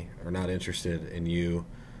be are not interested in you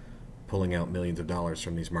pulling out millions of dollars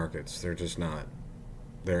from these markets. They're just not.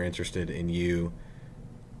 They're interested in you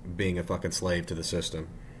being a fucking slave to the system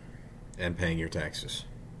and paying your taxes.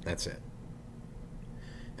 That's it.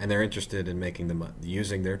 And they're interested in making the money,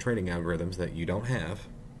 using their trading algorithms that you don't have.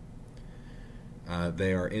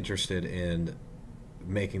 They are interested in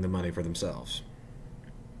making the money for themselves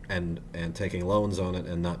and taking loans on it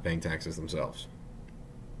and not paying taxes themselves.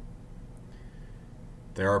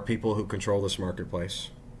 There are people who control this marketplace,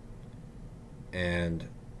 and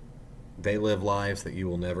they live lives that you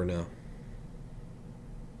will never know.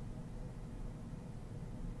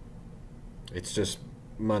 It's just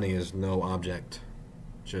money is no object,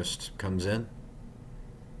 just comes in.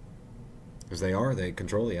 Because they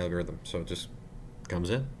control the algorithm, so it just comes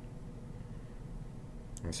in.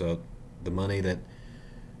 And so the money that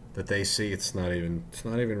they see, it's not even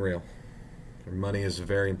real. Money is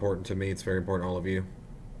very important to me. It's very important to all of you.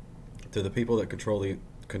 To the people that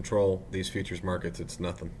control these futures markets, it's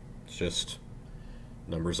nothing. It's just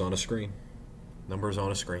numbers on a screen. Numbers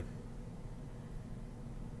on a screen.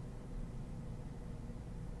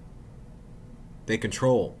 They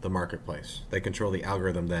control the marketplace. They control the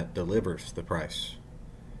algorithm that delivers the price.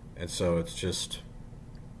 And so it's just,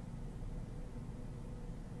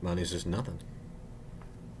 money's just nothing.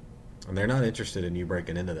 And they're not interested in you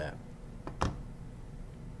breaking into that.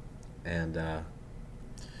 And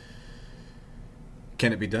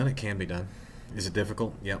can it be done? It can be done. Is it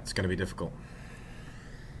difficult? Yeah, it's going to be difficult.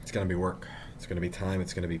 It's going to be work. It's going to be time.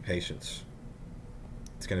 It's going to be patience.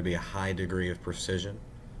 It's going to be a high degree of precision.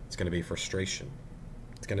 It's going to be frustration.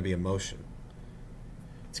 It's going to be emotion.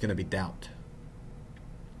 It's going to be doubt.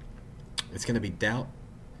 It's going to be doubt.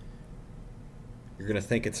 You're going to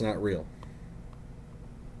think it's not real.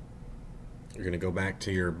 You're going to go back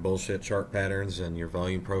to your bullshit chart patterns and your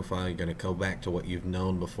volume profile. You're going to go back to what you've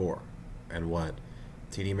known before and what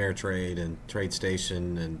TD Ameritrade and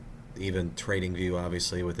TradeStation and even Tradingview,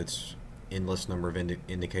 obviously, with its endless number of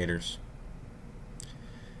indicators.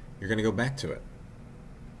 You're going to go back to it.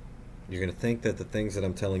 You're going to think that the things that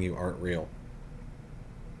I'm telling you aren't real.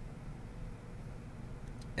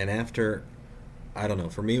 And after, I don't know,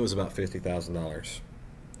 for me it was about $50,000.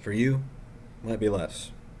 For you, it might be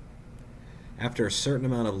less. After a certain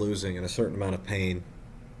amount of losing and a certain amount of pain,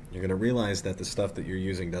 you're going to realize that the stuff that you're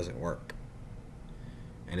using doesn't work.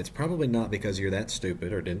 And it's probably not because you're that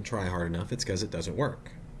stupid or didn't try hard enough. It's because it doesn't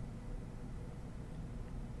work.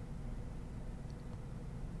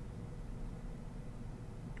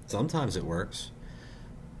 Sometimes it works.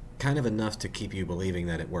 Kind of enough to keep you believing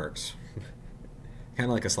that it works. Kind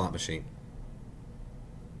of like a slot machine.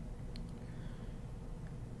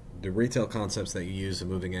 The retail concepts that you use, the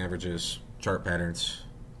moving averages, chart patterns,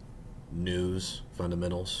 news,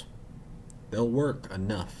 fundamentals, they'll work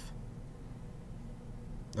enough.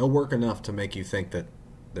 They'll work enough to make you think that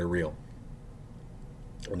they're real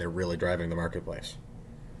and they're really driving the marketplace.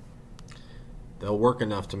 They'll work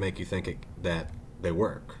enough to make you think that they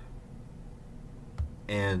work.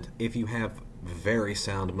 And if you have very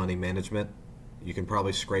sound money management, you can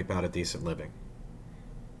probably scrape out a decent living.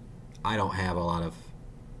 I don't have a lot of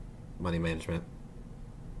money management.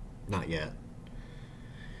 Not yet.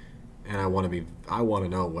 And I want to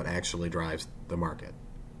know what actually drives the market.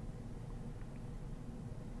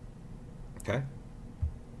 Okay?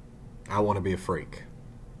 I want to be a freak.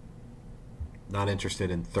 Not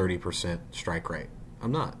interested in 30% strike rate.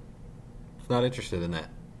 I'm not. Not interested in that.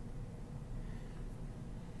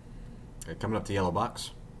 Okay, coming up to yellow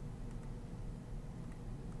box.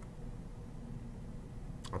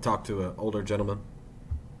 I talked to an older gentleman,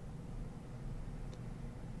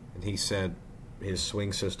 and he said his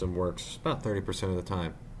swing system works about 30% of the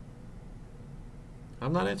time.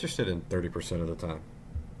 I'm not interested in 30% of the time.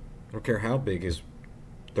 I don't care how big his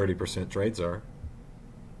 30% trades are.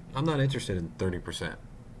 I'm not interested in 30%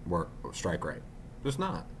 work strike rate. Just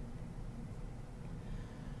not.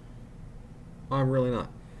 I'm really not.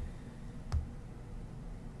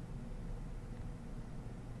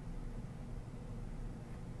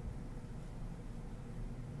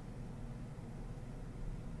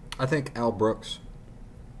 I think Al Brooks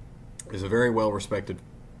is a very well-respected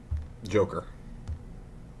joker.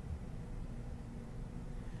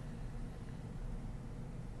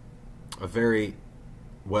 A very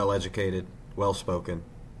well-educated, well-spoken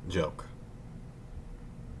joke.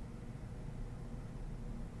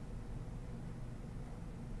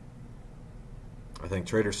 I think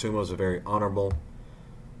Trader Sumo is a very honorable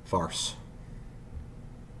farce.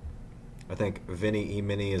 I think Vinny E.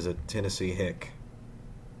 Mini is a Tennessee hick.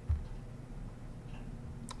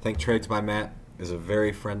 I think Trades by Matt is a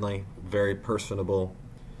very friendly, very personable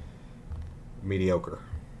mediocre.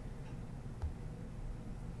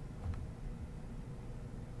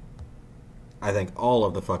 I think all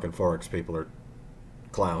of the fucking Forex people are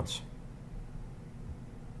clowns.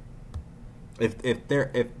 If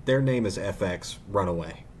their name is FX, run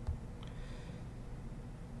away.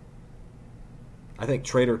 I think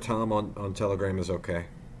Trader Tom on Telegram is okay.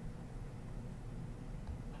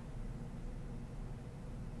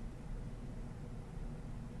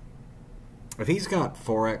 If he's got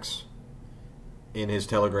Forex in his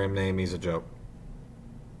Telegram name, he's a joke.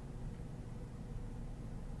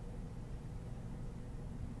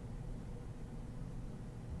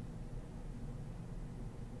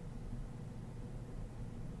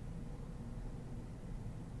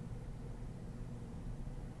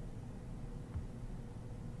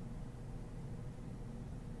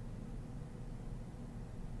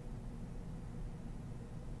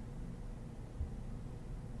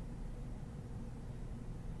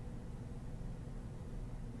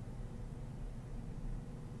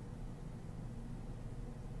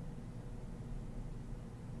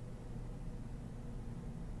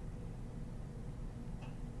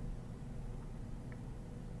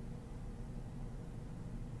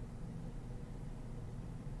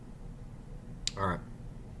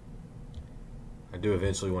 do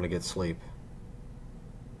eventually want to get sleep.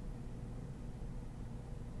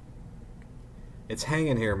 It's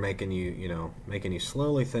hanging here, making you, making you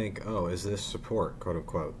slowly think, oh, is this support, quote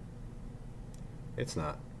unquote? It's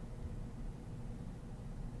not.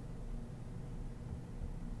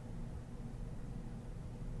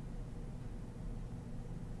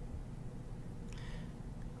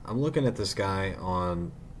 I'm looking at this guy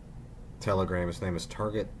on Telegram. His name is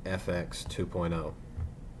Target FX 2.0.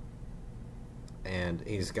 And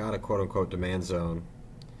he's got a quote unquote demand zone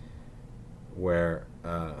where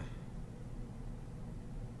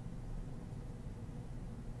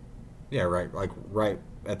yeah, right, like right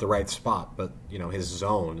at the right spot, but his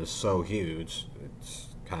zone is so huge, it's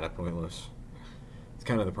kind of pointless. It's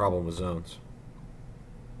kind of the problem with zones.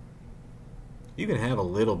 You can have a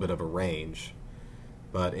little bit of a range,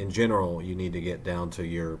 but in general, you need to get down to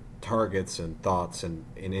your targets and thoughts and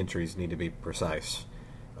entries need to be precise.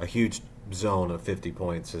 A huge zone of 50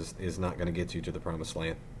 points is not going to get you to the promised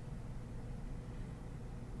land.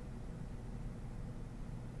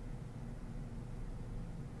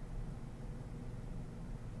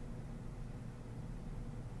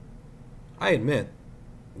 I admit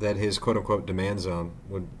that his quote-unquote demand zone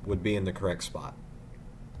would be in the correct spot.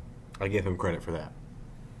 I give him credit for that.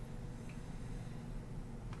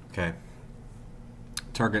 Okay.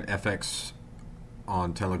 Target FX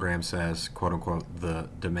on Telegram says, quote-unquote, the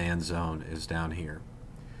demand zone is down here.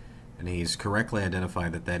 And he's correctly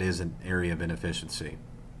identified that that is an area of inefficiency.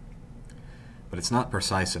 But it's not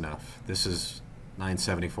precise enough. This is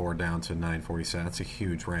 974 down to 947. That's a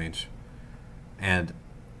huge range. And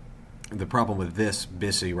the problem with this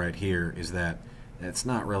BISI right here is that it's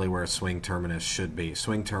not really where a swing terminus should be.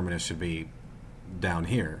 Swing terminus should be down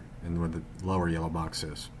here, and where the lower yellow box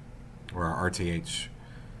is, or our RTH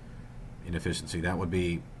inefficiency. That would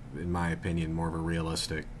be, in my opinion, more of a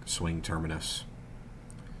realistic swing terminus.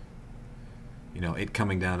 It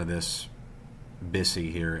coming down to this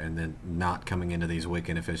BISI here and then not coming into these wick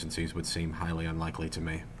inefficiencies would seem highly unlikely to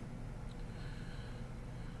me.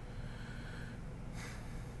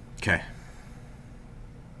 Okay.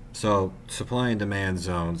 So supply and demand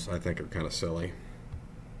zones, I think, are kind of silly.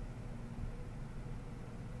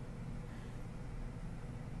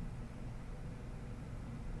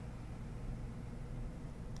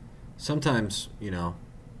 Sometimes,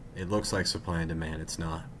 it looks like supply and demand. It's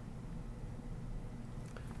not.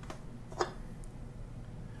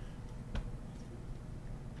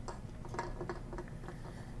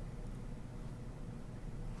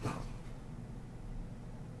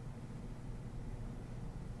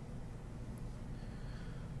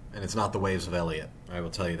 And it's not the waves of Elliott, I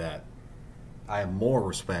will tell you that. I have more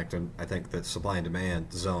respect, and I think that supply and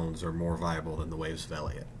demand zones are more viable than the waves of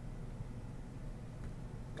Elliott.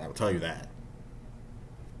 I will tell you that.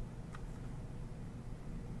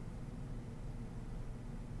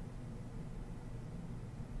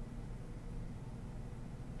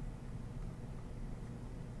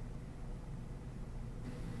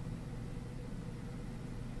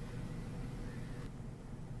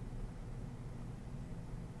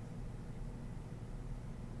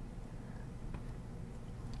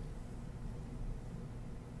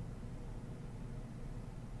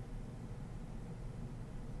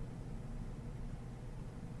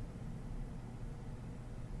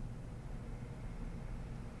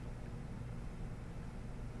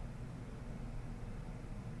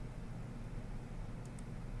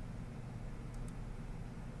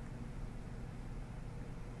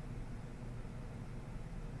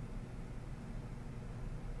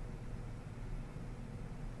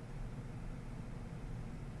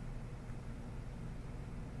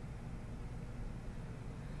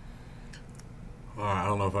 I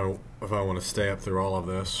don't know if I want to stay up through all of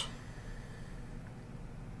this.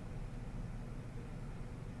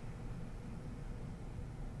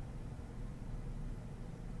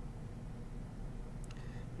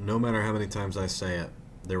 No matter how many times I say it,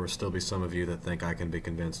 there will still be some of you that think I can be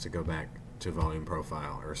convinced to go back to volume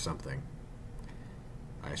profile or something.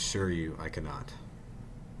 I assure you I cannot.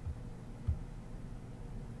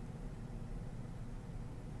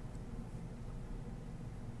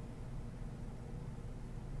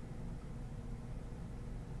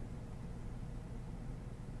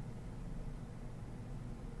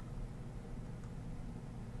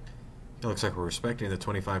 It looks like we're respecting the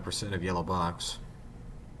 25% of yellow box.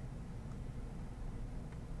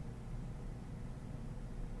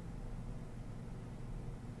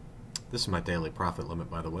 This is my daily profit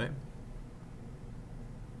limit, by the way.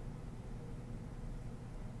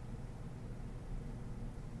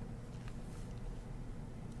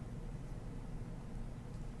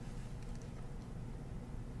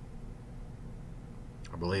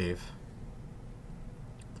 I believe.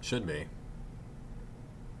 Should be.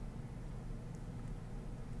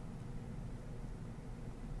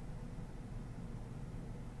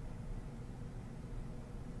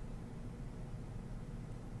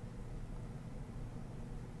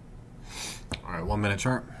 All right, 1 minute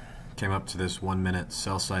chart. Came up to this 1 minute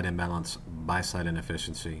sell side imbalance, buy side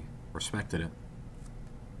inefficiency, respected it.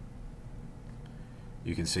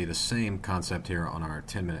 You can see the same concept here on our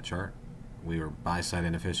 10-minute chart. We were buy side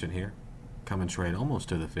inefficient here. Come and trade almost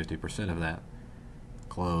to the 50% of that.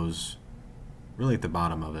 Close really at the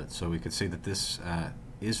bottom of it. So we could see that this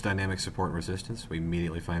is dynamic support and resistance. We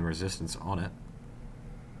immediately find resistance on it.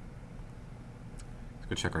 Let's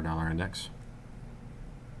go check our dollar index.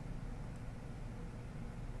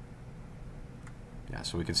 Yeah,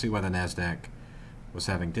 so we can see why the NASDAQ was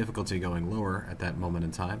having difficulty going lower at that moment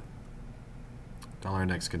in time. Dollar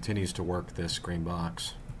index continues to work this green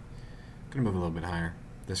box. I'm going to move a little bit higher.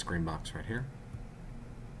 This green box right here.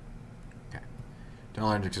 Okay.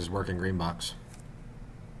 Dollar index is working green box.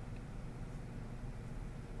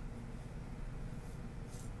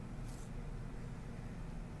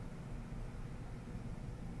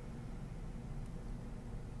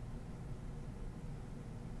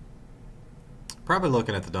 Probably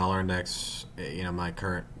looking at the dollar index, you know, my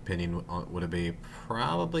current opinion would be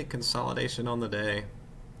probably consolidation on the day.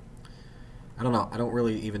 I don't know. I don't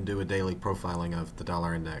really even do a daily profiling of the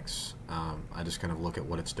dollar index. I just kind of look at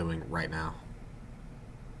what it's doing right now.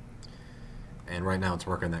 And right now it's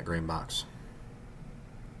working that green box.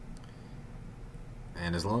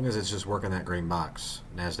 And as long as it's just working that green box,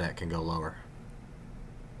 NASDAQ can go lower.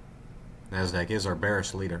 NASDAQ is our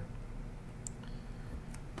bearish leader.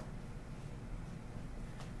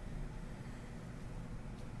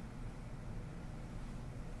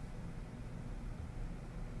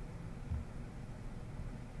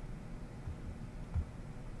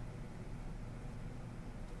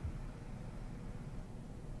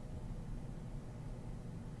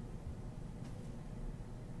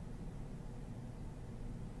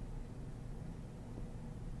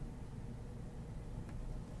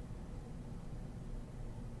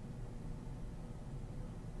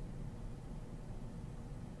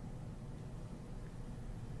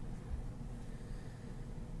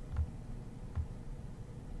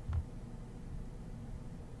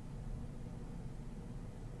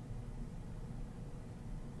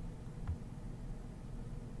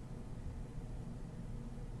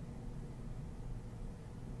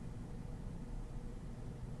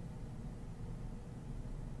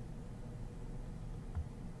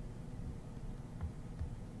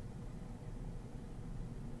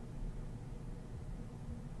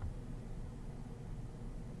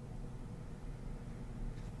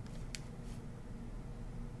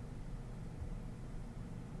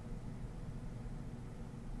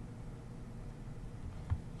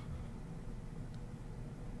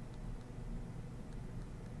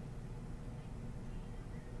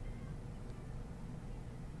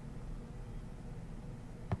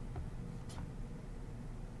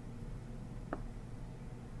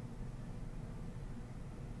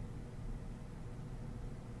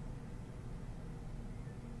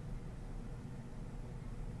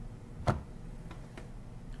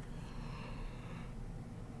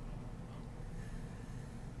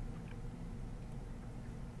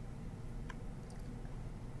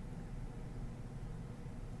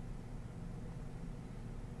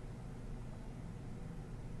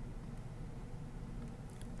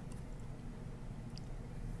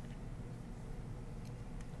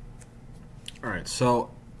 All right,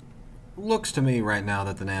 so looks to me right now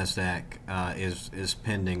that the NASDAQ is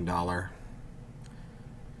pending dollar.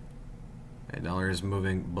 Okay, dollar is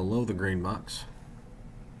moving below the green box.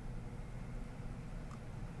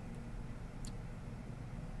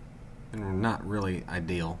 And not really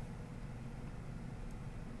ideal.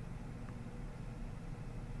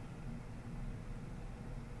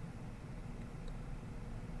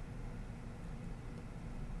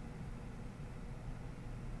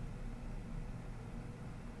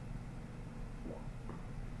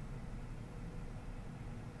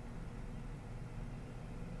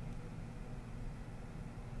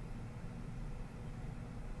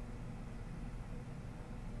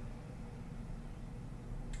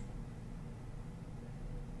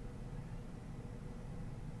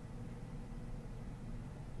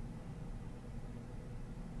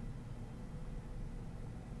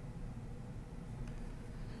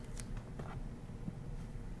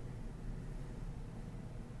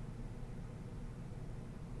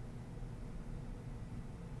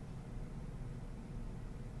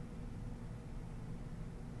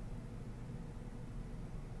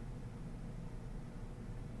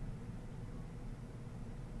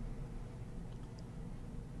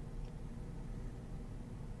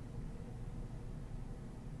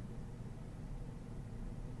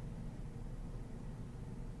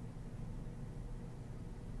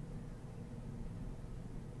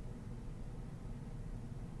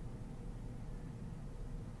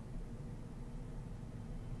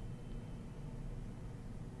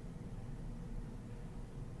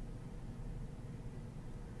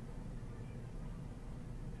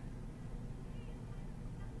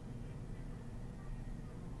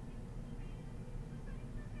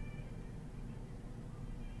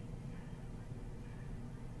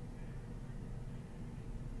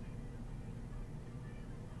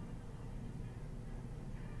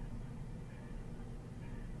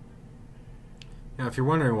 Now, if you're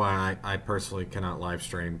wondering why I personally cannot live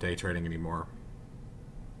stream day trading anymore,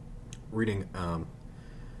 reading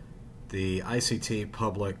the ICT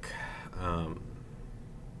public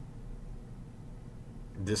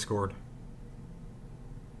Discord,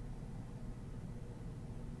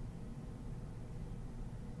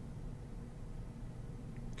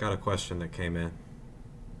 got a question that came in.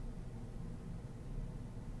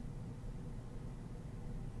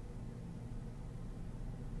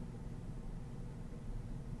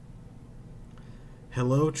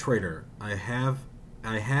 Hello, trader. I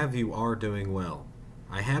have you are doing well.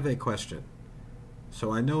 I have a question.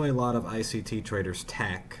 So I know a lot of ICT traders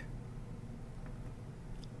take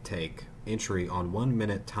entry on 1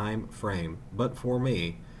 minute time frame, but for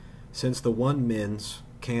me, since the 1 min's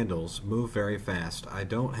candles move very fast, I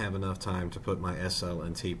don't have enough time to put my SL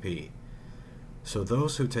and TP. So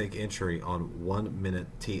those who take entry on 1 minute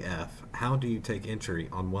TF, how do you take entry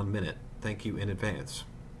on 1 minute? Thank you in advance.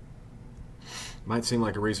 Might seem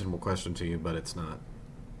like a reasonable question to you, but it's not.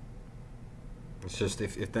 It's just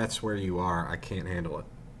if that's where you are, I can't handle it.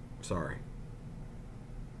 Sorry.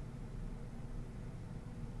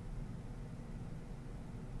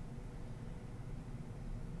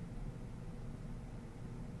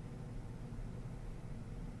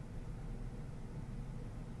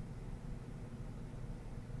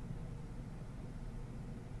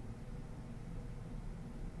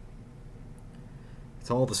 It's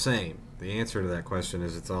all the same. The answer to that question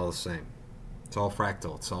is it's all the same. It's all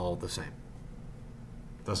fractal. It's all the same.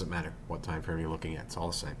 Doesn't matter what time frame you're looking at. It's all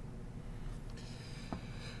the same.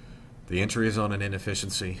 The entry is on an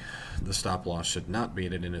inefficiency. The stop loss should not be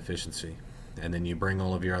at an inefficiency. And then you bring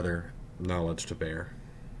all of your other knowledge to bear.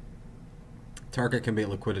 Target can be at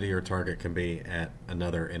liquidity or target can be at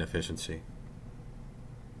another inefficiency.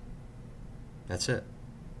 That's it.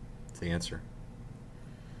 That's the answer.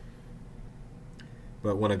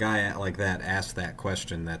 But when a guy like that asks that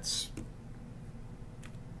question, that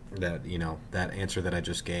answer that I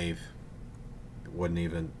just gave he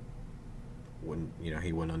wouldn't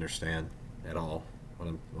understand at all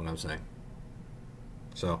what I'm saying.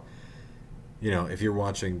 So, if you're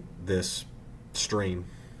watching this stream,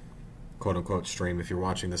 quote unquote stream, if you're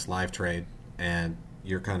watching this live trade and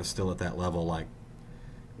you're kind of still at that level, like,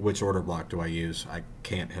 which order block do I use? I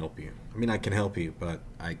can't help you. I mean, I can help you, but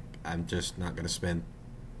I'm just not going to spend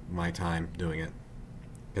my time doing it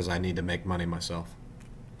because I need to make money myself.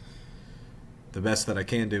 The best that I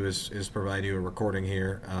can do is provide you a recording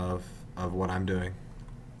here of what I'm doing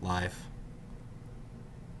live.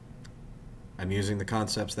 I'm using the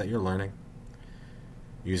concepts that you're learning,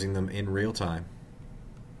 using them in real time.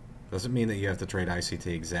 Doesn't mean that you have to trade ICT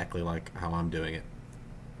exactly like how I'm doing it,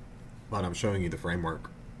 but I'm showing you the framework.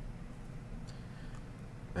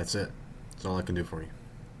 That's it. That's all I can do for you.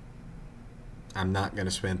 I'm not going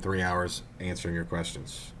to spend 3 hours answering your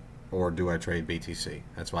questions. Or do I trade BTC?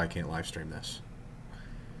 That's why I can't live stream this.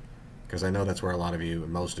 Because I know that's where a lot of you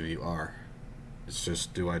and most of you are. It's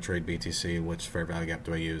just, do I trade BTC and which fair value gap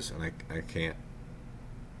do I use? And I can't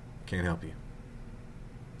help you.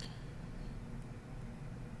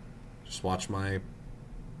 Just watch my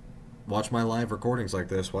live recordings like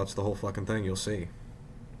this. Watch the whole fucking thing. You'll see.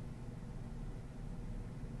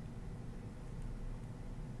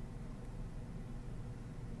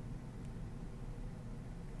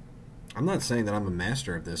 I'm not saying that I'm a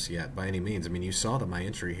master of this yet by any means. I mean, you saw that my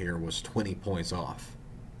entry here was 20 points off.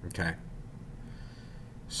 Okay.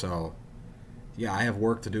 So, yeah, I have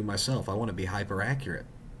work to do myself. I want to be hyper accurate.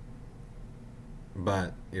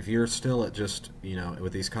 But if you're still at just,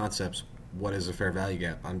 with these concepts, what is a fair value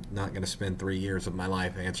gap? I'm not going to spend 3 years of my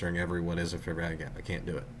life answering every what is a fair value gap. I can't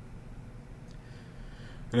do it.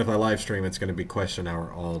 And if I live stream, it's going to be question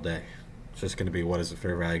hour all day. It's just going to be what is a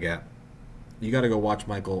fair value gap. You got to go watch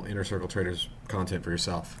Michael Inner Circle Trader's content for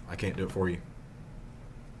yourself. I can't do it for you.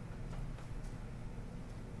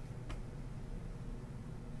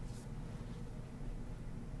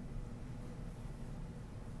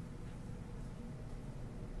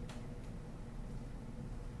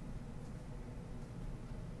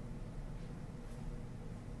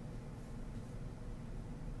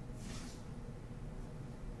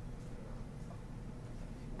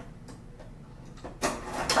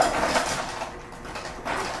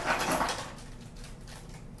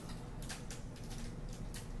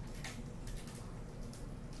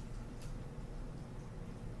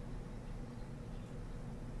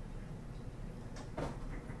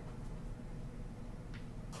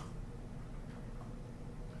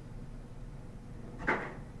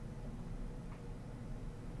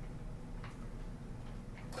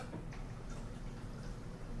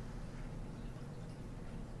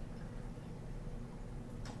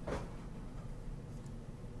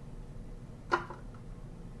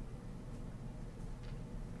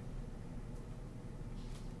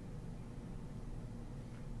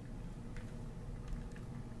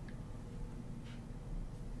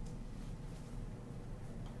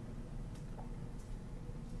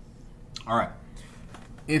 All right.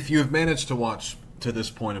 If you have managed to watch to this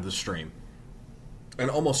point of the stream, and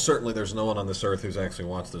almost certainly there's no one on this earth who's actually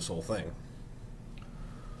watched this whole thing,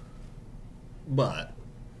 but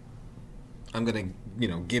I'm going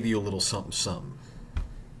to, give you a little something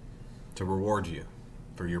to reward you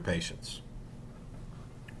for your patience.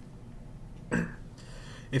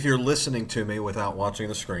 If you're listening to me without watching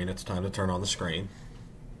the screen, it's time to turn on the screen.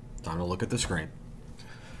 Time to look at the screen.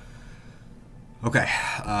 Okay,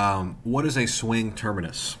 what is a swing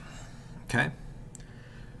terminus? Okay,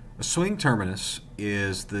 a swing terminus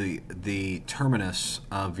is the terminus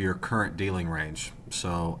of your current dealing range.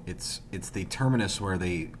 So it's the terminus where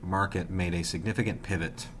the market made a significant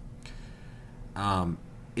pivot.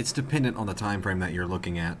 It's dependent on the time frame that you're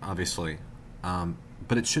looking at, obviously,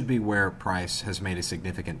 but it should be where price has made a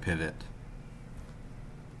significant pivot.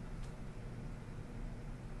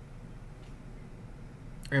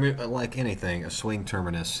 I mean, like anything, a swing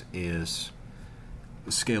terminus is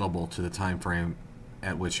scalable to the time frame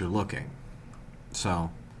at which you're looking.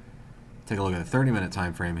 So take a look at the 30-minute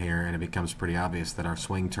time frame here, and it becomes pretty obvious that our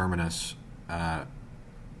swing terminus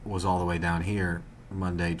was all the way down here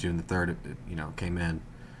Monday, June the 3rd. It came in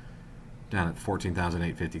down at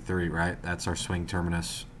 14,853, right? That's our swing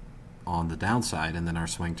terminus on the downside, and then our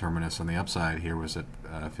swing terminus on the upside here was at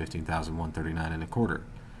 15,139 and a quarter.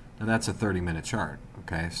 Now that's a 30-minute chart,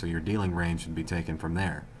 okay? So your dealing range should be taken from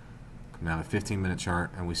there. Come down a 15-minute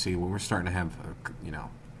chart, and we see we're starting to have,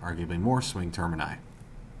 arguably more swing termini.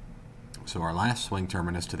 So our last swing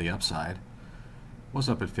terminus to the upside was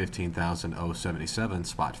up at 15,077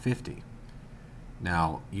 spot 50.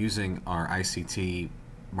 Now, using our ICT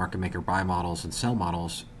market maker buy models and sell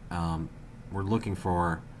models, we're looking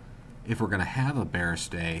for, if we're going to have a bearish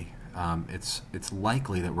day, it's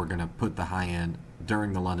likely that we're going to put the high end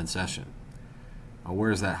during the London session.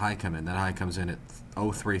 Where does that high come in? That high comes in at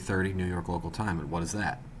 0330 New York local time. And what is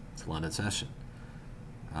that? It's London session.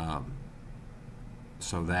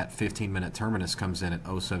 So that 15-minute terminus comes in at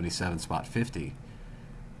 077 spot 50.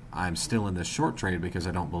 I'm still in this short trade because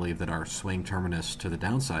I don't believe that our swing terminus to the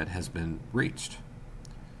downside has been reached.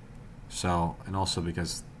 So, and also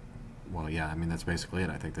because, well, yeah, I mean, that's basically it.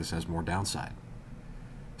 I think this has more downside.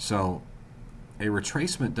 So a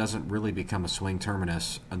retracement doesn't really become a swing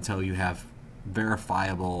terminus until you have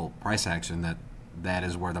verifiable price action that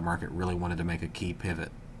is where the market really wanted to make a key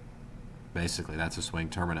pivot. Basically, that's a swing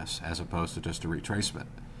terminus as opposed to just a retracement.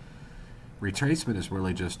 Retracement is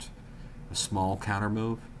really just a small counter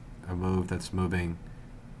move, a move that's moving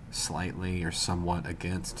slightly or somewhat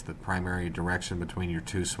against the primary direction between your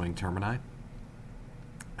two swing termini.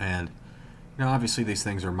 And obviously these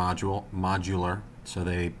things are modular, so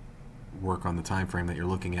they work on the time frame that you're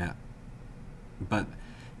looking at. But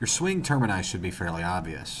your swing termini should be fairly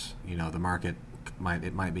obvious. The market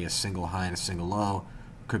might be a single high and a single low.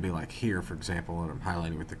 It could be like here, for example, what I'm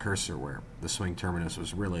highlighting with the cursor, where the swing terminus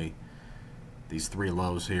was really these three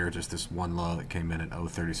lows here, just this one low that came in at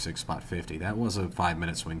 036 spot 50. That was a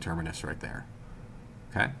 5-minute swing terminus right there.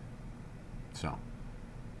 Okay? So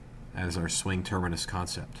that is our swing terminus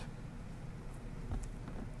concept.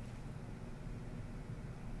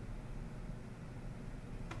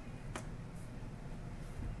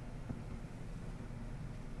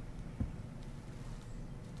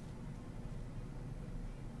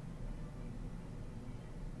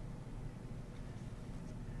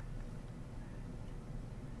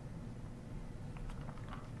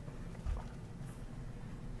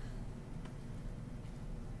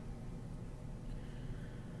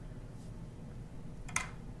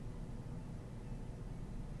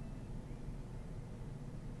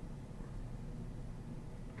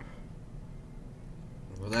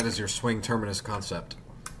 Well, that is your swing terminus concept.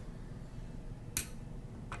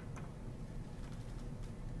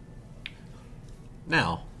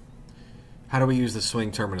 Now, how do we use the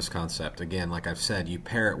swing terminus concept? Again, like I've said, you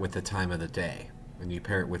pair it with the time of the day, and you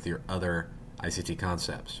pair it with your other ICT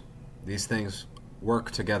concepts. These things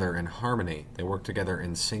work together in harmony. They work together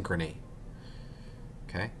in synchrony.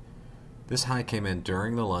 Okay? This high came in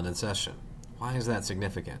during the London session. Why is that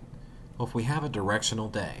significant? Well, if we have a directional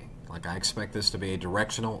day, like I expect this to be a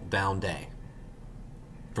directional down day.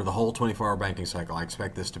 For the whole 24-hour banking cycle, I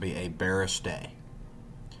expect this to be a bearish day.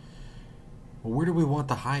 Well, where do we want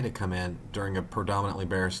the high to come in during a predominantly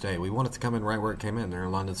bearish day? We want it to come in right where it came in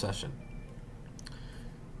during London session.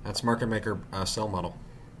 That's Market Maker Sell Model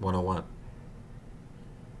 101.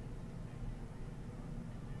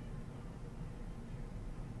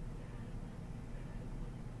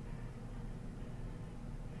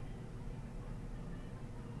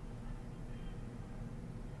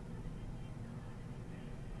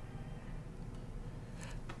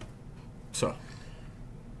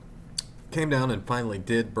 Came down and finally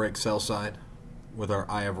did break sell side with our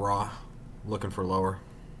Eye of Ra, looking for lower.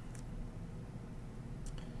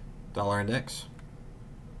 Dollar index.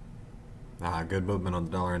 Good movement on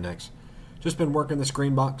the dollar index. Just been working this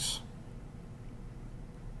green box.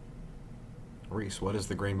 Reese, what is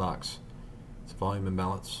the green box? It's volume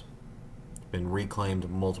imbalance. It's been reclaimed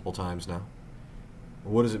multiple times now.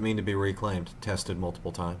 What does it mean to be reclaimed? Tested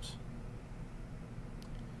multiple times.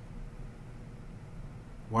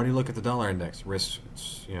 Why do you look at the dollar index? Risk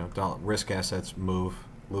assets move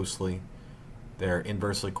loosely. They're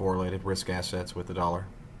inversely correlated, risk assets with the dollar.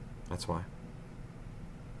 That's why.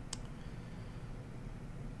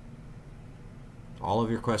 All of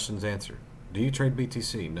your questions answered. Do you trade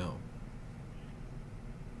BTC? No.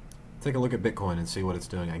 Take a look at Bitcoin and see what it's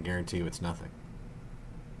doing. I guarantee you it's nothing.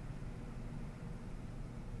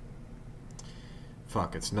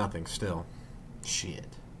 Fuck, it's nothing still.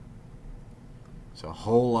 Shit. It's a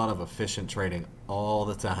whole lot of efficient trading all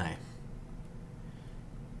the time.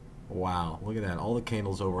 Wow, look at that. All the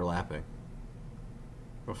candles overlapping.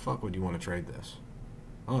 The fuck would you want to trade this?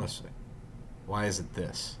 Honestly. Why is it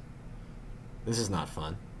this? This is not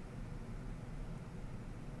fun.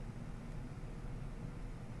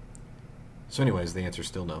 So anyways, the answer is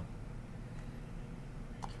still no.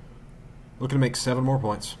 Looking to make 7 more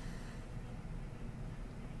points.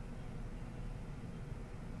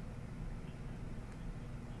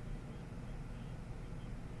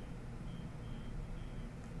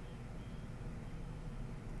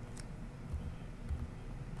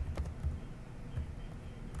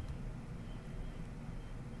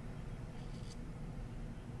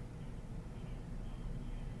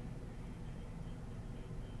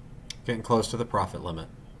 Getting close to the profit limit.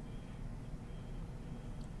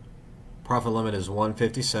 Profit limit is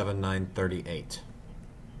 157,938.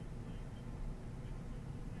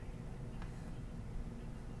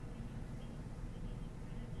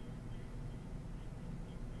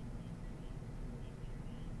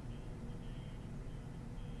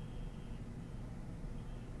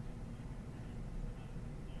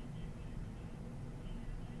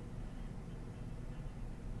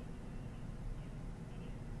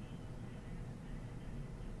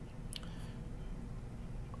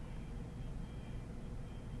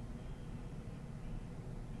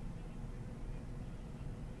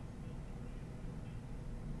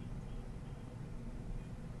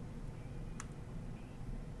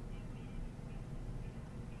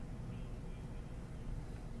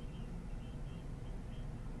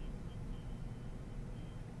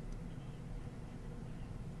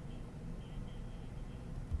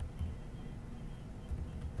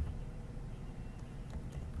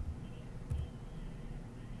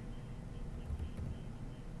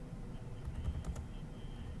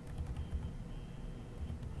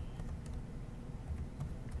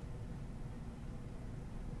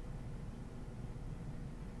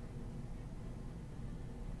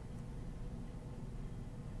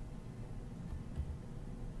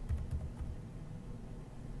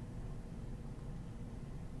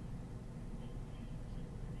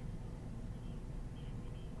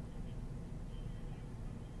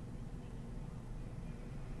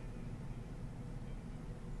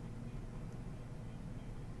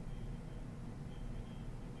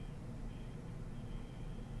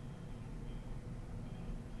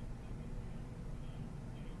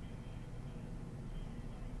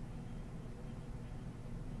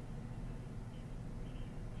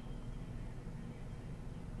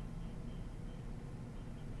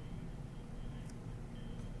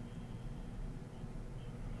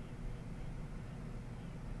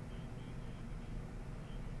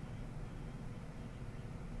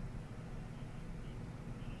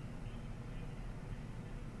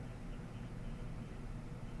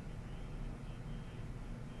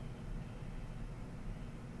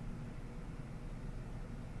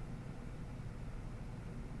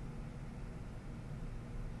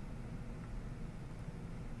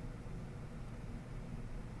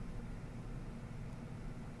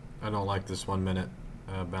 I don't like this 1 minute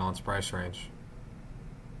balanced price range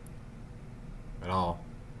at all.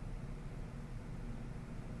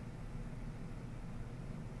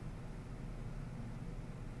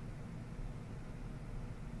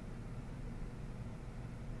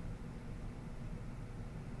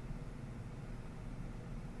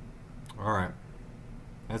 All right,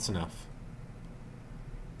 that's enough.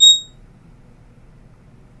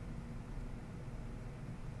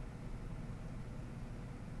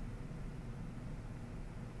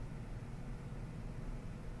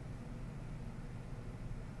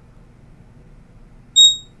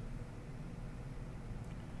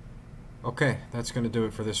 Okay, that's going to do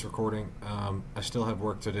it for this recording. I still have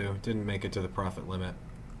work to do. Didn't make it to the profit limit.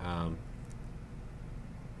 I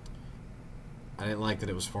didn't like that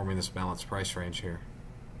it was forming this balanced price range here.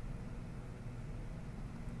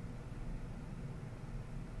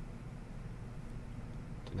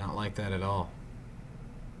 Did not like that at all.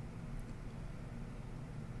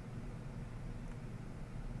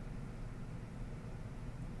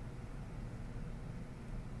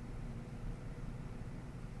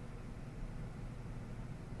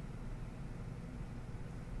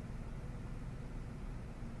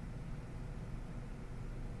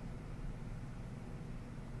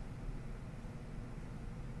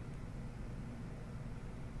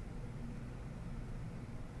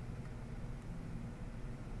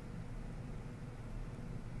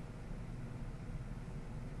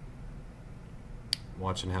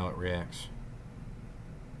 Watching how it reacts.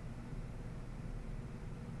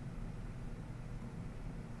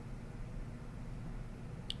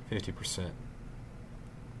 %.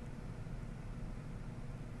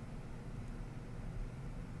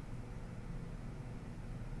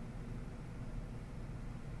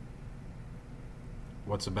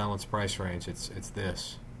 What's a balanced price range? It's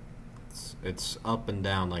this. It's up and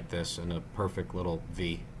down like this in a perfect little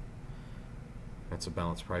V. That's a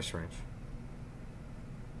balanced price range.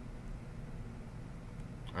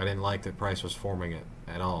 I didn't like that price was forming it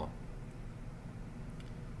at all.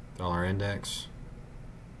 Dollar index.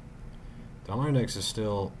 Dollar index is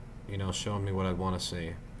still, you know, showing me what I'd want to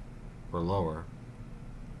see. Or lower.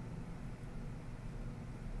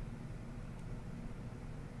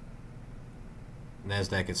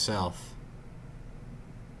 NASDAQ itself.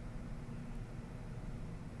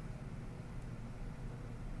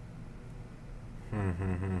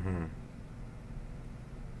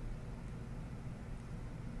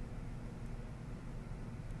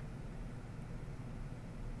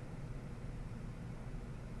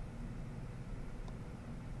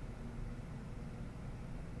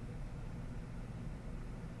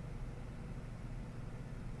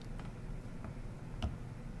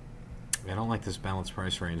 I don't like this balanced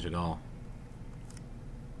price range at all.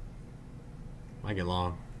 Might get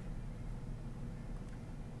long.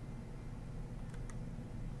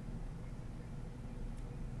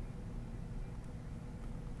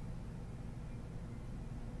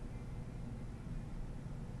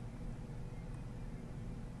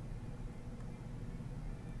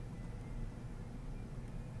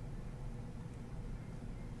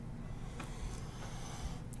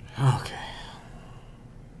 Okay.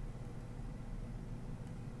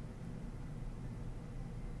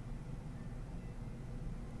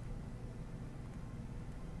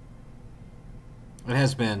 It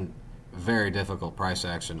has been very difficult price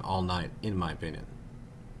action all night, in my opinion.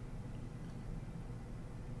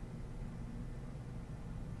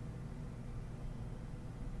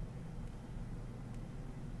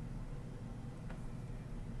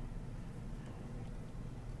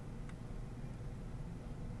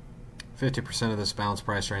 %50 of this balanced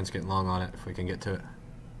price range is getting long on it if we can get to it.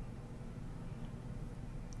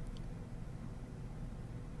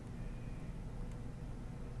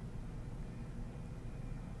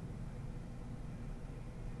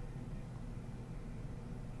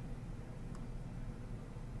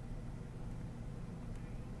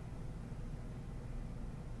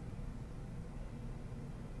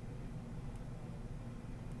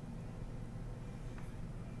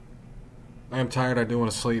 I am tired, I do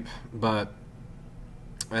want to sleep, but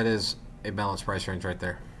that is a balanced price range right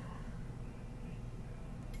there.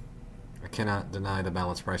 I cannot deny the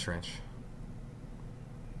balanced price range.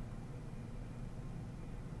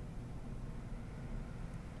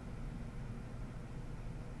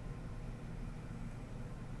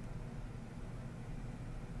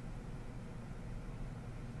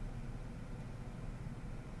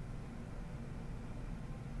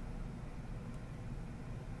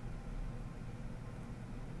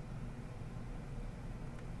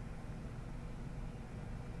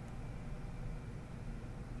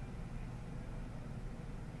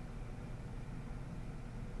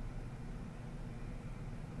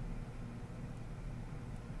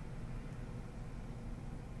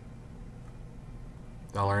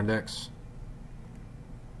 Dollar index.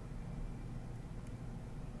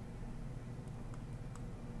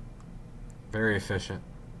 Very efficient.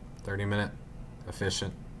 30-minute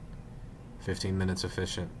efficient. 15 minutes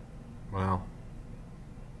efficient. Well,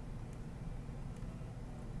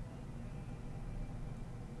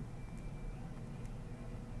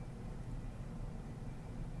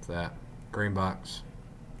 what's that? Green box.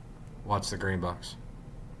 Watch the green box.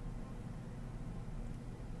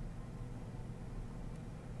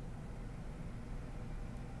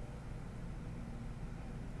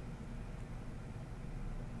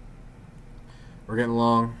 We're getting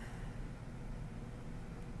long.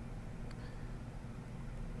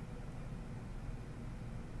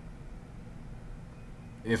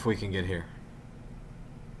 If we can get here.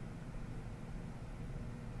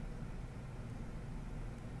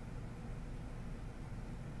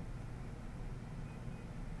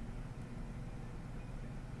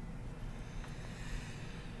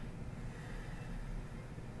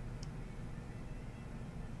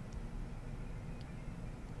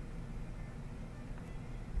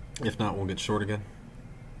 If not, we'll get short again.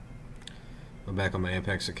 I'm back on my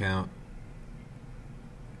Apex account.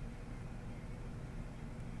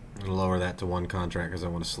 I'm going to lower that to one contract because I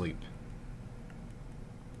want to sleep.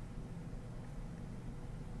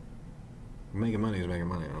 Making money is making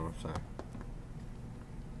money, I don't know what I'm saying.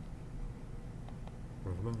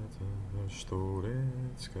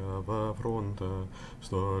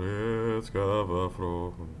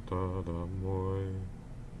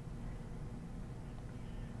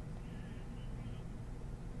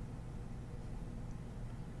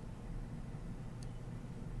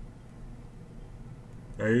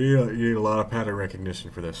 You need a lot of pattern recognition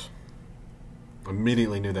for this.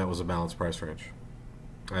 Immediately knew that was a balanced price range.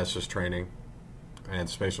 That's just training and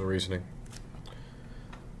spatial reasoning.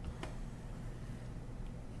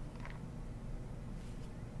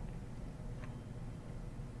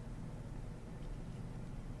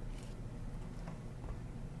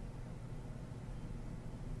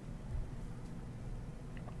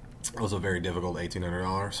 It was a very difficult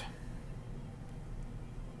 $1,800.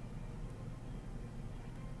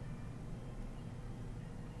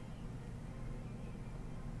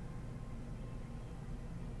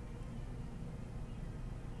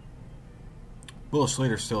 Bullish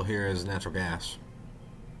leader still here is natural gas.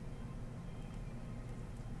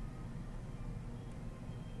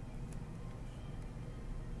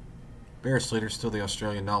 Bearish leader still the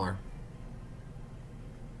Australian dollar.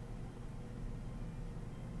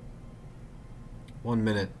 One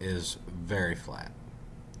minute is very flat.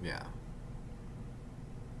 Yeah.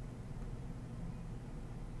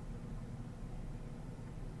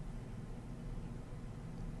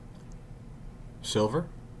 Silver.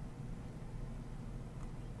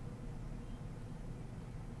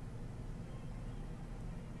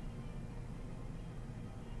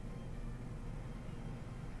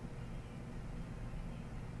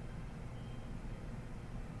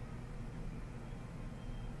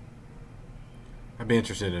 I'd be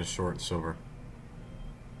interested in a short silver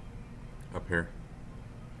up here.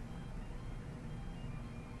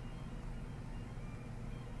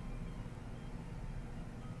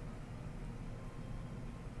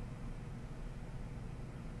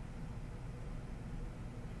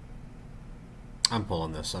 I'm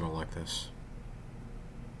pulling this. I don't like this.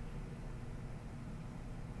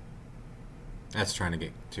 That's trying to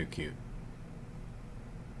get too cute.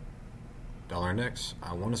 Dollar index.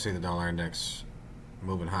 I want to see the dollar index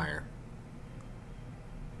moving higher.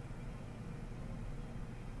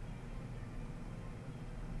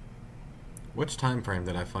 Which time frame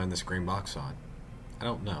did I find this green box on? I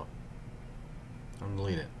don't know. I'm gonna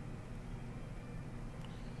delete it.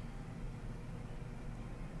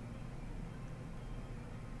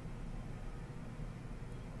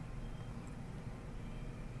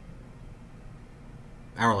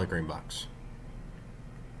 Hourly green box.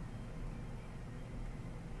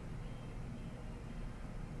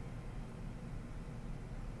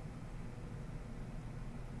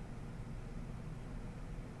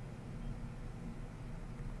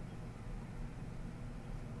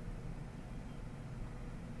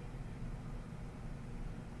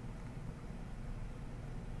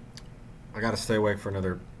 I gotta stay awake for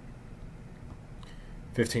another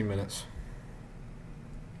 15 minutes.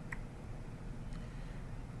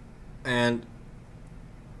 And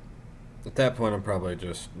at that point, I'm probably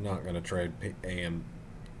just not going to trade AM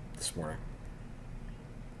this morning.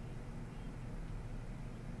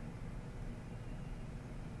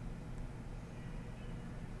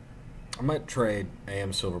 I might trade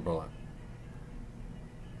AM silver bullet.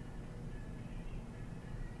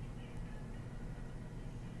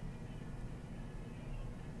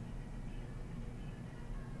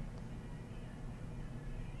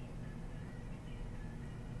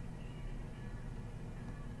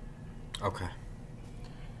 Okay.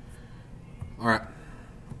 All right.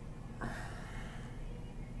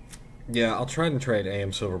 Yeah, I'll try and trade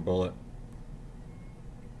AM silver bullet.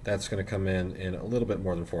 That's going to come in a little bit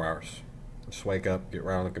more than 4 hours. Just wake up, get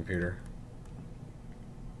right on the computer.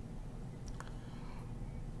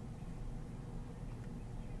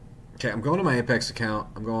 Okay, I'm going to my Apex account.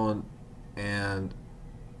 I'm going and,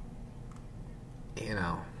 you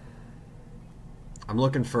know, I'm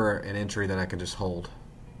looking for an entry that I can just hold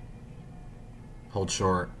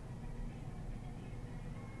short.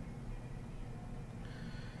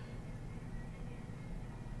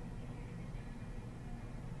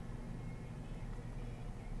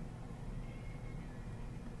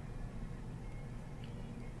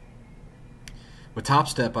 With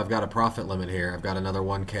Topstep, I've got a profit limit here. I've got another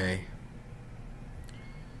 1K.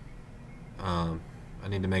 I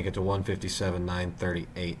need to make it to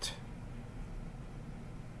 157,938.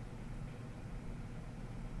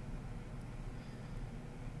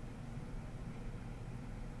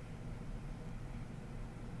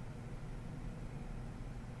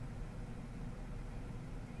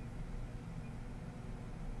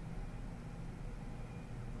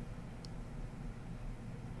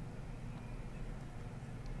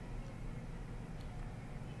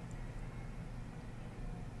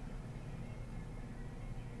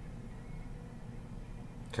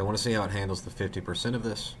 Okay, I want to see how it handles the 50% of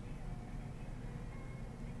this.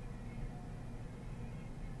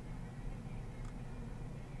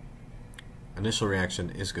 Initial reaction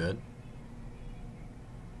is good.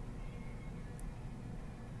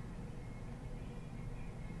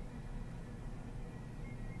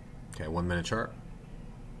 Okay, 1 minute chart.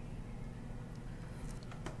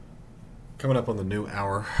 Coming up on the new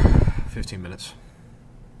hour, 15 minutes.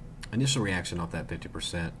 Initial reaction off that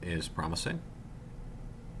 50% is promising.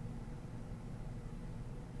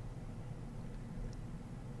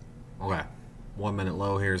 Okay, 1 minute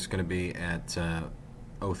low here is going to be at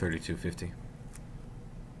 03250.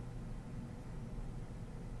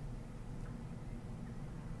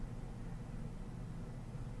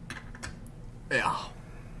 Yeah.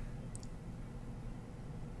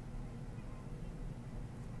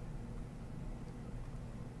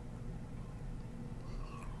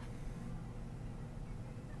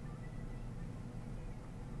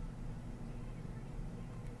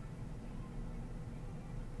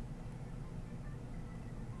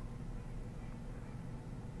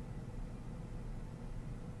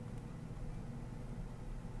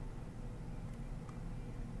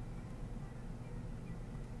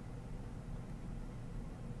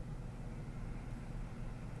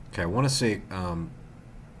 Okay, I want to see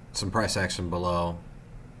some price action below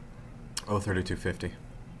 03250.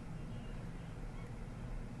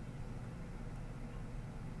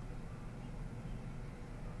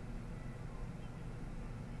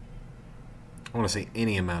 I want to see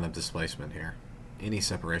any amount of displacement here, any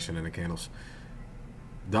separation in the candles.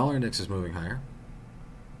 Dollar index is moving higher.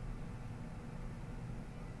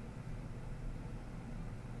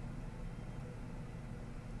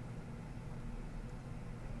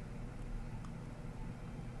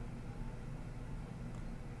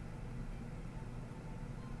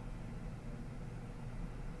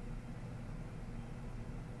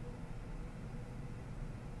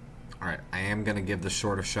 All right, I am going to give the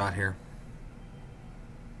short a shot here.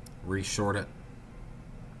 Re-short it.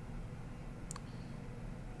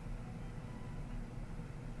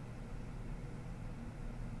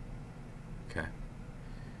 Okay.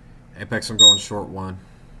 Apex, I'm going short 1.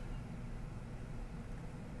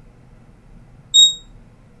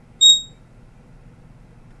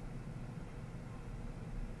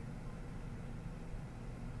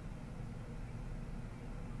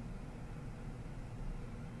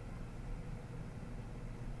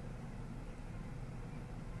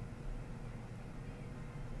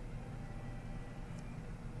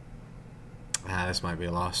 This might be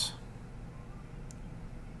a loss.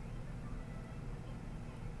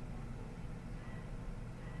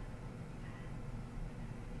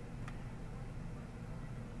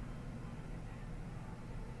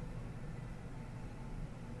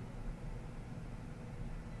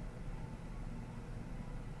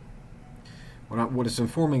 What is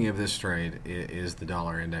informing you of this trade is the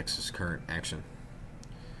dollar index's current action.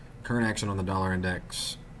 Current action on the dollar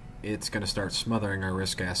index. It's going to start smothering our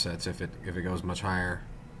risk assets if it goes much higher.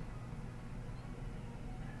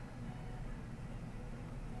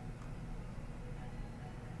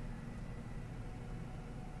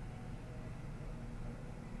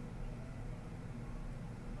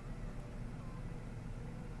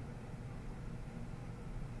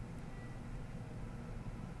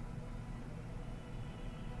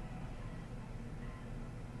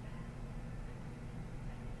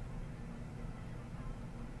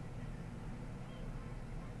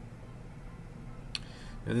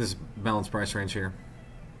 This is balanced price range here.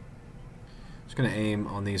 Just going to aim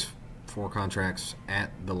on these 4 contracts at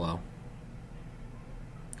the low,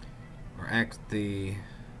 or at the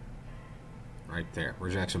right there,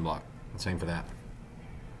 rejection block. Let's aim for that.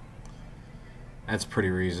 That's pretty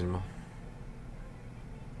reasonable.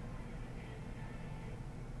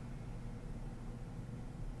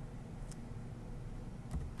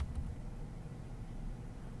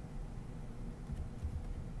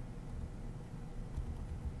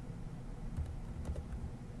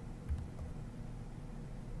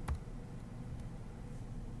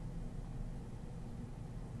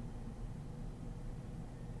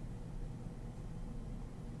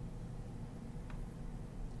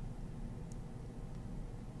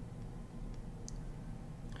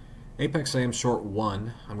 Apex I am short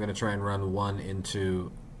 1. I'm going to try and run 1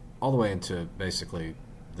 into all the way into basically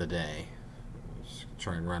the day. Just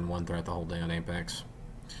try and run 1 throughout the whole day on Apex.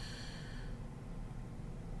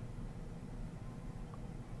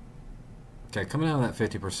 Okay, coming out of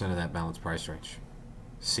that 50% of that balanced price range.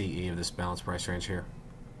 CE of this balanced price range here.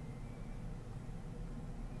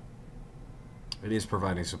 It is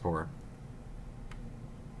providing support.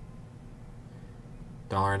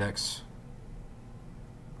 Dollar index,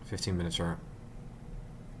 15-minute chart,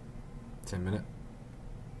 10-minute,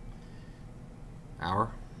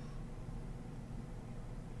 hour.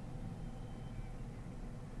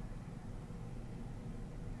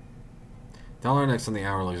 Dollar index on the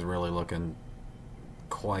hourly is really looking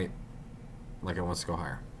quite like it wants to go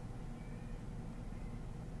higher.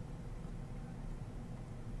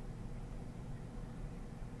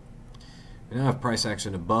 We now have price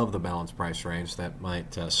action above the balanced price range that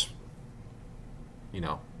might,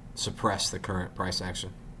 suppress the current price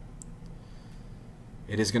action.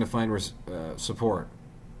 It is going to find support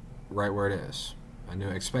right where it is. I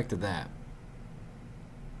expected that.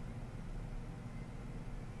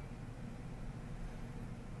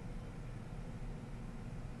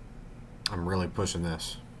 I'm really pushing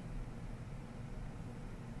this.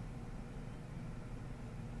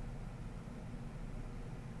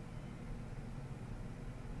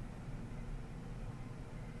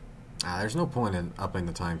 There's no point in upping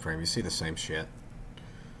the time frame. You see the same shit.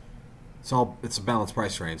 It's a balanced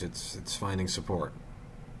price range. It's finding support.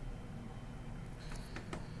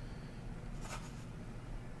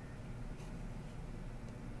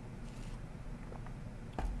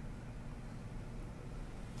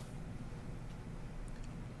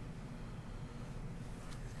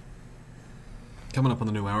 Coming up on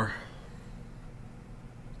the new hour.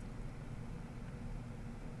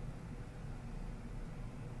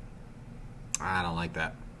 I don't like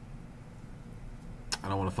that. I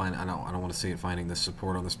don't want to see it finding this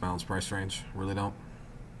support on this balanced price range. Really don't.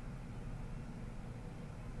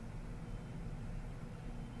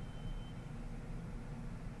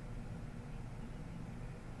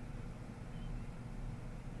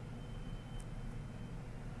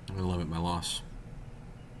 I'm going to limit my loss.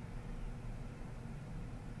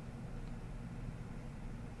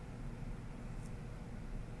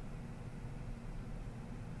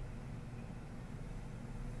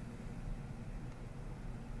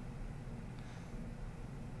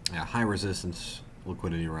 Yeah, high resistance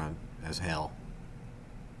liquidity run as hell.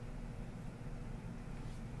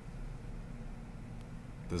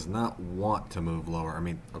 Does not want to move lower. I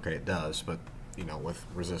mean, okay, it does, but, with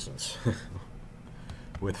resistance.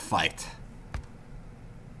 With fight.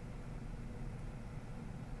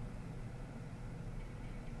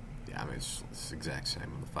 Yeah, I mean, it's the exact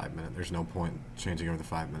same on the 5-minute. There's no point changing over the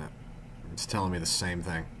 5-minute. It's telling me the same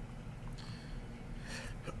thing.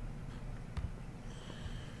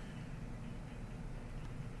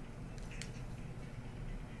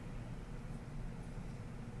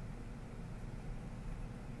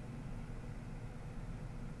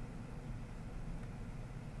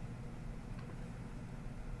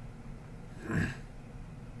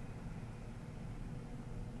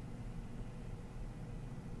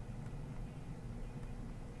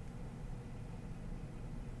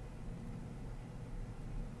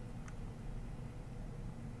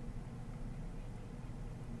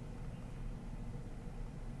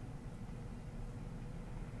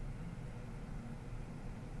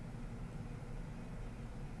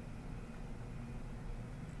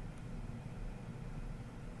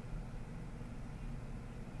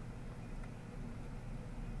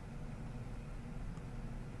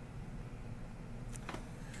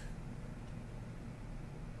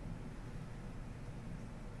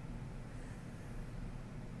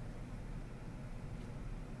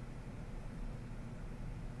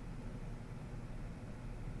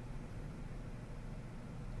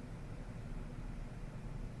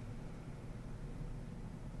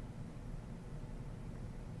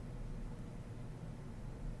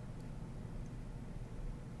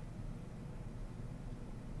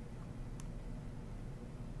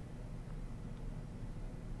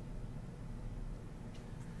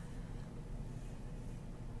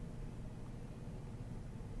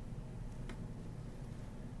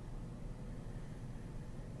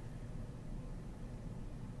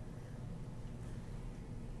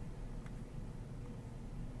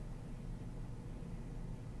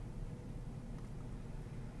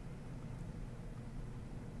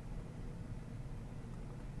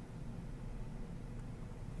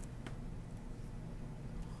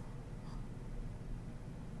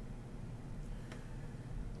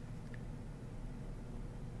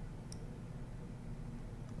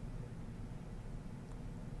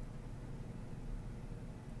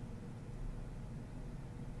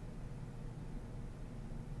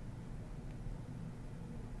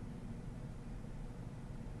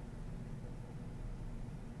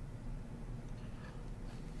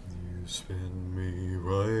 spin me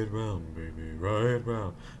right round, baby, right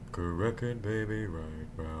round. Like a record, baby, right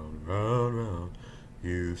round, round, round.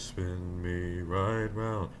 You spin me right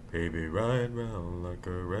round, baby, right round. Like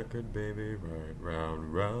a record, baby, right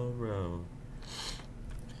round, round, round.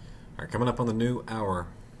 Alright, coming up on the new hour,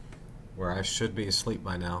 where I should be asleep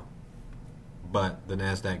by now, but the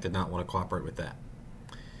NASDAQ did not want to cooperate with that.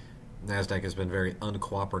 NASDAQ has been very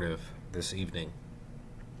uncooperative this evening.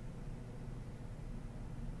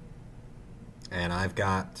 And I've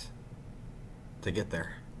got to get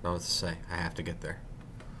there. Know what to say. I have to get there.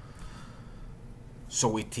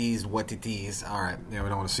 So it is what it is. Alright, yeah, we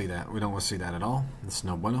don't want to see that. We don't want to see that at all. It's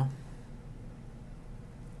no bueno.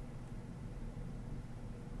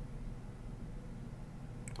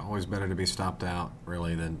 Always better to be stopped out,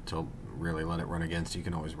 really, than to really let it run against you. You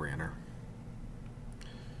can always re-enter.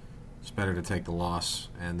 It's better to take the loss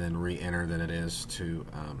and then re-enter than it is to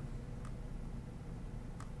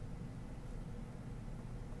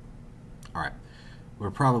alright, we're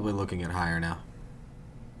probably looking at higher now.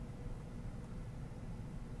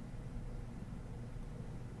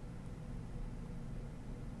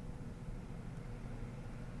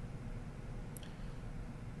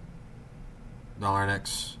 Dollar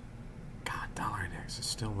index. God, dollar index is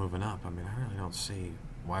still moving up. I mean, I really don't see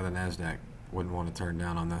why the NASDAQ wouldn't want to turn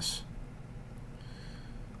down on this.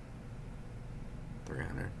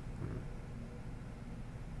 300.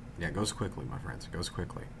 Yeah, it goes quickly, my friends. It goes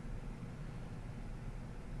quickly.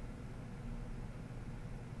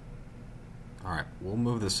 Alright, we'll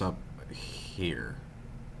move this up here.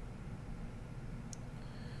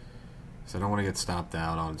 So I don't want to get stopped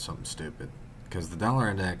out on something stupid. Because the dollar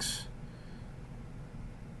index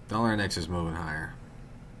is moving higher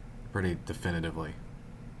pretty definitively.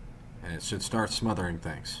 And it should start smothering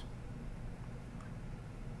things.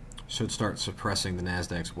 Should start suppressing the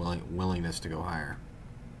NASDAQ's willingness to go higher.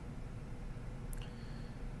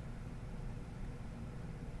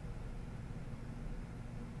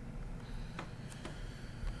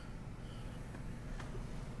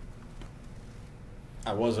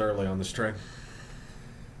 I was early on this trade.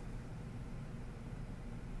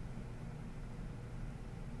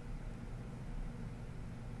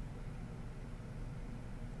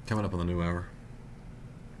 Coming up on the new hour.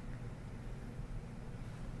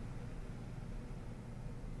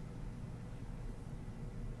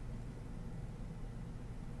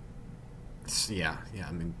 Yeah,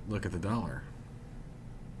 I mean, look at the dollar.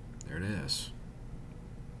 There it is.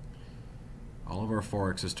 All of our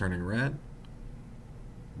Forex is turning red.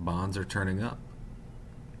 Bonds are turning up.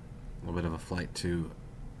 A little bit of a flight to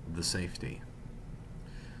the safety.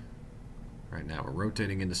 Right now we're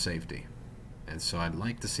rotating into safety. And so I'd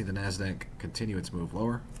like to see the NASDAQ continue its move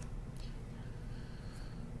lower.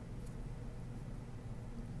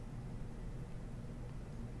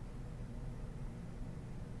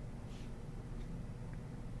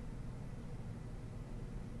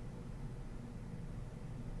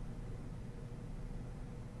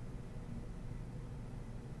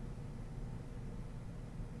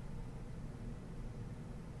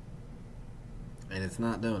 And it's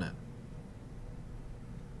not doing it.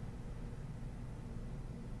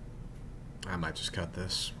 I might just cut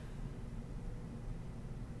this.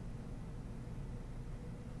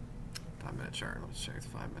 5-minute chart. Let's check the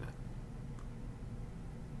 5-minute.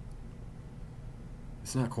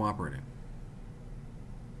 It's not cooperating.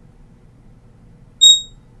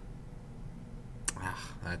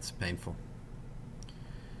 Ah, that's painful.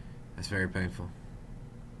 That's very painful.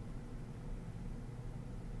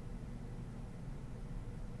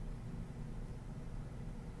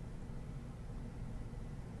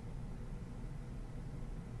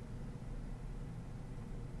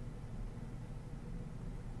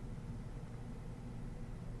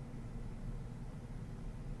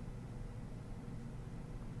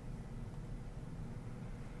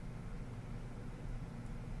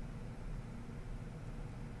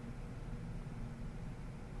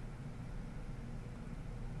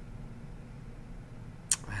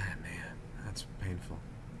 That's painful.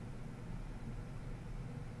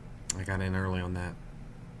 I got in early on that.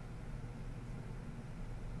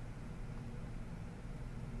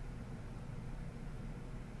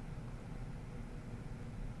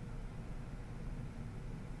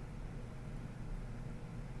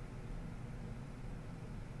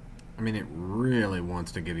 I mean, it really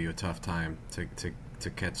wants to give you a tough time to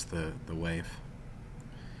catch the wave.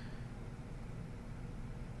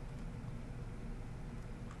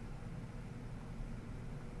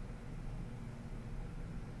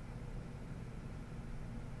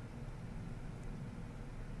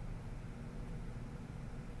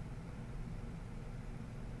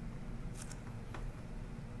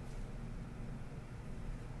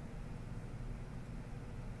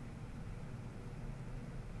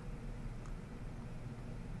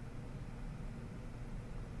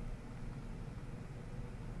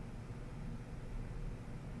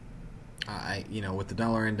 with the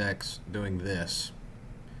dollar index doing this,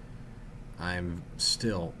 I'm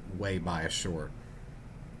still way biased short.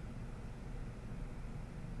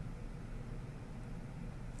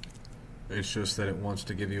 It's just that it wants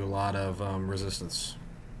to give you a lot of resistance.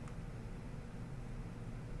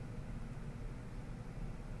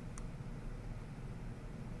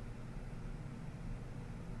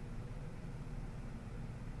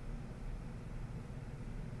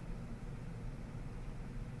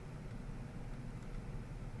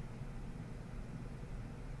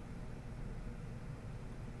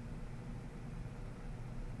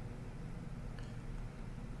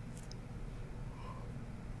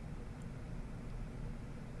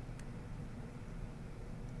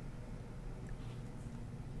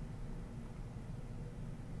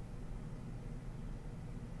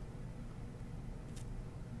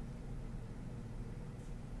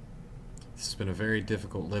 It's been a very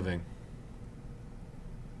difficult living.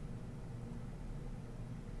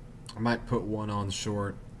 I might put one on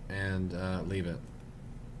short and leave it.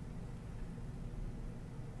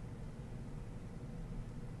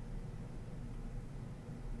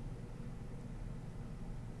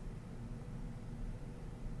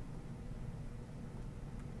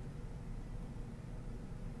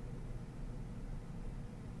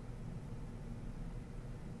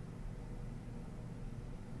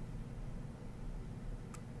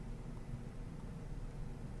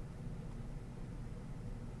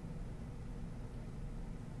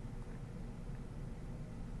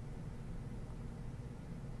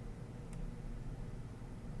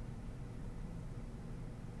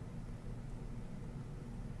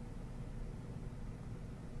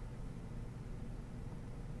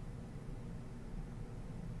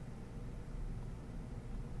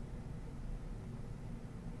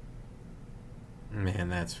 Man,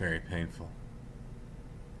 that's very painful.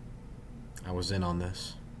 I was in on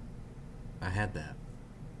this. I had that.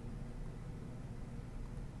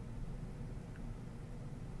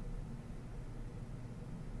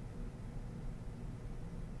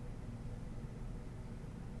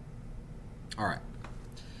 Alright.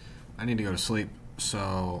 I need to go to sleep,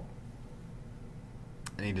 so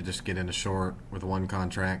I need to just get into short with one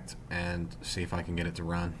contract and see if I can get it to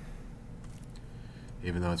run.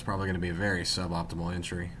 Even though it's probably going to be a very suboptimal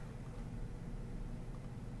entry.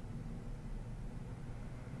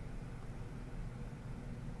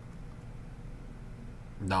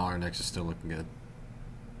 Dollar index is still looking good.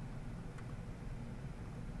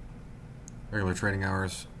 Regular trading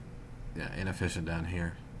hours, yeah, inefficient down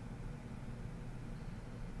here.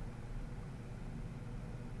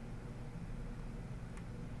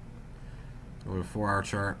 Go to a 4-hour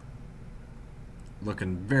chart.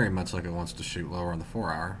 Looking very much like it wants to shoot lower on the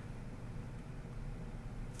 4-hour.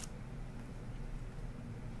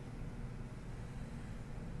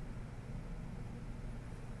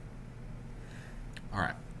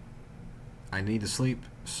 Alright. I need to sleep,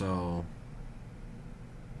 so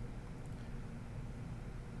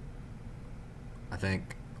I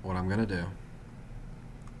think what I'm going to do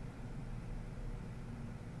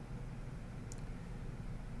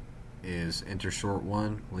is enter short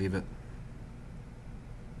one, leave it.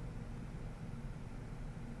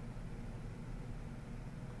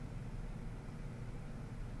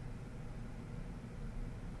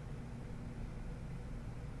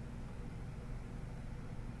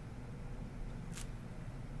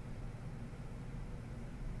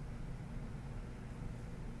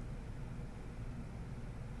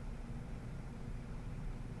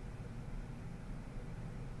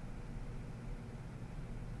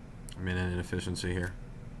 I'm in an inefficiency here.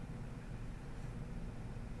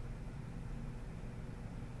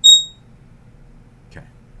 Okay.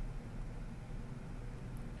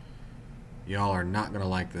 Y'all are not going to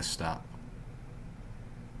like this stop.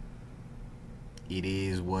 It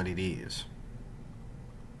is what it is.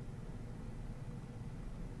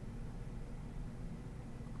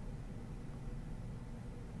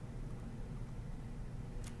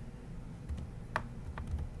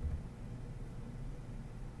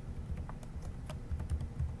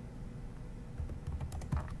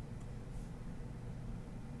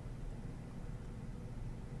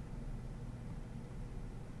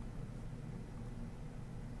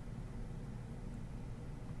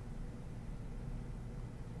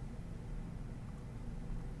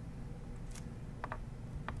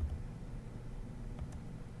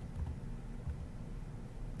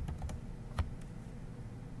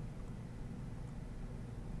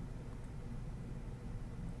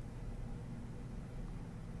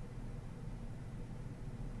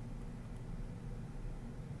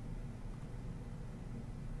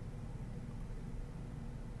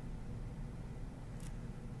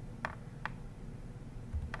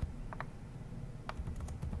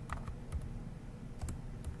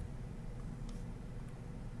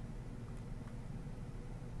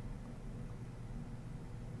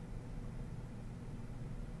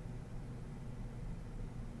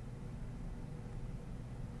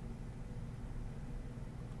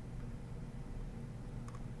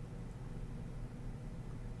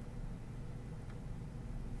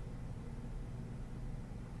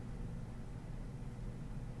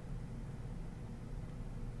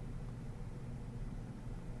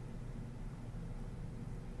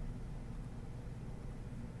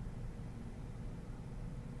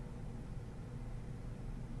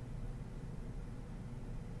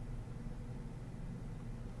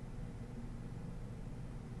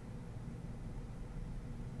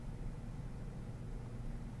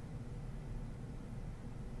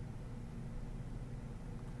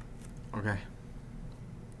 Okay.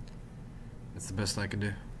 That's the best I can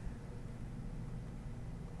do.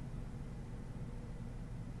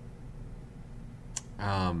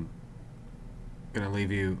 Gonna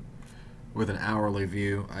leave you with an hourly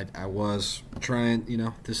view. I was trying,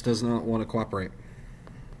 this does not want to cooperate,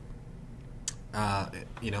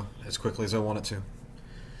 as quickly as I want it to.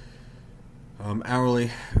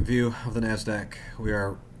 Hourly view of the NASDAQ. We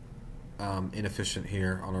are inefficient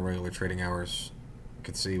here on our regular trading hours. You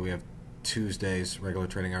can see we have Tuesday's regular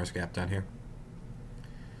trading hours gap down here.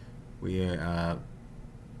 We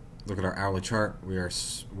look at our hourly chart. We're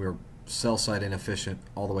sell side inefficient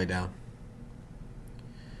all the way down.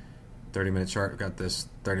 30-minute chart. We've got this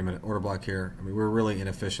 30-minute order block here. I mean, we're really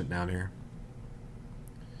inefficient down here.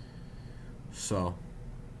 So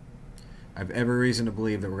I have every reason to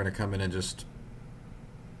believe that we're going to come in and just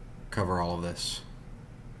cover all of this.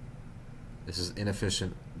 This is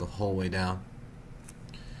inefficient the whole way down.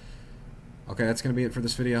 Okay, that's going to be it for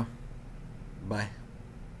this video. Bye.